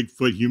dogman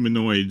Bigfoot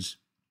humanoids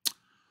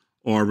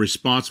are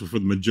responsible for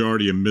the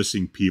majority of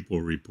missing people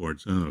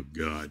reports? Oh,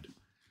 God.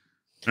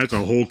 That's a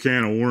whole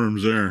can of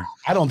worms there.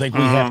 I don't think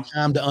we have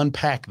time to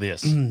unpack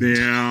this.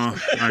 Yeah,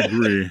 I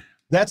agree.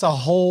 That's a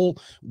whole,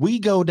 we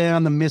go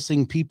down the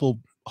missing people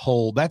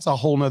hole. That's a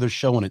whole nother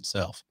show in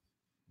itself,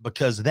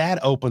 because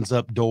that opens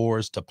up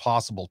doors to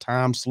possible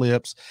time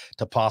slips,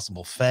 to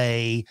possible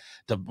fae,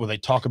 to where they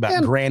talk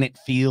about granite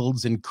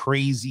fields and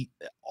crazy,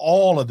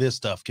 all of this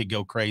stuff could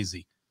go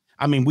crazy.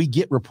 I mean, we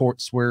get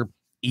reports where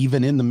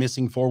even in the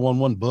missing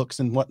 411 books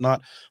and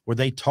whatnot, where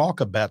they talk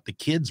about the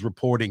kids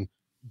reporting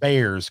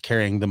bears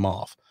carrying them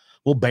off.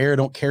 Well, bear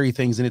don't carry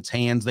things in its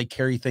hands. They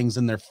carry things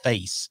in their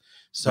face.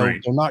 So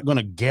they're not going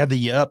to gather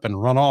you up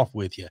and run off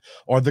with you.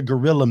 Or the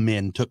gorilla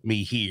men took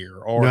me here.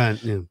 Or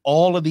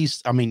all of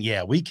these. I mean,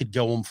 yeah, we could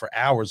go on for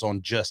hours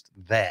on just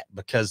that,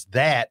 because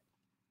that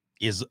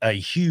is a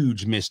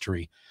huge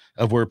mystery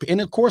of where.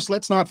 And of course,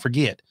 let's not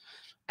forget,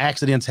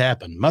 accidents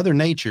happen. Mother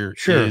Nature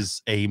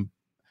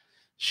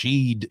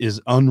she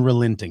is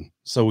unrelenting.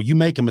 So you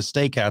make a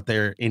mistake out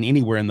there in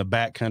anywhere in the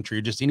backcountry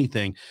or just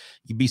anything,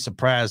 you'd be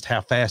surprised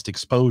how fast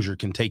exposure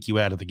can take you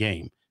out of the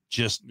game.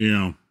 Just,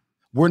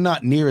 we're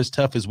not near as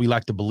tough as we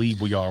like to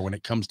believe we are when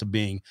it comes to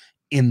being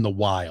in the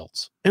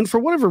wilds. And for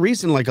whatever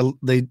reason, like a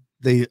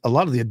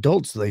lot of the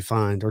adults they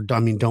find, or I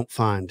mean, don't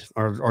find,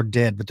 are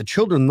dead, but the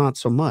children, not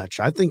so much.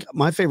 I think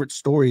my favorite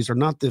stories are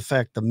not the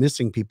fact of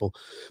missing people,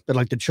 but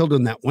like the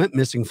children that went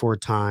missing for a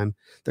time.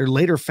 They're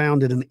later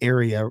found in an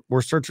area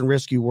where search and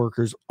rescue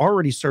workers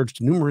already searched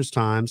numerous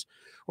times,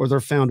 or they're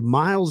found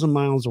miles and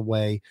miles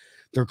away.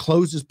 Their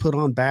clothes is put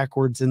on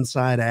backwards,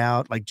 inside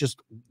out, like just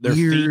their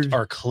weird. Feet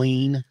are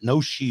clean, no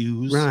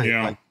shoes. Right.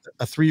 Yeah. Like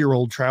a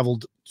 3-year-old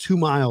traveled 2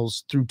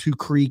 miles through 2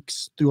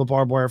 creeks, through a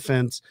barbed wire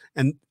fence,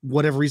 and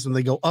whatever reason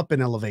they go up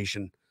in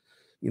elevation,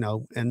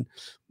 and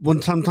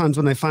sometimes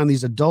when they find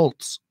these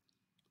adults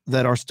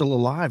that are still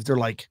alive, they're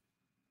like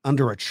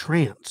under a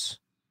trance.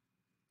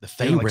 The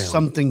fae like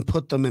something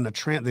put them in a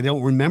trance. They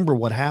don't remember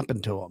what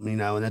happened to them,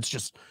 and that's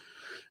just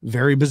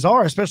very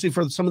bizarre, especially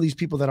for some of these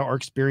people that are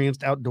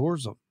experienced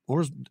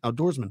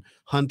outdoorsmen,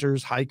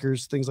 hunters,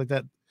 hikers, things like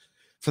that.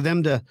 For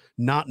them to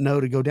not know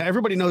to go down.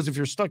 Everybody knows if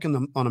you're stuck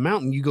on a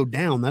mountain, you go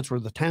down. That's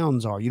where the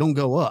towns are. You don't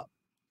go up.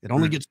 It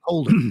only gets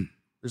colder.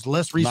 There's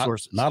less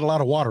resources. Not a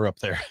lot of water up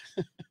there.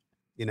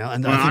 You know,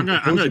 and well, I'm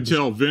going to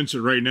tell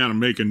Vincent right now to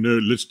make a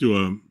note. Let's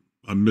do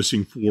a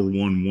missing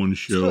 411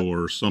 show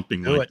or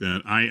something like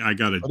that. I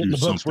got to do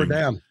something. Books, we're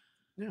down.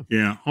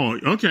 Yeah. Oh,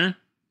 okay.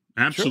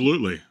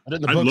 Absolutely. Sure.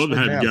 I'd love to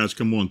have you guys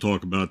come on and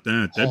talk about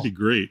that. That'd be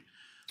great.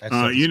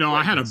 You know,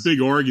 I had a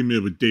big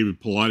argument with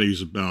David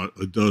Pilates about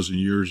a dozen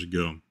years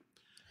ago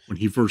when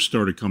he first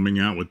started coming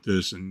out with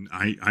this. And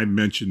I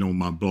mentioned on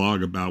my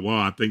blog about, well,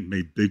 I think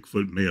maybe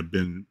Bigfoot may have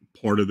been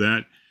part of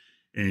that.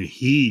 And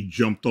he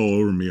jumped all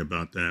over me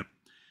about that.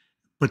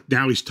 But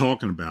now he's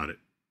talking about it.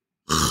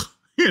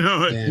 You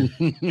know,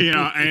 you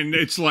know, and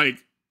it's like,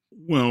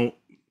 well,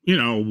 you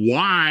know,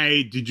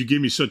 why did you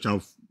give me such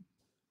a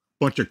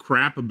bunch of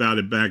crap about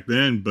it back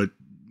then? But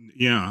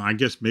yeah, I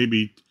guess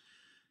maybe,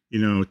 you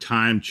know,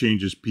 time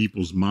changes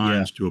people's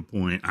minds to a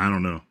point. I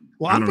don't know.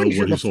 Well, I'm pretty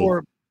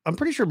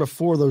sure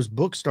before those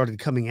books started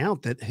coming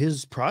out that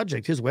his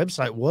project, his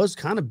website was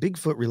kind of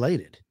Bigfoot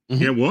related.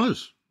 Mm-hmm. It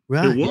was.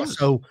 Right. It was.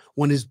 So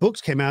when his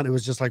books came out, it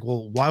was just like,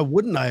 well, why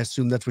wouldn't I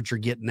assume that's what you're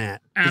getting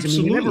at? Absolutely.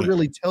 I mean, he never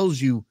really tells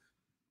you,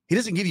 he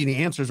doesn't give you any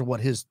answers of what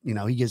his, you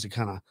know, he gives it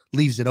kind of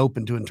leaves it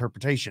open to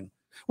interpretation,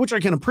 which I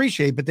can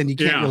appreciate, but then you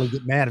can't really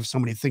get mad if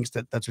somebody thinks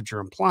that that's what you're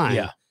implying.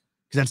 Yeah.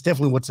 Because that's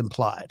definitely what's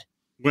implied.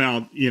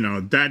 Well, you know,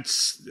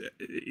 that's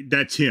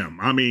him.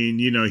 I mean,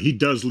 you know, he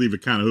does leave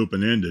it kind of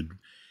open-ended,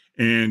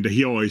 and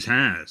he always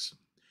has.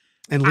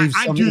 And leaves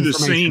I do the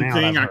same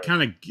thing. I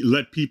kind of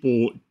let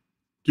people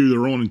do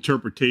their own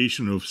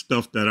interpretation of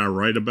stuff that I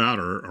write about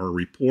or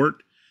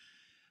report,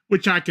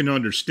 which I can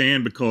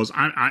understand because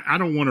I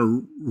don't want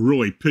to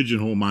really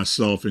pigeonhole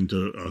myself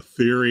into a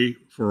theory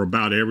for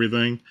about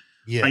everything.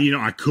 Yeah. You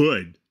know, I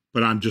could,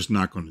 but I'm just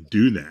not going to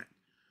do that.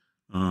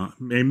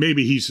 And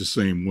maybe he's the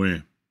same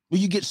way. Well,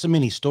 you get so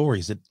many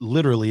stories that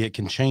literally it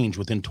can change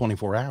within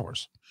 24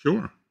 hours.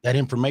 Sure. That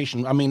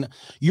information. I mean,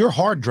 your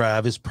hard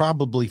drive is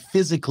probably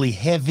physically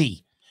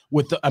heavy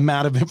with the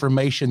amount of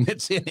information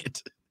that's in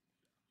it.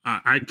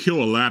 I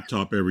kill a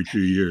laptop every 2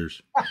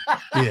 years.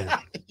 Yeah.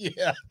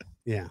 Yeah.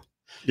 Yeah.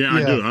 Yeah,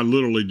 I do. I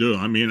literally do.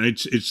 I mean,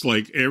 it's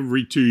like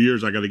every 2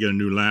 years I got to get a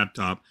new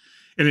laptop,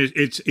 and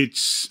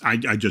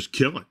I just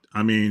kill it.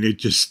 I mean, it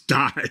just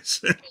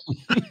dies.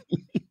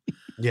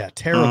 Yeah,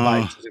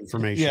 terabytes of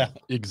information. Yeah,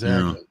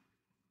 exactly.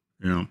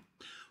 Yeah.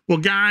 Well,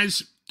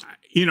 guys,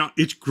 you know,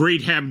 it's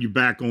great having you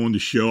back on the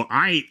show.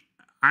 I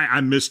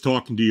miss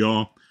talking to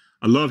y'all.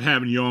 I love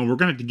having you on. We're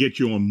going to have to get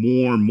you on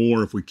more and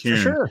more if we can.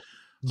 For sure.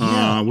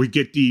 Yeah. We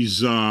get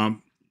these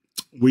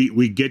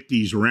we get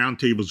these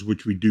roundtables,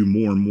 which we do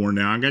more and more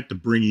now. I got to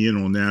bring you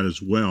in on that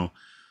as well,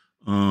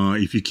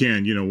 if you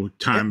can. You know,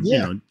 time you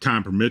know,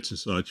 time permits and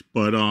such.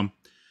 But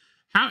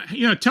how,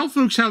 you know, tell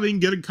folks how they can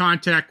get in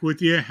contact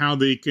with you, how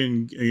they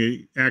can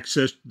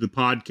access the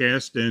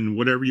podcast, and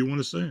whatever you want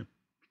to say.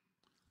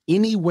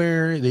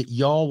 Anywhere that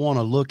y'all want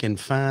to look and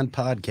find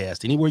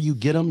podcasts, anywhere you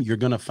get them, you're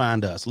going to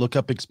find us. Look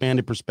up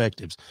Expanded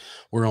Perspectives.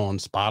 We're on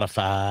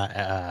Spotify,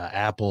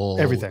 Apple,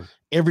 everything.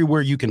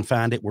 Everywhere you can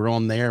find it, we're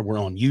on there. We're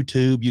on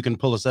YouTube. You can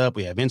pull us up.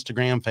 We have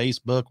Instagram,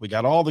 Facebook. We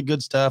got all the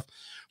good stuff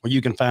where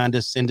you can find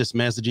us, send us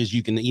messages.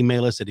 You can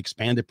email us at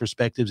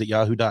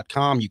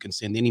expandedperspectives@yahoo.com. You can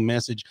send any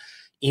message,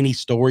 any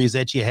stories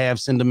that you have,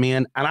 send them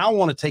in. And I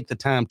want to take the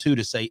time too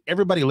to say,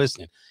 everybody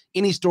listening,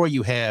 any story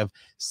you have,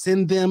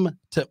 send them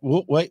to,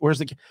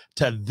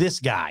 to this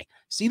guy.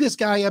 See this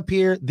guy up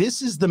here?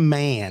 This is the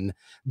man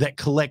that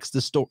collects the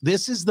story.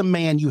 This is the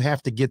man you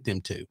have to get them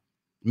to.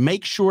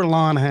 Make sure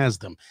Lon has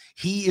them.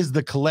 He is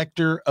the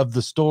collector of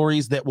the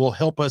stories that will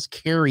help us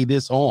carry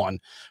this on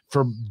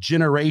for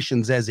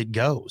generations as it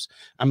goes.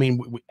 I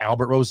mean,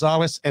 Albert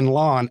Rosales and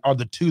Lon are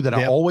the two that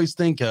I always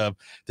think of,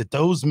 that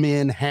those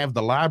men have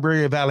the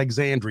Library of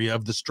Alexandria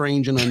of the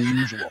strange and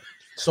unusual.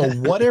 So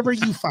whatever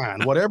you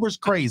find, whatever's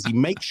crazy,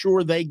 make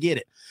sure they get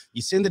it.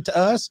 You send it to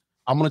us.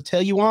 I'm going to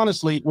tell you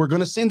honestly, we're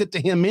going to send it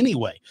to him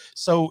anyway.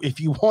 So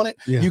if you want it,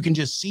 you can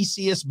just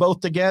CC us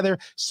both together.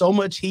 So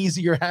much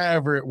easier,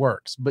 however it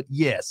works. But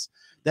yes,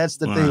 that's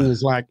the thing,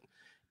 is like,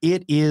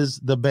 it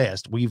is the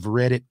best. We've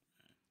read it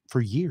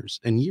for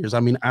years and years. I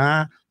mean,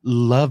 I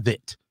love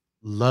it.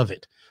 Love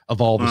it.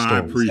 Of all the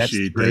stories. I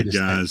appreciate that,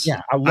 guys. Thing.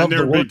 Yeah, I love I've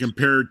never been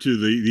compared to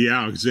the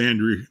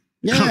Alexandria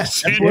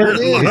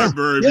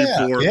Library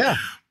before. Yeah.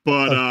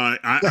 But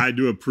I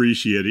do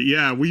appreciate it.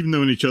 Yeah, we've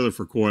known each other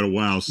for quite a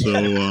while.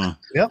 So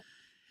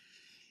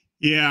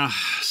yeah.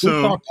 So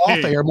we've talked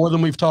off air more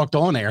than we've talked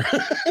on air.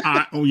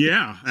 Oh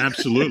yeah,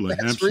 absolutely.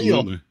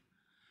 Absolutely. Real.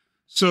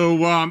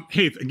 So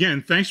hey,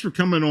 again, thanks for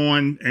coming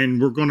on,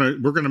 and we're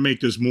gonna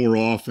make this more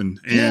often.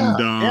 And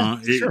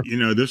sure. You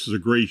know, this is a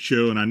great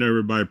show, and I know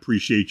everybody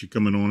appreciates you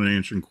coming on and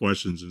answering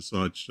questions and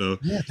such. So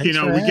you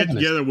know, we get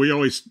together.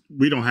 Us.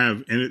 We don't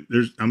have, and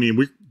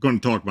we're going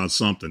to talk about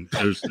something.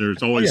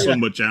 There's always so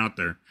much out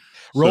there.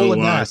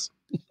 Rolling dice.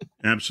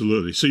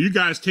 Absolutely. So you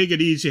guys take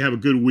it easy. Have a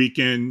good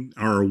weekend,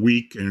 or a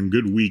week, and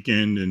good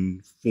weekend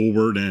and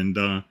forward. And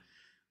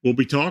we'll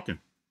be talking.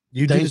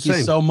 Thank you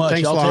so much.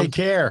 Y'all take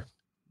care.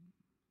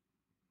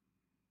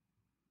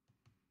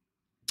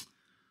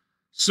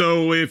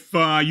 So if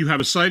you have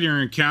a sighting or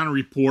encounter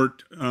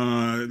report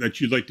that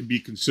you'd like to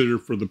be considered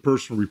for the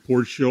personal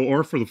report show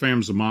or for the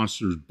Families of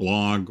Monsters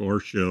blog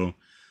or show,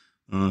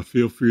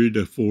 feel free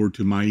to forward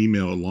to my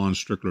email at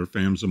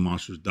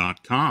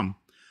lonstrickler@familiesofmonsters.com.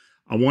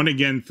 I want to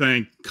again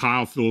thank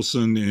Kyle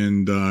Philson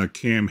and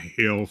Cam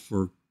HALE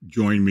for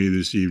joining me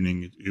this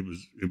evening. It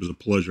was a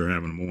pleasure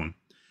having them on.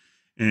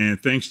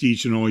 And thanks to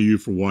each and all of you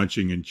for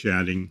watching and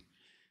chatting.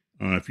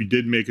 If you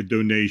did make a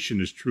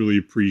donation, it's truly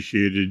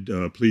appreciated.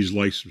 Please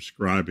like,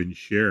 subscribe, and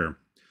share.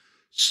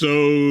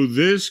 So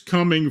this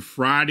coming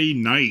Friday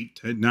night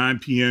at 9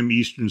 p.m.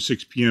 Eastern,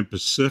 6 p.m.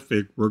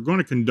 Pacific, we're going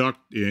to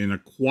conduct an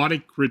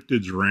aquatic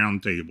cryptids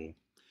roundtable.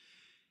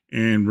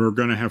 And we're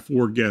going to have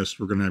 4 guests.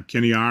 We're going to have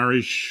Kenny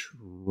Irish,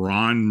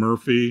 Ron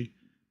Murphy,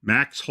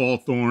 Max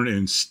Hawthorne,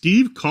 and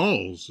Steve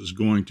Culls is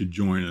going to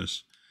join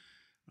us.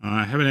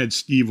 I haven't had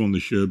Steve on the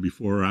show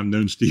before. I've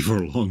known Steve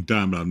for a long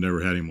time, but I've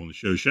never had him on the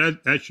show. So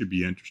that should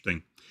be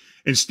interesting.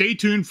 And stay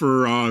tuned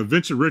for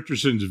Vincent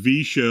Richardson's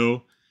V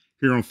Show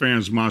here on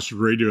Fans Monster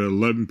Radio at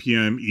 11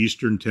 p.m.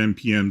 Eastern, 10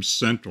 p.m.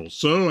 Central.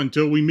 So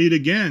until we meet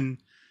again,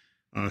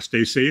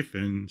 stay safe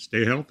and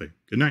stay healthy.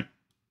 Good night.